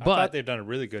 I but thought they've done a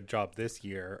really good job this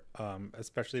year,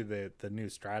 especially the new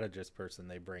strategist person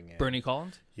they bring in. Bernie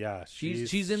Collins. Yeah,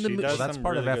 She's in the she mo- does Well, that's some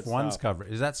part really of good F1's stuff.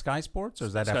 coverage. Is that Sky Sports or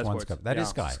is that Sky F1's Sports. coverage? That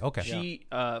is Yeah. Sky. Okay. She,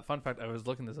 fun fact, I was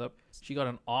looking this up. She got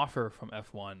an offer from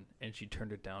F1 and she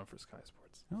turned it down for Sky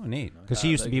Sports. Oh, neat. Because she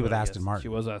used to Like, be with I guess. Aston Martin. She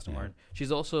was Aston Yeah. Martin.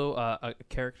 She's also a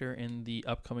character in the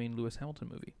upcoming Lewis Hamilton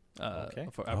movie. Okay.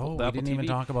 For Oh, Apple, we the Apple didn't even TV.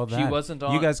 talk about that. She wasn't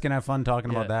on. You guys can have fun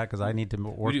talking Yeah. about that because I need to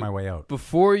work do. my way out.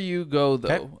 Before you go, though,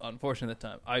 Okay. unfortunately,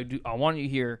 that time I want you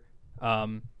here,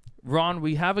 Ron.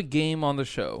 We have a game on the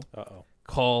show Uh-oh.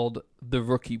 called the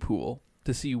Rookie Pool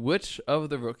to see which of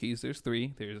the rookies. There's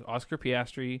three. There's Oscar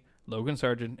Piastri, Logan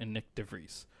Sargent, and Nick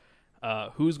DeVries.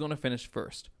 Who's going to finish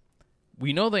first?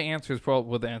 We know the answers,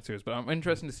 probably what the answer is, but I'm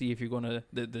interested to see if you're going to.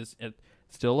 There's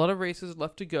still a lot of races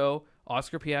left to go.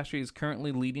 Oscar Piastri is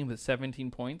currently leading with 17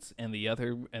 points, and the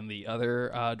other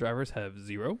drivers have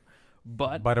 0.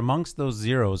 But amongst those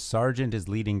zeros, Sargent is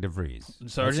leading DeVries.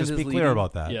 Let's Sargent just is be clear leading-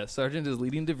 about that. Yeah, Sargent is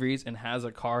leading DeVries and has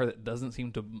a car that doesn't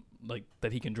seem to like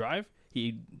that he can drive.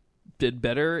 He did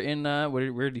better in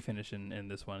where did he finish in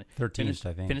this one? 13th,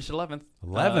 I think. Finished 11th.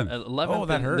 11th? 11th Oh,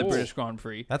 that in the hurts. British Grand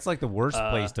Prix. That's like the worst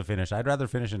place to finish. I'd rather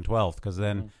finish in 12th because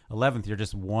then 11th, you're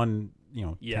just one,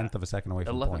 Yeah. tenth of a second away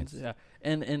from 11th, points. yeah.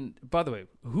 And by the way,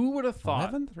 who would have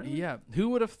thought? 11th, really? Yeah, who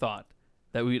would have thought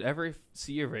that we'd ever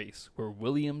see a race where a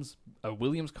Williams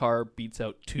car beats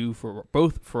out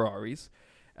both Ferraris,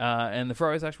 and the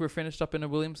Ferraris actually were finished up in a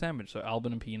Williams sandwich. So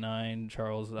Albon in P9,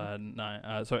 Charles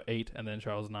 8, and then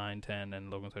Charles 9, 10, and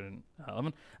Logan Sargent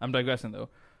 11. I'm digressing though.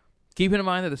 Keeping in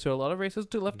mind that there's still a lot of races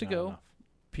left to go. enough.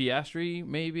 Piastri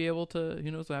may be able to.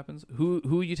 Who knows what happens? Who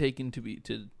are you taking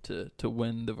to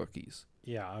win the rookies?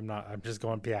 Yeah, I'm not. I'm just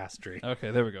going Piastri.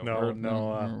 Okay, there we go. No,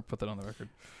 We'll put that on the record.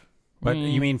 But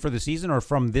you mean for the season or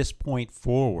from this point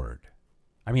forward?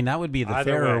 I mean, that would be the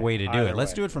Either fairer way, way to do either it.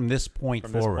 Let's way. do it from this point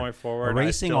From this forward. point forward, We're I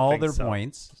racing still all think their so.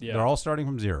 points. Yeah. They're all starting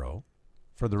from 0.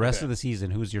 For the rest Okay. of the season,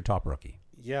 who's your top rookie?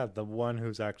 Yeah, the one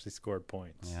who's actually scored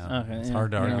points. Yeah, Okay, it's yeah,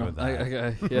 hard to you argue know, with that.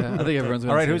 I think everyone's.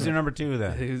 All right, who's your number 2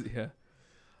 then? Yeah.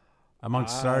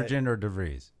 Amongst Sargent or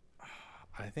DeVries?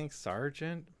 I think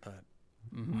Sargent, but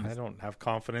Mhm. I don't have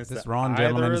confidence This that Ron either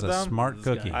gentleman of is a them. smart This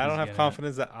cookie. guy. I don't He's have getting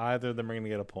confidence that either of them are going to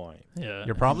get a point. Yeah.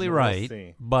 You're probably We'll right,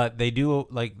 see. but they do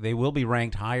they will be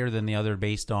ranked higher than the other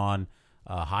based on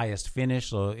highest finish.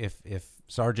 So if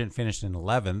Sargent finished in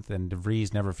 11th and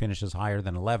DeVries never finishes higher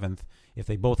than 11th, if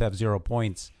they both have 0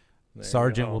 points, There you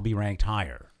Sargent go. will be ranked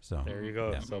higher. So There you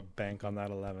go. Yeah. So bank on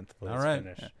that 11th place All right.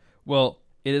 finish. Well,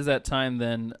 it is that time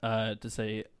then to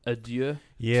say adieu.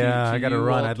 Yeah, to I got to you,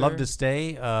 run. I'd love Walter. to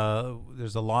stay.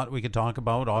 There's a lot we could talk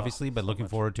about, obviously, but looking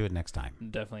forward to it next time.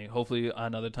 Definitely. Hopefully,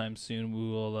 another time soon we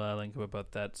will link up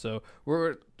about that. So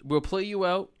we'll play you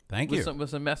out. Thank with you. with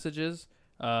some messages,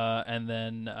 and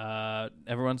then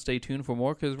everyone stay tuned for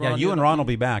more because Yeah, you and Ron will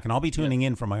be back, and I'll be tuning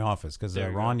in from my office because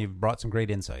There you Ron, go. you've brought some great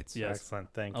insights. Yes.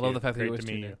 Excellent. Thank I you. love the fact that you Great always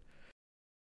to tune meet in. you.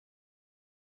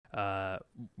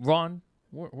 Ron,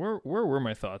 where were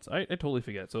my thoughts? I totally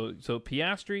forget. So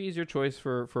Piastri is your choice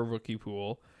for rookie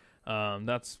pool.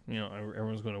 That's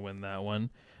everyone's going to win that one.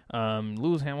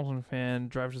 Lewis Hamilton fan,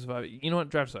 Drive to Survive. You know what?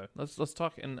 Drive to Survive. Let's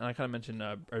talk. And I kind of mentioned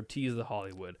or tease the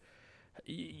Hollywood.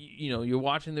 You're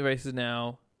watching the races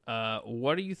now.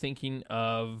 What are you thinking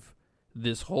of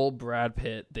this whole Brad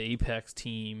Pitt, the Apex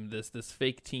team, this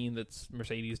fake team that's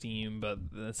Mercedes team,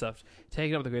 but the stuff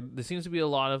taking up the grid? There seems to be a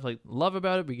lot of love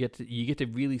about it. You get to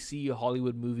really see a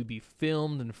Hollywood movie be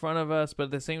filmed in front of us, but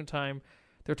at the same time,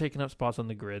 they're taking up spots on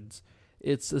the grids.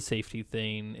 it's a safety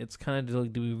thing. It's kind of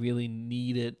like, do we really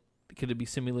need it? Could it be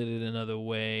simulated another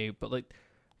way? But like,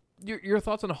 your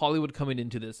thoughts on Hollywood coming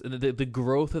into this and the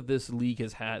growth of this league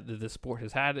has had, that this sport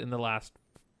has had in the last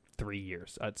 3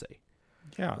 years, I'd say.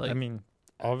 Yeah, Like, I mean,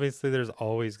 obviously there's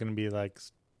always going to be like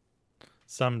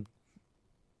some,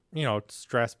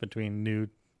 stress between new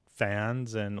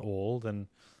fans and old, and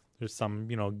there's some,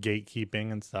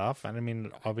 gatekeeping and stuff. And I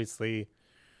mean, obviously,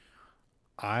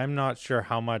 I'm not sure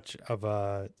how much of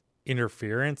a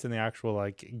interference in the actual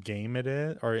like game it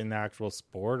is, or in the actual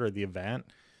sport or the event.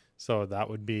 So that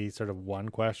would be sort of one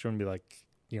question, be like,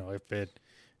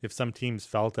 if some teams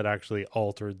felt it actually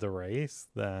altered the race,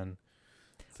 then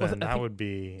that would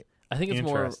be I think it's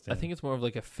more. interesting. I think it's more of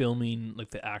like a filming,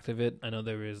 like the act of it. I know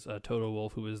there is Toto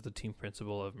Wolff, who is the team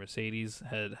principal of Mercedes,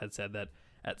 had said that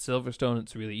at Silverstone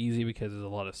it's really easy because there's a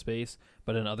lot of space,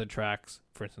 but in other tracks,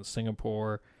 for instance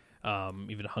Singapore,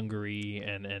 even Hungary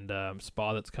and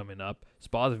Spa that's coming up,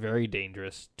 Spa is very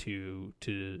dangerous to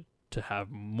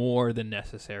have more than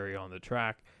necessary on the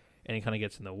track, and it kind of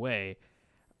gets in the way.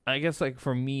 I guess like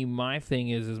for me, my thing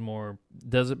is more,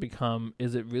 is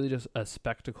it really just a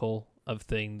spectacle of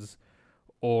things,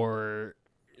 or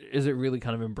is it really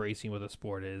kind of embracing what the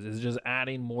sport is? Is it just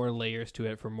adding more layers to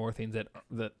it for more things that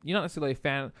you're not necessarily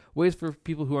ways for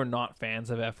people who are not fans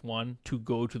of F1 to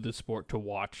go to the sport to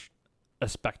watch a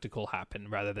spectacle happen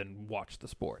rather than watch the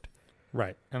sport?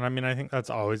 Right. And I mean, I think that's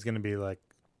always going to be like,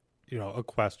 a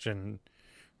question.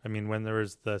 I mean, when there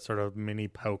was the sort of mini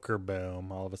poker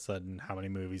boom, all of a sudden, how many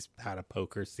movies had a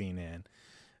poker scene in?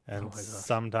 And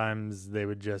sometimes they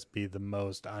would just be the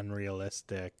most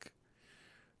unrealistic,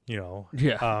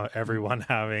 everyone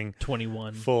having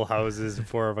 21 full houses,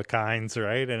 4 of a kinds,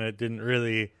 right? And it didn't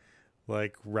really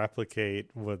like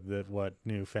replicate what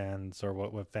new fans or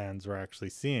what fans were actually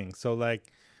seeing. So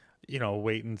like,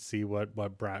 wait and see what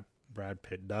Brad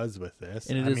Pitt does with this.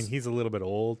 And I mean, he's a little bit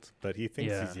old, but he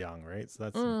thinks Yeah. he's young, right? So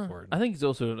that's important. I think he's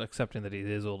also accepting that he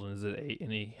is old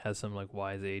and he has some like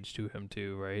wise age to him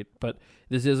too, right? But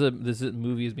this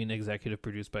movie is being executive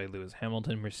produced by Lewis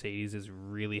Hamilton. Mercedes is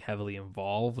really heavily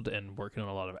involved and working on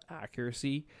a lot of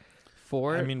accuracy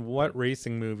for it. I mean, what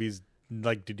racing movies,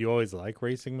 like, did you always like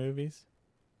racing movies?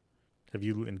 Have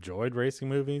you enjoyed racing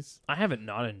movies? I haven't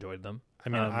not enjoyed them. I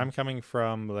mean, I'm coming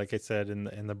from, like I said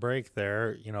in the break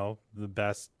there, the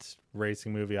best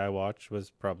racing movie I watched was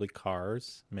probably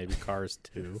Cars, maybe Cars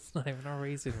 2. It's not even a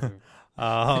racing movie.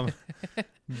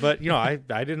 But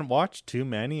I didn't watch too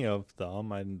many of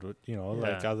them. And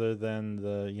like other than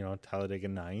the Talladega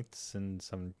Nights and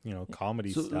some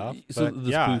comedy stuff. So But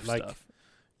the spoof like stuff.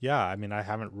 yeah, I mean, I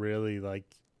haven't really like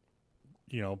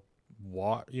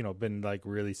been like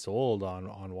really sold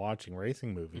on watching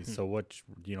racing movies. Mm-hmm. So what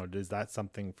is that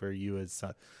something for you as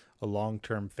a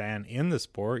long-term fan in the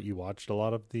sport? You watched a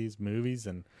lot of these movies,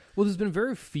 and Well, there's been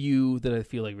very few that I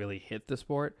feel like really hit the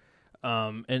sport,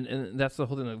 and that's the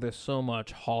whole thing. Like, there's so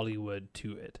much Hollywood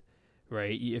to it,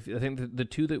 right? I think the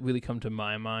two that really come to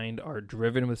my mind are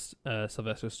Driven with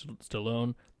Sylvester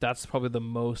Stallone. That's probably the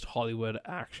most Hollywood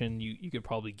action you could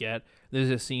probably get. There's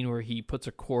a scene where he puts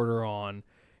a quarter on,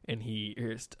 and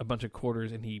here's a bunch of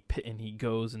quarters, and he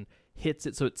goes and hits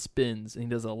it so it spins, and he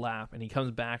does a lap, and he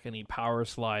comes back and he power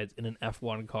slides in an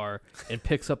F1 car and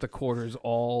picks up the quarters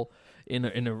all in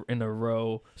a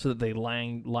row so that they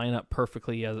line up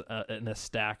perfectly as in a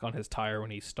stack on his tire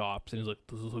when he stops. And he's like,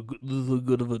 "This is how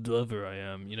good of a driver I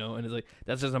am," And it's like,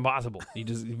 that's just impossible. You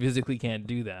just physically can't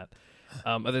do that.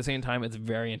 At the same time, it's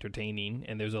very entertaining,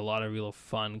 and there's a lot of real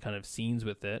fun kind of scenes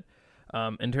with it.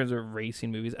 In terms of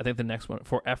racing movies, I think the next one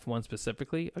for F1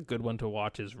 specifically, a good one to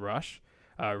watch is Rush,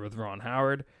 with Ron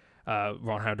Howard.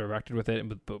 Ron Howard directed with it,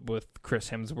 and with Chris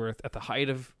Hemsworth at the height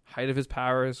of his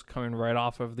powers, coming right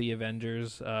off of the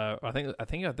Avengers. I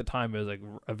think at the time it was like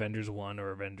Avengers 1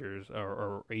 or Avengers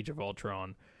or Age of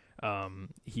Ultron.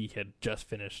 He had just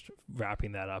finished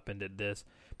wrapping that up and did this,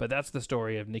 but that's the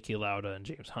story of Niki Lauda and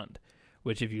James Hunt.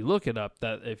 Which, if you look it up,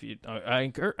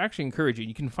 I actually encourage you.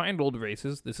 You can find old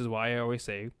races. This is why I always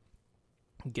say,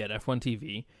 get F1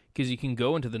 TV, because you can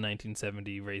go into the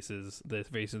 1970 races, the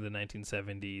races of the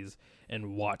 1970s,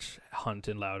 and watch Hunt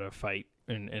and Lauda fight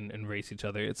and race each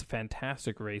other. It's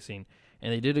fantastic racing,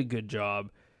 and they did a good job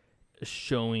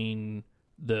showing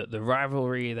the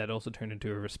rivalry that also turned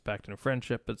into a respect and a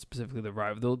friendship, but specifically the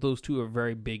rival. Those two are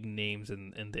very big names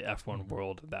in the F1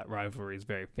 world. That rivalry is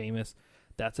very famous.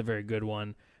 That's a very good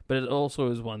one, but it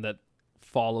also is one that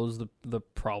follows the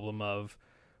problem of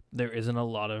there isn't a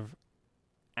lot of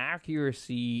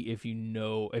accuracy if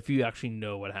you actually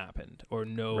know what happened or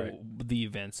know the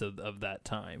events of that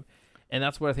time. And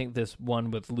that's what I think this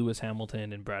one with Lewis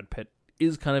Hamilton and Brad Pitt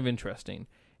is kind of interesting.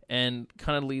 And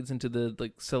kind of leads into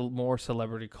the more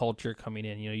celebrity culture coming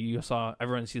in. You know, you saw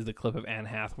everyone sees the clip of Anne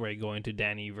Hathaway going to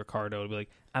Danny Ricciardo to be like,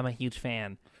 "I'm a huge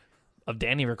fan of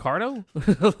Danny Ricciardo."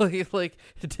 like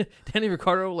Danny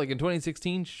Ricciardo, like in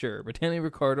 2016, sure, but Danny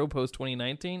Ricciardo post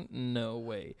 2019, no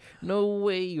way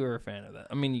you're a fan of that.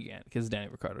 I mean, you can't because Danny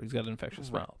Ricciardo, he's got an infectious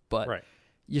smile, but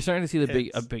you're starting to see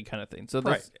a big kind of thing. So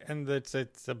that's, and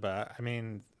it's about. I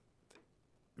mean,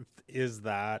 is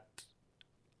that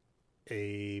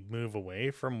a move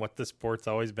away from what the sport's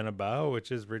always been about,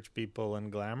 which is rich people and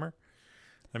glamour?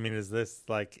 I mean, is this,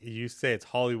 like you say, it's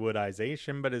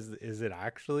Hollywoodization, but is it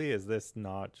actually? Is this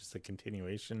not just a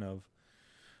continuation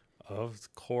of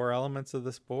core elements of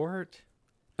the sport?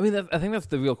 I mean, I think that's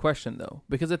the real question, though,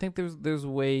 because I think there's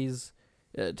ways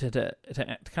to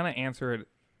kind of answer it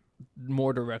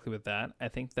more directly with that. I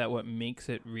think that what makes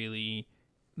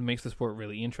the sport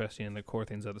really interesting and the core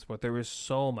things of the sport. There is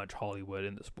so much Hollywood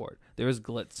in the sport. There is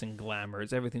glitz and glamour.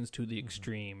 Everything's to the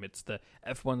extreme. It's the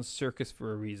F1 circus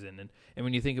for a reason. And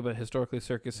when you think about historically,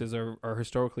 circuses are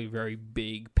historically very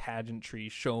big pageantry,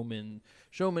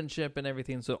 showmanship and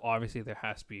everything. So obviously there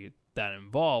has to be that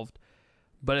involved.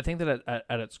 But I think that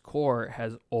at its core it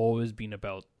has always been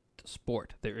about the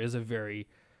sport. There is a very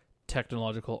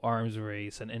technological arms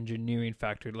race and engineering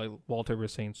factor, like Walter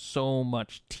was saying, so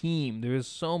much team. There is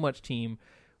so much team,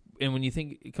 and when you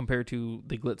think compared to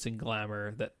the glitz and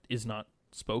glamour that is not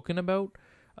spoken about,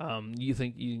 you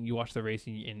think you watch the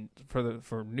racing and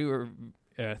for newer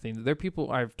things. There are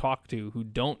people I've talked to who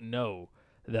don't know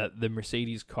that the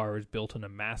Mercedes car is built in a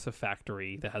massive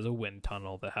factory that has a wind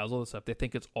tunnel that has all this stuff. They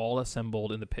think it's all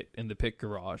assembled in the pit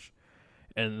garage,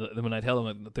 and then when I tell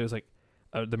them that there's like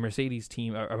the Mercedes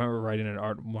team, I remember writing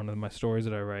one of my stories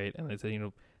that I write, and I said, you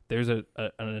know, there's an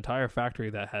entire factory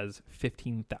that has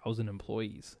 15,000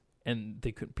 employees, and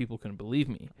people couldn't believe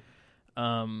me.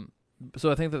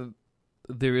 So I think that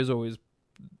there is always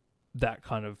that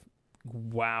kind of,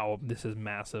 wow, this is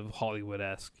massive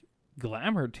Hollywood-esque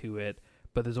glamour to it,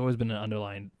 but there's always been an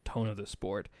underlying tone of the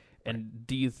sport. And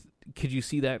could you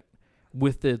see that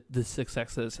with the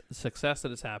success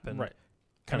that has happened? Right.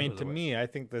 I mean, to me, I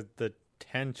think that the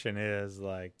tension is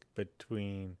like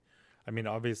between, I mean,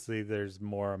 obviously there's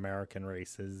more American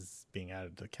races being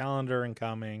added to the calendar and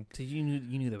coming. So you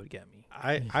knew that would get me.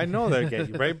 I know that would get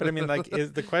you, right? But I mean, like,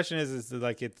 the question is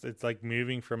like it's like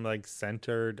moving from like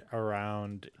centered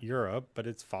around Europe, but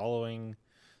it's following.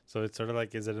 So it's sort of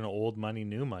like, is it an old money,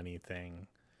 new money thing?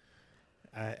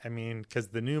 I mean, because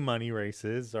the new money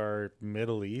races are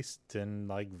Middle East and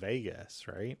like Vegas,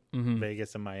 right? Mm-hmm.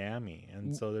 Vegas and Miami,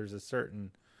 and so there's a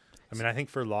certain. I mean, I think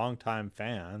for longtime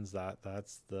fans,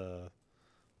 that's the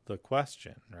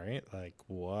question, right? Like,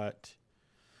 what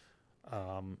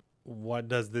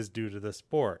does this do to the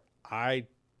sport? I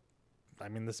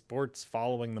mean, the sport's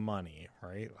following the money,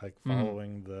 right? Like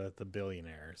following the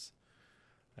billionaires,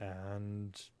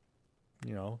 and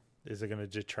you know, is it going to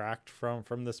detract from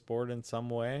the sport in some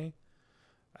way?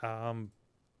 I mean,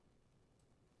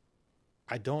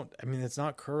 it's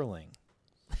not curling.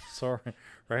 Sorry,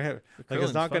 right? Like,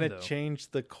 it's not going to change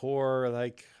the core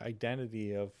like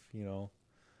identity of, you know,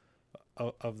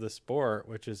 of the sport,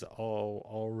 which is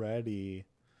already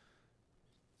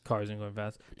cars and going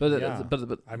fast.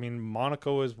 But I mean,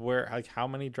 Monaco is where, like, how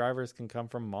many drivers can come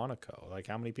from Monaco? Like,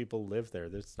 how many people live there?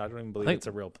 I don't even believe it's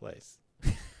a real place.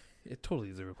 It totally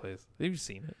is a real place. You've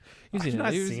seen it.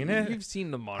 You've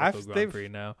seen the Monaco Grand Prix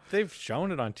now. They've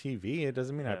shown it on TV. It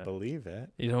doesn't mean I believe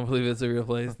it. You don't believe it's a real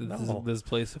place? No. This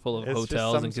place full of It's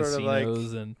hotels and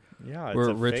casinos and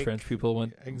where rich fake, French people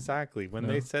went. Exactly. When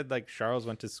they said like Charles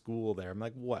went to school there, I'm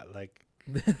like, what? Like,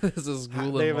 there's a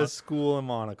school. They have a school in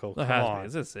Monaco. Come on,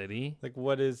 it's a city. Like,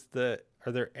 what is are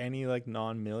there any like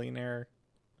non-millionaire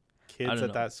kids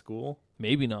at that school?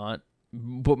 Maybe not.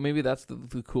 But maybe that's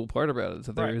the cool part about it, is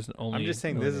that there isn't only. I'm just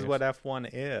saying this is what F1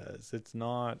 is. It's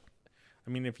not. I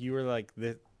mean, if you were like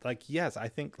this, like, yes, I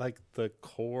think like the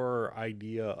core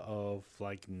idea of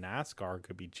like NASCAR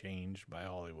could be changed by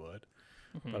Hollywood,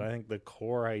 but I think the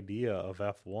core idea of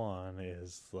F1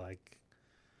 is like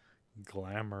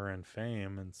glamour and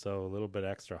fame, and so a little bit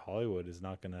extra Hollywood is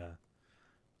not gonna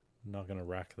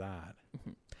wreck that.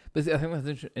 But see, I think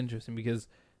that's interesting because.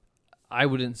 I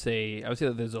would say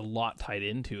that there's a lot tied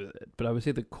into it, but I would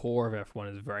say the core of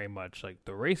F1 is very much like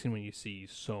the racing when you see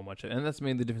so much, and that's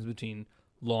maybe the difference between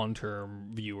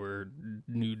long-term viewer,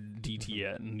 new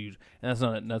DTS,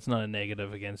 and that's not a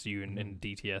negative against you and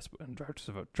DTS and Drive to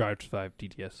Survive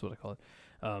DTS is what I call it,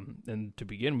 and to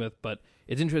begin with. But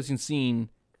it's interesting seeing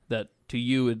that to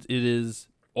you it is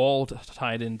all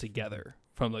tied in together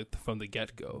from the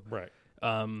get-go, right?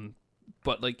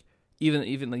 But like.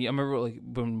 even like, I remember like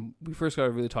when we first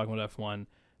started really talking about F1,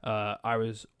 I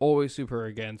was always super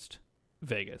against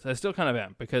Vegas. I still kind of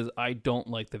am because I don't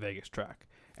like the Vegas track,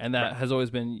 and that has always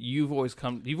been. You've always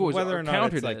whether or not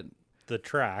countered it's like it. the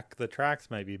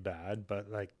tracks might be bad, but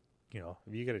like, you know,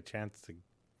 if you get a chance to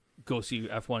Go see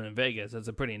F1 in Vegas, that's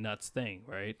a pretty nuts thing,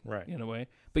 right? Right. In a way,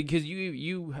 because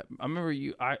I remember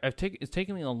it's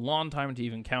taken me a long time to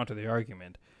even counter the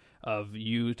argument of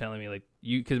you telling me like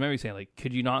because remember you saying like,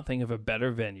 could you not think of a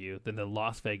better venue than the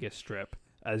Las Vegas Strip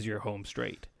as your home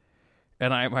straight?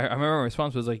 And I remember my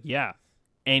response was like, yeah,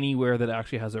 anywhere that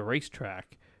actually has a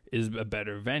racetrack is a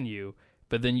better venue.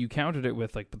 But then you countered it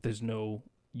with like, but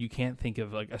you can't think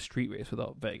of like a street race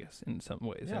without Vegas in some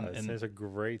ways. Yeah, and there's a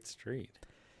great street.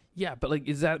 Yeah, but like,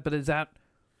 is that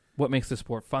what makes the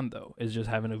sport fun though? Is just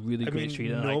having a really great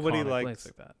street and nobody an iconic likes place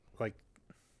like that. Like,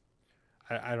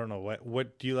 I don't know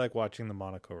what do you like watching the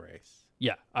Monaco race?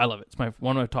 Yeah, I love it. It's one of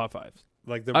my top 5s.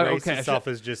 Like the race okay, itself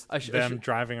is just them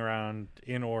driving around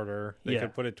in order. They Yeah.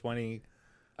 could put a 20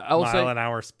 I'll mile say, an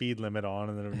hour speed limit on,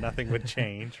 and then nothing would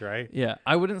change, right? yeah,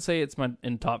 I wouldn't say it's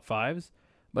in top 5s,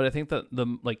 but I think that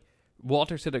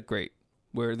Walter said it great,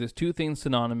 where there's two things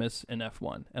synonymous in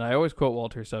F1, and I always quote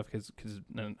Walter stuff because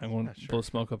I won't blow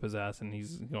smoke up his ass, and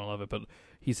he's gonna love it. But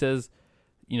he says,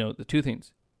 you know, the two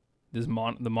things: there's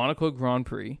the Monaco Grand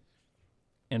Prix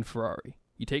and Ferrari.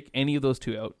 You take any of those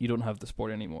two out, you don't have the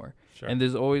sport anymore. Sure. And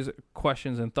there's always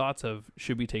questions and thoughts of,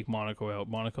 should we take Monaco out?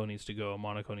 Monaco needs to go.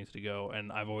 Monaco needs to go.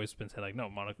 And I've always been saying like, no,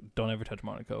 Monaco, don't ever touch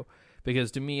Monaco, because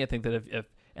to me, I think that if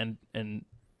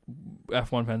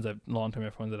F1 fans,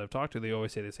 long-term F1s that I've talked to, they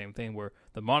always say the same thing, where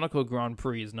the Monaco Grand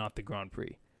Prix is not the Grand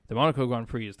Prix. The Monaco Grand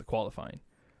Prix is the qualifying.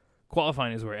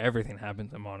 Qualifying is where everything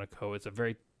happens in Monaco. It's a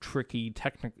very tricky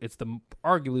technical. It's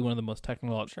arguably one of the most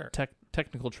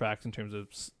technical tracks in terms of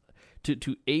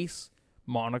to ace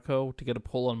Monaco, to get a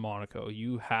pull on Monaco,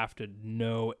 you have to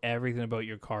know everything about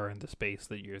your car and the space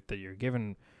that you're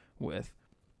given with.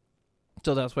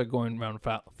 So that's why going around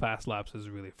fast laps is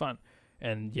really fun,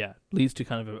 and yeah, leads to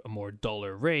kind of a more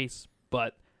duller race.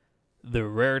 But the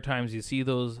rare times you see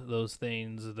those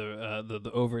things,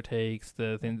 the overtakes,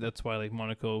 the thing, that's why like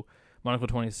Monaco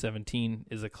 2017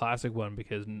 is a classic one,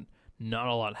 because not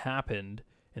a lot happened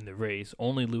in the race.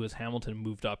 Only Lewis Hamilton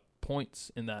moved up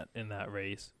points in that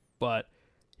race, but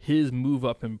his move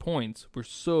up in points were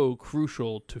so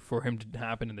crucial for him to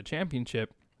happen in the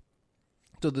championship.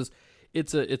 So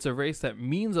it's a race that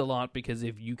means a lot, because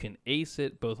if you can ace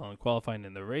it both on the qualifying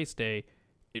and the race day,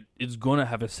 it's going to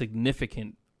have a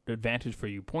significant advantage for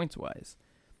you points wise.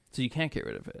 So you can't get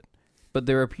rid of it. But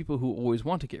there are people who always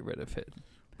want to get rid of it.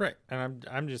 Right. And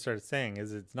I'm just sort of saying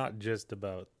is it's not just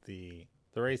about the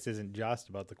race isn't just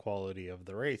about the quality of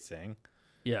the racing.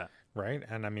 Yeah. Right.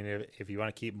 And I mean, if you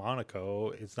want to keep Monaco,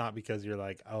 it's not because you're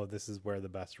like, oh, this is where the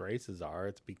best races are.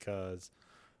 It's because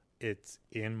it's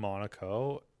in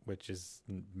Monaco, which is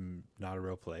not a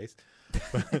real place.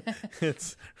 But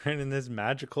it's right in this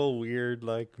magical, weird,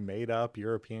 like made up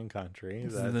European country.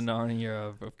 This is the Narnia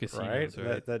of casinos,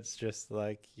 right? That's just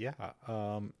like, yeah.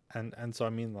 And so, I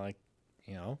mean, like,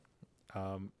 you know,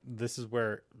 this is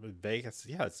where Vegas,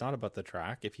 yeah, it's not about the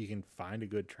track. If you can find a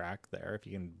good track there, if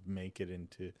you can make it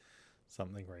into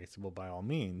something raceable, by all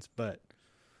means. But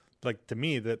like, to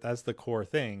me, that's the core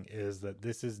thing, is that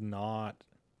this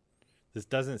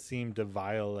doesn't seem to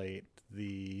violate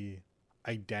the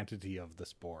identity of the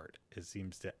sport. It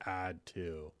seems to add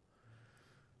to.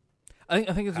 I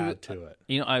think it's to it.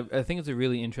 You know, I think it's a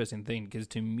really interesting thing, because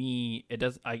to me, it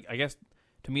does. I guess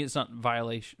to me, it's not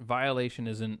violation. Violation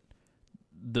isn't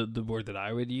the word that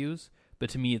I would use, but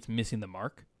to me, it's missing the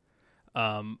mark.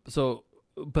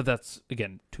 But that's,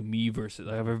 again, to me versus,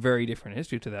 I have a very different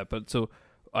history to that. But so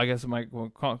I guess my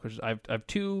question, I have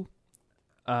two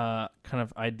kind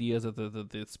of ideas of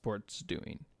the sport's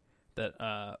doing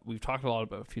that we've talked a lot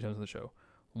about a few times on the show.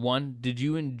 One, did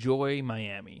you enjoy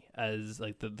Miami as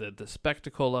like the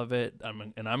spectacle of it?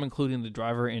 I'm including the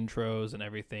driver intros and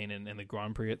everything, and the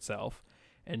Grand Prix itself.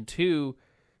 And two,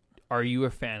 are you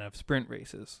a fan of sprint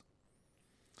races?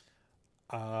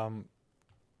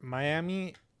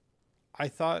 Miami, I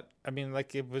thought, I mean,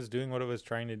 like, it was doing what it was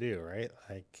trying to do, right?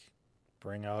 Like,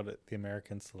 bring out the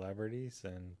American celebrities,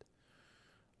 and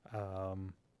I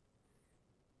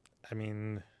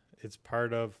mean, it's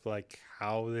part of like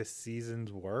how this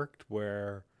season's worked,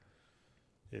 where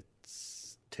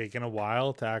it's taken a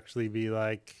while to actually be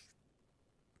like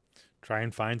try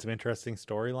and find some interesting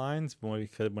storylines when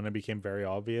it became very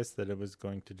obvious that it was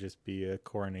going to just be a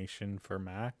coronation for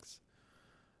Max.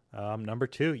 Number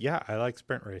two, yeah, I like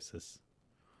sprint races.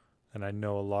 And I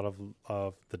know a lot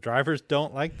of the drivers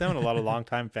don't like them, and a lot of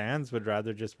longtime fans would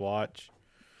rather just watch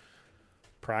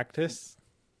practice.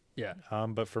 Yeah.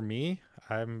 But for me,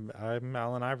 I'm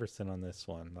Allen Iverson on this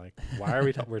one. Like, why are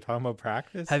we're talking about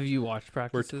practice? Have you watched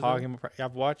practice? We're talking about.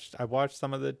 I've watched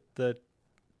some of the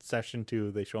session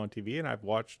 2 they show on TV, and I've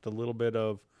watched a little bit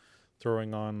of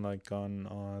throwing on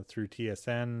through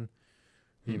TSN.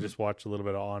 You can just watch a little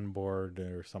bit of onboard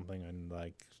or something, and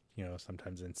like, you know,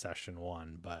 sometimes in session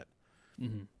 1. But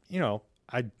you know,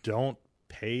 I don't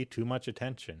pay too much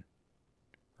attention,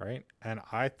 right? And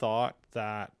I thought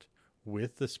that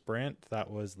with the sprint that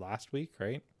was last week,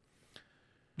 right?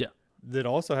 Yeah. That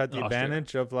also had the Austria.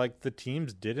 advantage of like the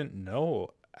teams didn't know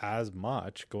as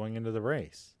much going into the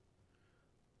race.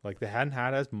 Like they hadn't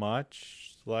had as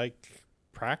much like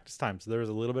practice time. So there was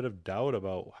a little bit of doubt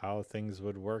about how things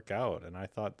would work out. And I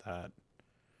thought that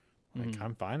like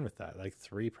I'm fine with that. Like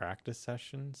 3 practice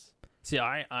sessions. See,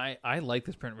 I like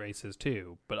the sprint races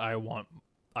too, but I want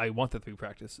the 3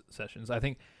 practice sessions. I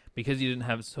think because you didn't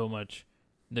have so much,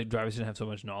 the drivers didn't have so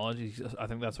much knowledge. I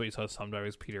think that's what you saw some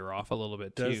drivers peter off a little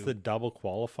bit too. Does the double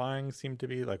qualifying seem to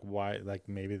be like why? Like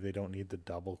maybe they don't need the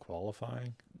double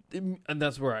qualifying. And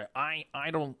that's where I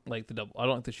don't like the double. I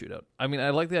don't like the shootout. I mean,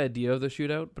 I like the idea of the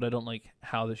shootout, but I don't like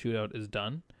how the shootout is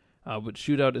done. But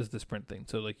shootout is the sprint thing.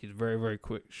 So like it's very, very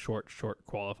quick, short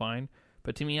qualifying.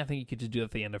 But to me, I think you could just do it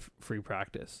at the end of free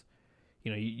practice.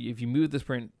 You know, if you move the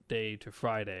sprint day to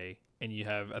Friday and you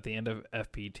have at the end of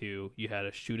FP2, you had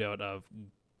a shootout of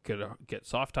get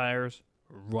soft tires,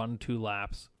 run 2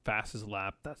 laps, fastest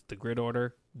lap. That's the grid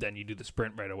order. Then you do the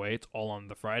sprint right away. It's all on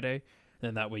the Friday.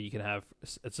 And that way you can have,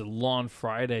 it's a long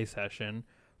Friday session,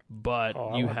 but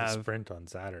you have the sprint on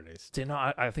Saturdays. So, no,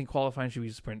 I think qualifying should be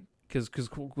sprint because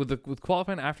with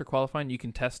qualifying, after qualifying, you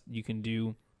can test, you can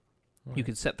do, you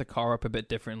can set the car up a bit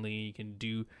differently.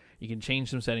 You can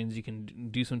change some settings. You can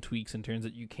do some tweaks and turns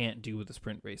that you can't do with the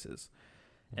sprint races.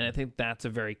 And I think that's a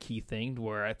very key thing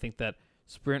where I think that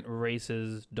sprint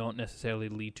races don't necessarily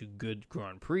lead to good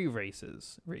Grand Prix race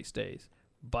days.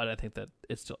 But I think that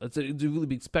it's a really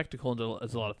big spectacle and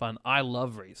it's a lot of fun. I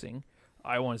love racing.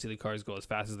 I want to see the cars go as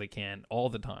fast as they can all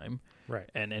the time. Right.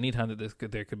 And anytime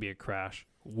that there could be a crash,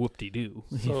 whoop-de-doo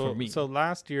So, for me. So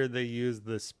last year they used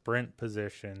the sprint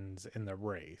positions in the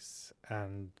race.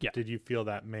 And did you feel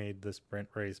that made the sprint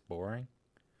race boring?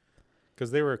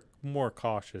 Because they were more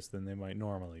cautious than they might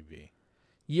normally be.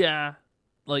 Yeah.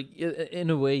 Like, in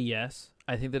a way, yes.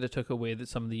 I think that it took away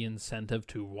some of the incentive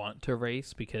to want to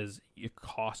race because it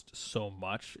cost so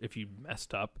much if you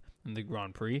messed up in the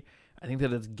Grand Prix. I think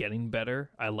that it's getting better.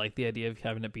 I like the idea of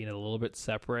having it being a little bit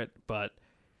separate, but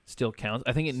still counts.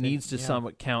 I think it needs to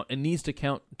somewhat count. It needs to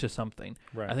count to something.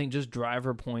 Right. I think just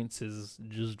driver points is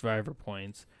just driver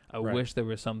points. I wish there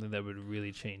was something that would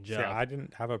really change up. I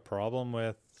didn't have a problem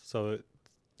with... So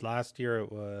last year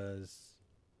it was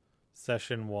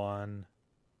session 1...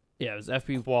 Yeah, it was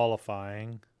FP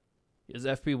qualifying. It was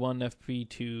FP1,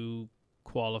 FP2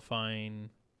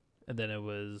 qualifying, and then it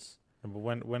was. But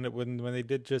when they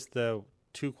did just the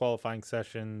 2 qualifying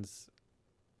sessions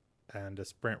and a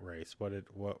sprint race, what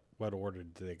order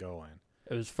did they go in?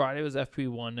 It was Friday. Was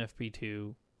FP1,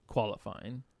 FP2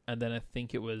 qualifying, and then I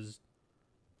think it was.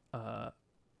 I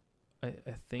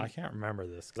think I can't remember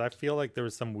this because I feel like there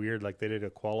was some weird like they did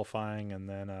a qualifying and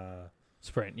then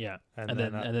sprint, yeah, and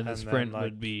then the sprint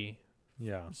would be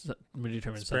would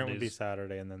determine sprint Sundays. would be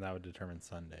Saturday, and then that would determine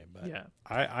Sunday. But yeah,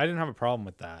 I didn't have a problem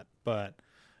with that. But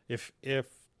if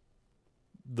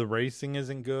the racing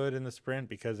isn't good in the sprint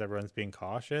because everyone's being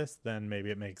cautious, then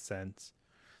maybe it makes sense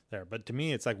there. But to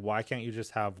me, it's like why can't you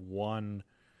just have one?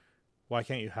 Why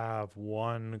can't you have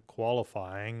one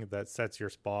qualifying that sets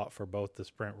your spot for both the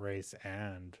sprint race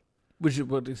and? Which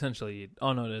would essentially,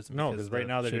 oh no, it isn't. No, because right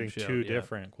now they're doing 2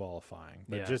 different qualifying.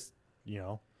 But just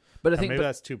but I think maybe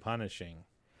that's too punishing.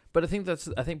 But I think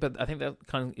that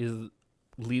kind of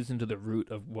leads into the root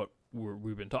of what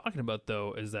we've been talking about,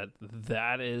 though, is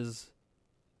that is,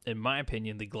 in my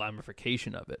opinion, the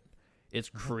glamorification of it. It's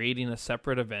creating a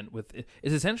separate event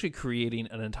it's essentially creating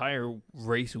an entire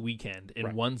race weekend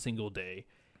in one single day.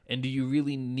 And do you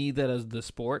really need that as the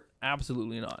sport?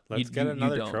 Absolutely not. Let's get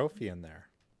another trophy in there.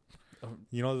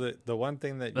 You know, the one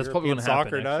thing that European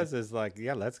soccer does is like,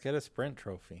 let's get a sprint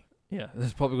trophy. Yeah,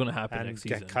 that's probably going to happen next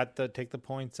season. Take the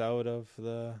points out of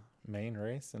the main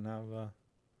race and have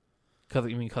cut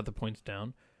the points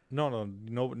down?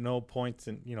 No points,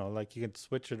 and like you can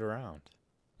switch it around.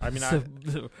 I mean,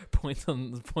 the points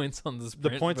on the sprint.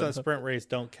 The points on the sprint race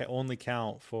don't only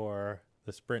count for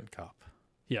the sprint cup.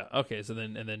 Yeah. Okay. So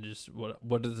then just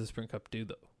what does the sprint cup do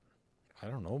though? I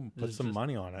don't know. Put It's some just-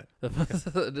 money on it.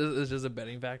 It's just a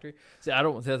betting factory. See,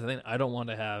 that's the thing. I don't want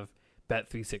to have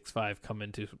Bet365 come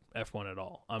into F1 at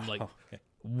all. I'm like Oh, okay.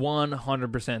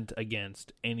 100%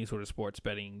 against any sort of sports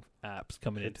betting apps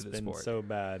coming It's into the been sport. so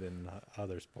bad in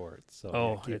other sports. So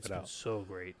Oh, keep it's it been out. so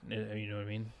great. You know what I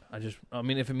mean? I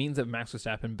mean, if it means that Max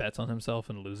Verstappen bets on himself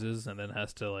and loses, and then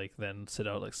has to like then sit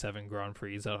out like 7 Grand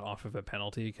Prix off of a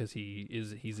penalty because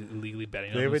he's illegally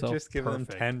betting They on would himself. just give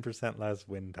Perfect. them 10% less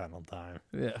wind tunnel time.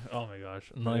 Yeah. Oh my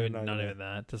gosh. Not Not even- even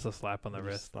that. Just a slap on the Just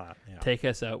wrist. slap, yeah. Take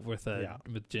us out with Yeah.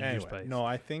 with ginger Anyway, spice. no,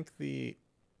 I think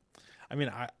I mean,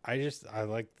 I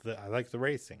like the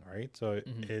racing, right? So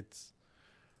Mhm. it's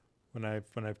when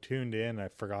I've tuned in, I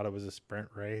forgot it was a sprint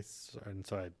race, and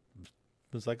so I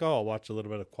was like, oh, I'll watch a little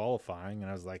bit of qualifying, and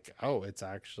I was like, oh, it's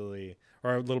actually,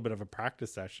 or a little bit of a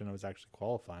practice session. I was actually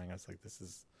qualifying. I was like, this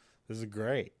is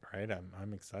great, right?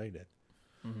 I'm excited.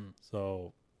 Mm-hmm.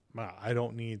 So I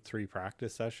don't need 3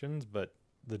 practice sessions, but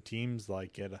the teams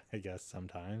like it, I guess,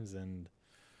 sometimes, and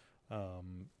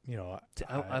you know,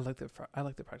 I like the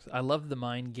practice. I love the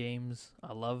mind games.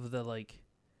 I love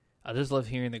I just love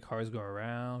hearing the cars go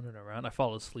around and around. I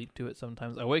fall asleep to it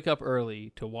sometimes. I wake up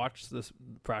early to watch this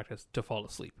practice to fall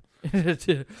asleep. It's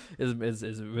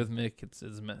rhythmic. It's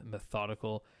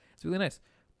methodical. It's really nice.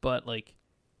 But like,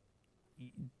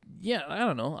 yeah, I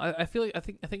don't know. I feel like I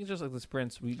think it's just like the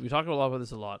sprints. We talk a lot about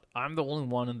this a lot. I'm the only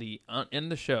one in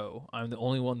the show. I'm the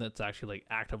only one that's actually like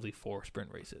actively for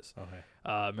sprint races.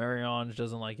 okay. Marianne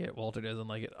doesn't like it. Walter doesn't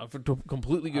like it for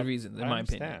completely good reasons, in I my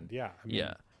understand. opinion. Yeah. I mean,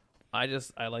 Yeah, I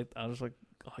just like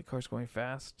cars going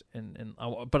fast,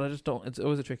 but I just don't. It's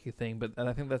always a tricky thing. And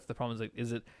I think that's the problem.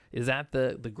 Is that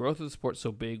the growth of the sport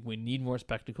so big? We need more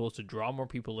spectacles to draw more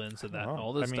people in, so that know.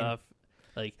 all this I mean, stuff.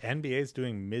 Like NBA's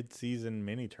doing mid-season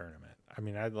mini tournament. I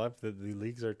mean, I love that the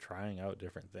leagues are trying out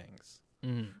different things,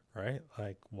 right?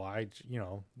 Like, why,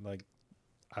 like,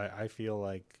 I feel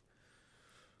like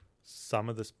some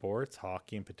of the sports,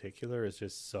 hockey in particular, is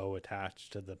just so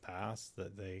attached to the past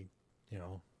that they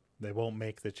won't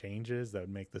make the changes that would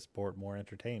make the sport more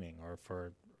entertaining, or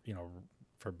for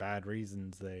bad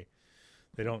reasons they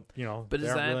don't, But they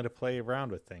is aren't that- willing to play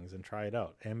around with things and try it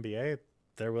out. NBA,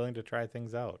 they're willing to try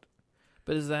things out.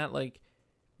 But does that like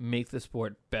make the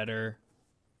sport better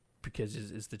because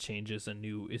is the changes a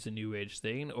new age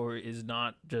thing, or is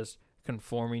not just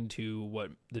conforming to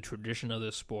what the tradition of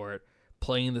the sport,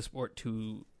 playing the sport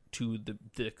to the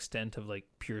extent of like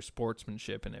pure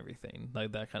sportsmanship and everything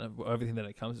like that, kind of everything that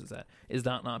it comes is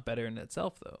that not better in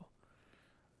itself though?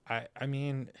 I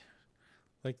mean,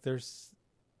 like,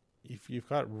 if you've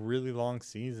got really long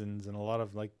seasons and a lot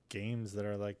of like games that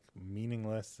are like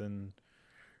meaningless, and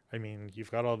I mean, you've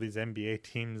got all these NBA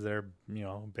teams that are,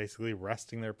 basically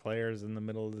resting their players in the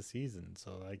middle of the season.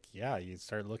 So like, yeah, you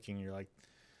start looking, you're like,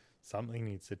 something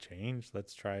needs to change.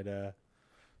 Let's try to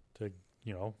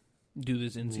Do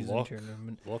this in-season Look.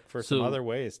 tournament. look for So- some other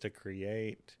ways to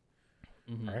create.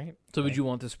 Mhm. Right. So would you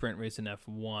want the sprint race in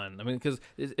F1? I mean, because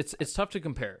it's tough to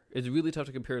compare. It's really tough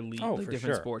to compare Oh, like for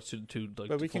different sure. sports to like. But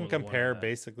to we can Formula 1 compare and that.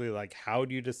 basically, like, how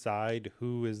do you decide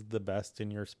who is the best in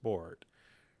your sport,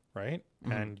 right?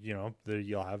 Mhm. And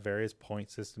you'll have various point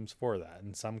systems for that.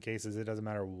 In some cases, it doesn't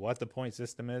matter what the point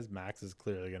system is. Max is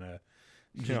clearly gonna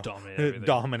Just dominate everything.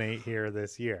 dominate here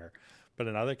this year. But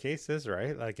in other cases,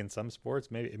 right, like in some sports,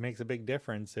 maybe it makes a big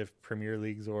difference if Premier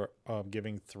Leagues are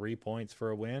giving 3 points for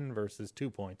a win versus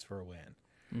 2 points for a win,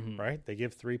 Mhm. right? They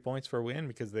give 3 points for a win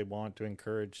because they want to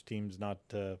encourage teams not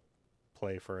to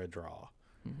play for a draw,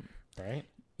 right?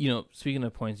 Speaking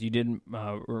of points, you did.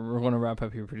 We're going to wrap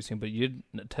up here pretty soon, but you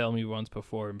did tell me once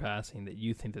before in passing that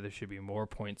you think that there should be more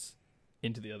points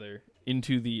into the other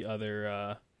into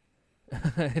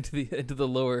the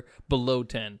lower below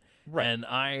 10. Right. And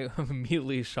I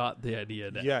immediately shot the idea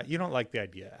down. Yeah, you don't like the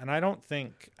idea. And I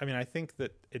think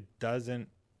that it doesn't,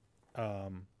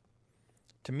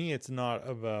 to me, it's not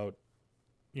about,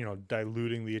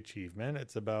 diluting the achievement.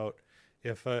 It's about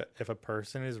if a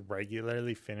person is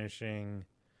regularly finishing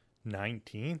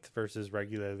 19th versus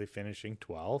regularly finishing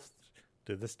 12th,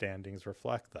 do the standings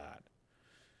reflect that?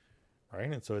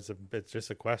 Right. And so it's just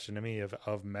a question to me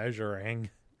of measuring.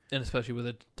 And especially with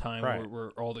a time Right. where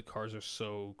all the cars are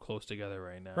so close together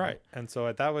right now. Right. And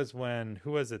so that was when,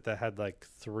 who was it that had like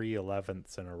 3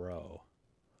 11ths in a row?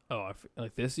 Oh,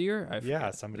 like this year?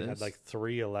 Yeah, somebody had this. like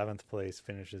 3 11th place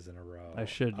finishes in a row. I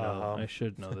should know. I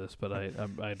should know this, but I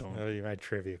don't. Oh, you might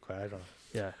trivia question. I don't.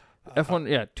 Yeah. F1.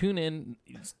 Yeah. Tune in.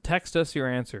 Text us your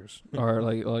answers, or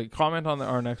like comment on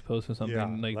our next post or something. Yeah,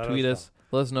 like let tweet us us.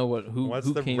 Let us know who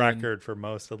the came record for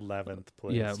most 11th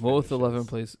place? Yeah, most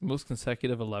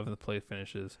consecutive 11th place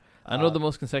finishes. I know the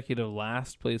most consecutive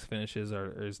last place finishes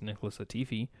is Nicholas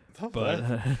Latifi, but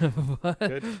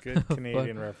good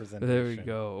Canadian representation. there we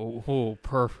go. Oh,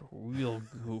 perfect,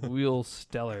 real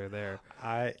stellar there.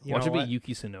 Watch it be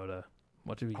Yuki Tsunoda.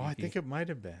 Watch it be Yuki. I think it might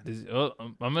have been.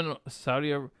 I'm in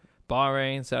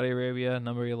Bahrain, Saudi Arabia,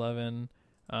 number 11.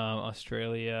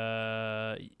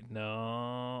 Australia,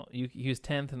 no. He was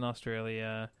 10th in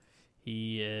Australia.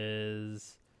 He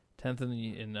is 10th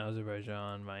in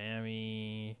Azerbaijan,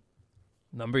 Miami,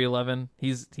 number 11.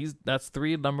 That's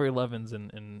 3 number 11s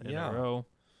in a row.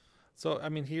 So I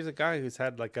mean, he's a guy who's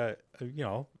had like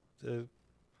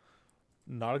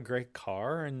not a great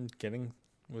car and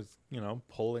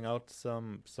pulling out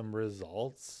some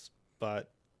results,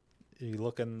 but you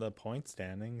look in the point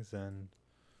standings and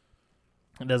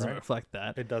it doesn't reflect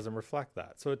that. It doesn't reflect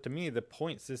that. So to me, the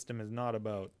point system is not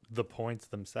about the points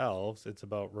themselves. It's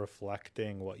about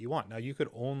reflecting what you want. Now, you could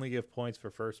only give points for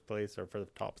first place or for the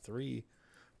top 3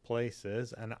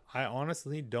 places. And I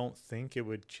honestly don't think it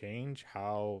would change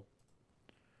how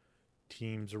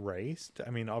teams raced.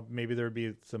 I mean, maybe there'd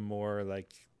be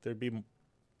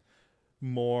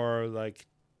more like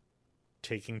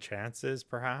taking chances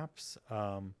perhaps.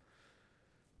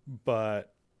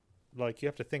 But like, you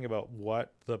have to think about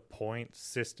what the point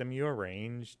system you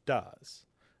arrange does.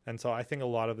 And so I think a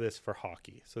lot of this for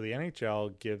hockey. So the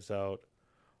NHL gives out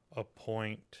a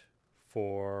point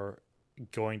for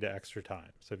going to extra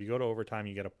time. So if you go to overtime,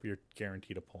 you're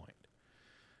guaranteed a point.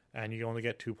 And you only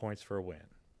get 2 points for a win.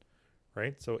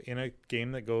 Right? So in a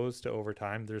game that goes to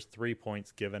overtime, there's 3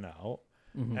 points given out.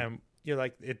 Mm-hmm. And you're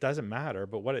like, it doesn't matter.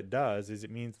 But what it does is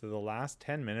it means that the last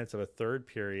 10 minutes of a third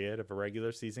period of a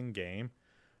regular season game,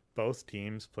 both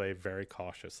teams play very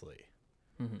cautiously.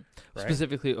 Mm-hmm. Right?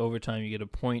 Specifically, overtime, you get a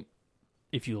point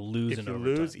if you lose. Even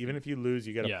if you lose,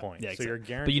 you get a point. Yeah, so you're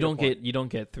guaranteed. But you don't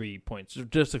get 3 points.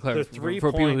 Just to clarify,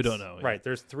 for people who don't know, right?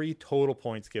 There's 3 total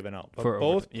points given out, but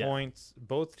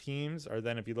both teams are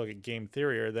then, if you look at game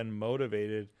theory, are then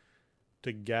motivated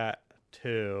to get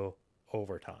to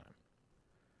overtime.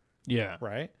 Yeah.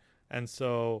 Right. And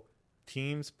so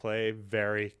teams play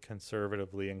very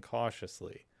conservatively and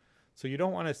cautiously. So you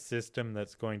don't want a system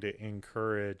that's going to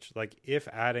encourage, like, if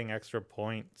adding extra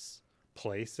points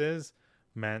places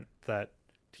meant that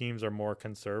teams are more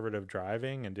conservative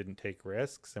driving and didn't take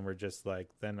risks and were just like,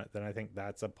 then I think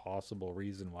that's a possible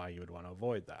reason why you would want to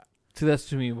avoid that. So that's,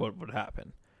 to me, what would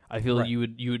happen. I feel like you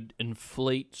would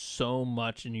inflate so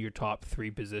much in your top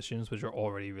 3 positions, which are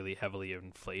already really heavily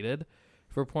inflated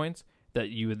for points, that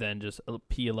you would then just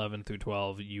P11 through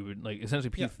 12, you would, like, essentially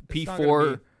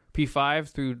P4... P5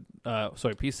 through,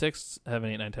 P6, 7,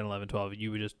 8, 9, 10, 11, 12,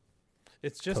 you would just...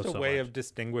 It's just a way of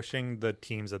distinguishing the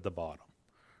teams at the bottom,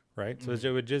 right? Mm-hmm. So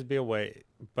it would just be a way.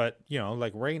 But,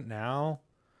 like right now,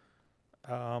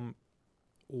 how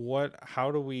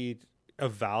do we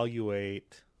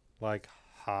evaluate, like,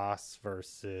 Haas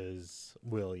versus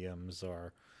Williams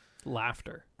or...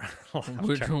 Laughter.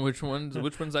 Which ones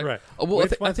like, right.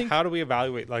 I think, how do we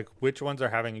evaluate, like, which ones are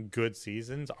having good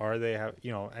seasons? Are they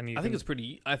and I think it's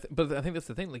pretty but I think that's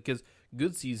the thing, like, because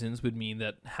good seasons would mean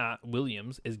that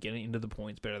Williams is getting into the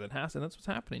points better than Haas, and that's what's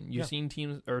happening. You've seen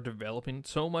teams are developing.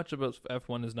 So much about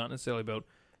F1 is not necessarily about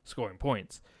scoring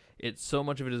points. It's so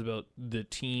much of it is about the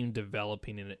team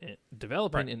developing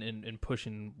and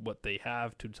pushing what they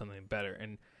have to something better,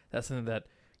 and that's something that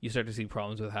you start to see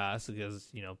problems with Haas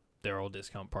because they're all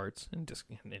discount parts and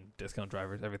discount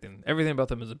drivers. Everything about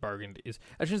them is a bargain.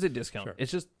 I shouldn't say discount. Sure.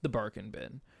 It's just the bargain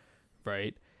bin,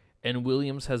 right? And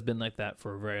Williams has been like that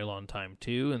for a very long time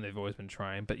too, and they've always been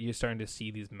trying. But you're starting to see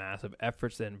these massive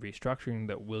efforts and restructuring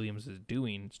that Williams is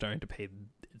doing, starting to pay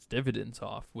its dividends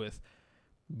off with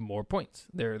more points.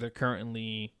 They're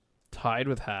currently tied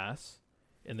with Haas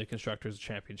in the Constructors'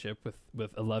 Championship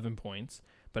with 11 points.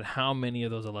 But how many of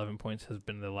those 11 points has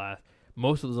been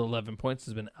most of those 11 points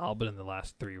has been Albon in the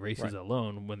last 3 races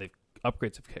alone when the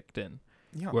upgrades have kicked in.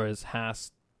 Yeah. Whereas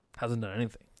Haas hasn't done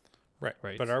anything.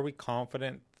 Right. But are we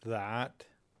confident that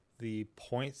the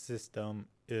point system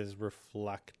is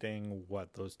reflecting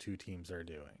what those 2 teams are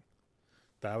doing?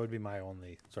 That would be my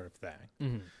only sort of thing.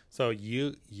 Mm-hmm. So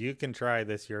you can try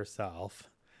this yourself.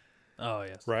 Oh,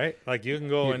 yes. Right? Like, you can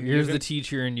go and... Here's the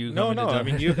teacher and you... No. I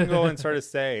mean, you can go and sort of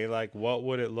say, like, what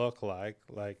would it look like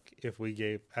if we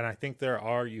gave... And I think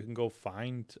you can go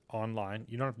find online.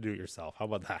 You don't have to do it yourself. How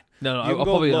about that? No,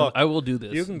 I will do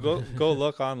this. You can go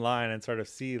look online and sort of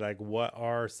see, like, what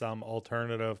are some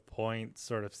alternative point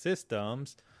sort of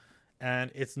systems.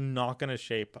 And it's not going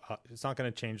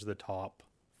to change the top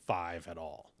 5 at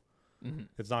all.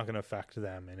 It's not going to affect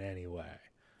them in any way.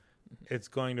 It's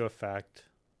going to affect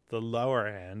the lower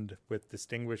end with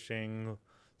distinguishing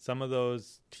some of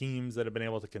those teams that have been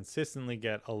able to consistently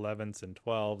get 11s and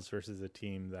 12s versus a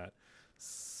team that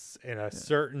in a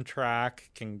certain track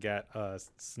can get a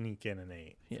sneak in an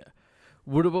 8. Yeah.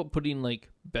 What about putting like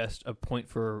a point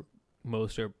for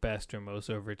most or best or most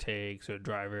overtakes or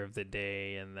driver of the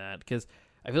day and that? Because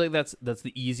I feel like that's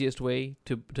the easiest way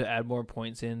to add more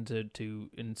points in to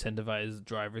incentivize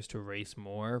drivers to race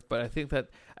more. But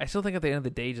I still think at the end of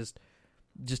the day, just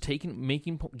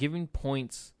giving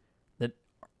points that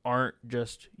aren't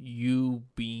just you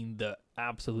being the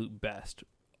absolute best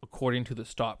according to the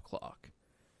stop clock,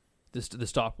 the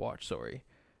stopwatch. Sorry,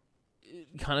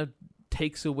 it kind of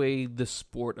takes away the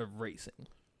sport of racing.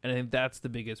 And I think that's the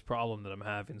biggest problem that I'm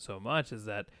having so much, is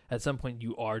that at some point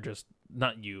you are just,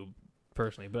 not you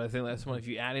personally, but I think that's when if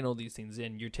you're adding all these things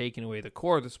in, you're taking away the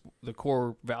core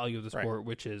value of the sport,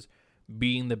 which is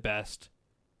being the best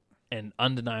and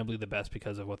undeniably the best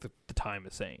because of what the time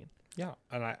is saying. Yeah,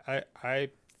 and I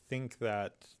think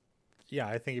that,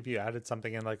 I think if you added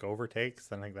something in like overtakes,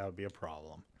 then I think that would be a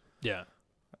problem. Yeah.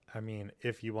 I mean,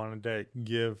 if you wanted to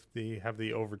have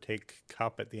the overtake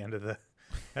cup at the end of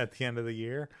the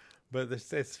year, but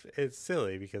it's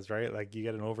silly because, right, like you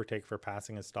get an overtake for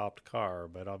passing a stopped car,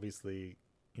 but obviously,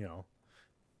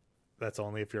 that's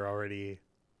only if you're already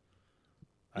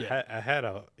ahead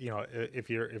of, if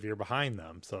you're behind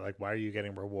them. So like, why are you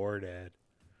getting rewarded?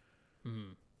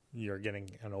 You're getting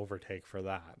an overtake for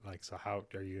that. Like, so how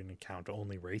are you going to count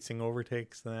only racing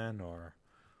overtakes then, or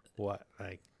what?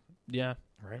 Like, yeah,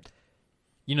 right.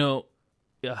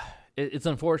 It's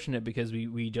unfortunate because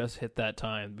we just hit that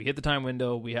time. We hit the time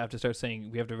window. We have to start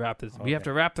saying we have to wrap this. Okay. We have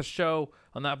to wrap the show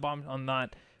on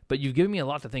that. But you've given me a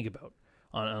lot to think about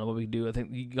on what we do. I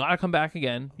think you gotta come back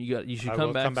again. You should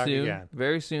come back soon. Again.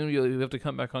 Very soon. You have to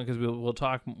come back on because we'll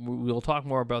talk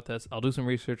more about this. I'll do some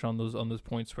research on those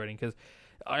point spreading because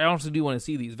I honestly do want to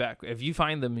see these back. If you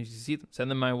find them, if you see them, send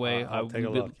them my way. I'll take a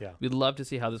look. Yeah, we'd love to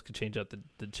see how this could change out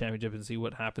the championship and see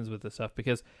what happens with this stuff,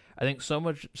 because I think so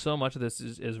much of this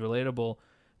is relatable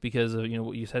because of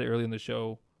what you said earlier in the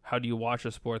show. How do you watch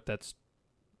a sport that's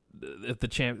if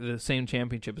the same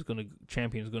championship is going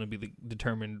to be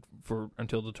determined for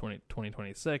until the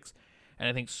 2026? And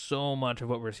I think so much of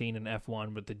what we're seeing in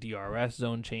F1 with the DRS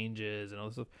zone changes and all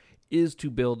this stuff is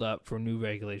to build up for new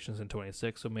regulations in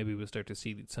 26. So maybe we'll start to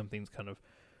see some things kind of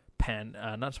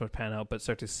not so much pan out, but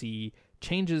start to see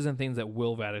changes and things that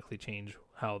will radically change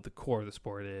how the core of the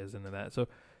sport is and that. So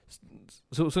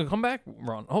come back,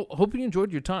 Ron. Hope you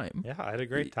enjoyed your time. Yeah, I had a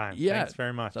great time. Yeah, thanks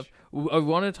very much. I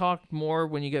want to talk more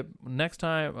when you get next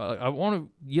time.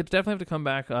 You definitely have to come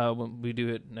back when we do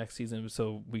it next season,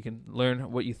 so we can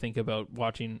learn what you think about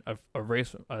watching a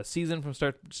race, a season from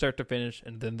start to finish,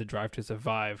 and then the Drive to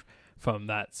Survive from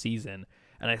that season.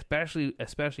 And especially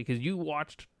because you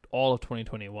watched all of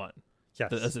 2021,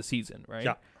 yes, as a season, right?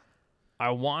 Yeah.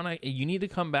 You need to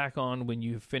come back on when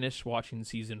you finish watching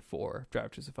season 4, Drive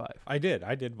to Survive. I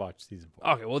did watch season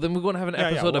 4. Okay, well then we're going to have an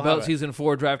episode about season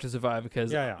 4, Drive to Survive,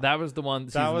 because that was the one.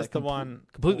 That was the one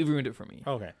completely ruined it for me.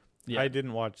 Okay. Yeah. I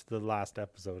didn't watch the last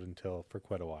episode until for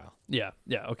quite a while. Yeah.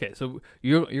 Okay. So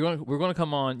we're going to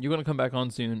come on. You're going to come back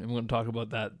on soon, and we're going to talk about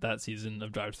that season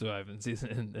of Drive to Survive and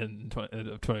season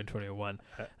of 2021.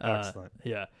 Excellent.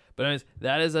 Yeah. But anyways,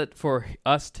 that is it for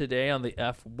us today on the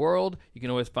F World. You can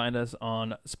always find us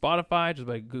on Spotify just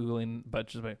by googling,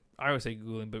 I always say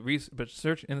googling, but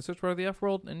search in the search bar of the F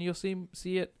World, and you'll see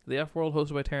it. The F World,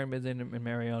 hosted by Taryn Bidzin and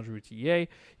Marie-Ange Routier.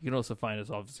 You can also find us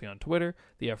obviously on Twitter,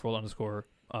 the F World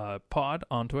 _pod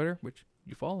on Twitter, which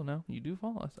you follow now. You do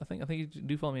follow us. I think you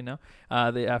do follow me now.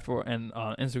 The F World, and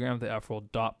on Instagram, the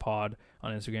fworld.pod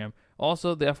on Instagram.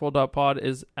 Also, the fworld.pod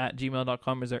is at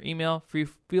gmail.com is our email.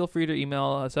 Feel free to email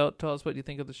us out. Tell us what you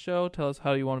think of the show. Tell us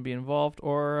how you want to be involved,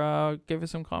 or give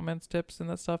us some comments, tips, and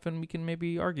that stuff, and we can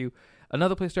maybe argue.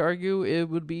 Another place to argue, it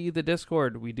would be the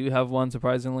Discord. We do have one,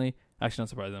 surprisingly. Actually, not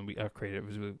surprisingly. We created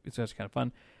it. It's actually kind of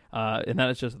fun. And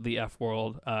that is just the F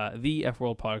World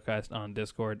podcast on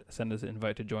Discord. Send us an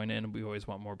invite to join in. We always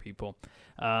want more people.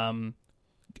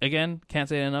 Again, can't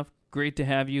say it enough. Great to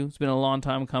have you. It's been a long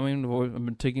time coming.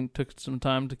 I've been took some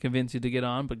time to convince you to get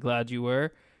on, but glad you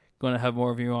were. Going to have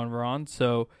more of you on Ron.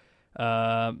 So, for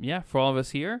all of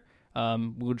us here,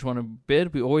 we just want to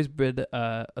bid. We always bid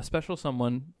a special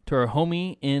someone to our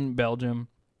homie in Belgium.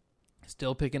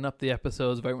 Still picking up the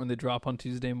episodes right when they drop on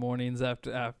Tuesday mornings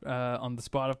after on the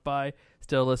Spotify.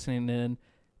 Still listening in.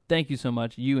 Thank you so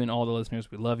much, you and all the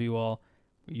listeners. We love you all.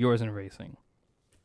 Yours in racing.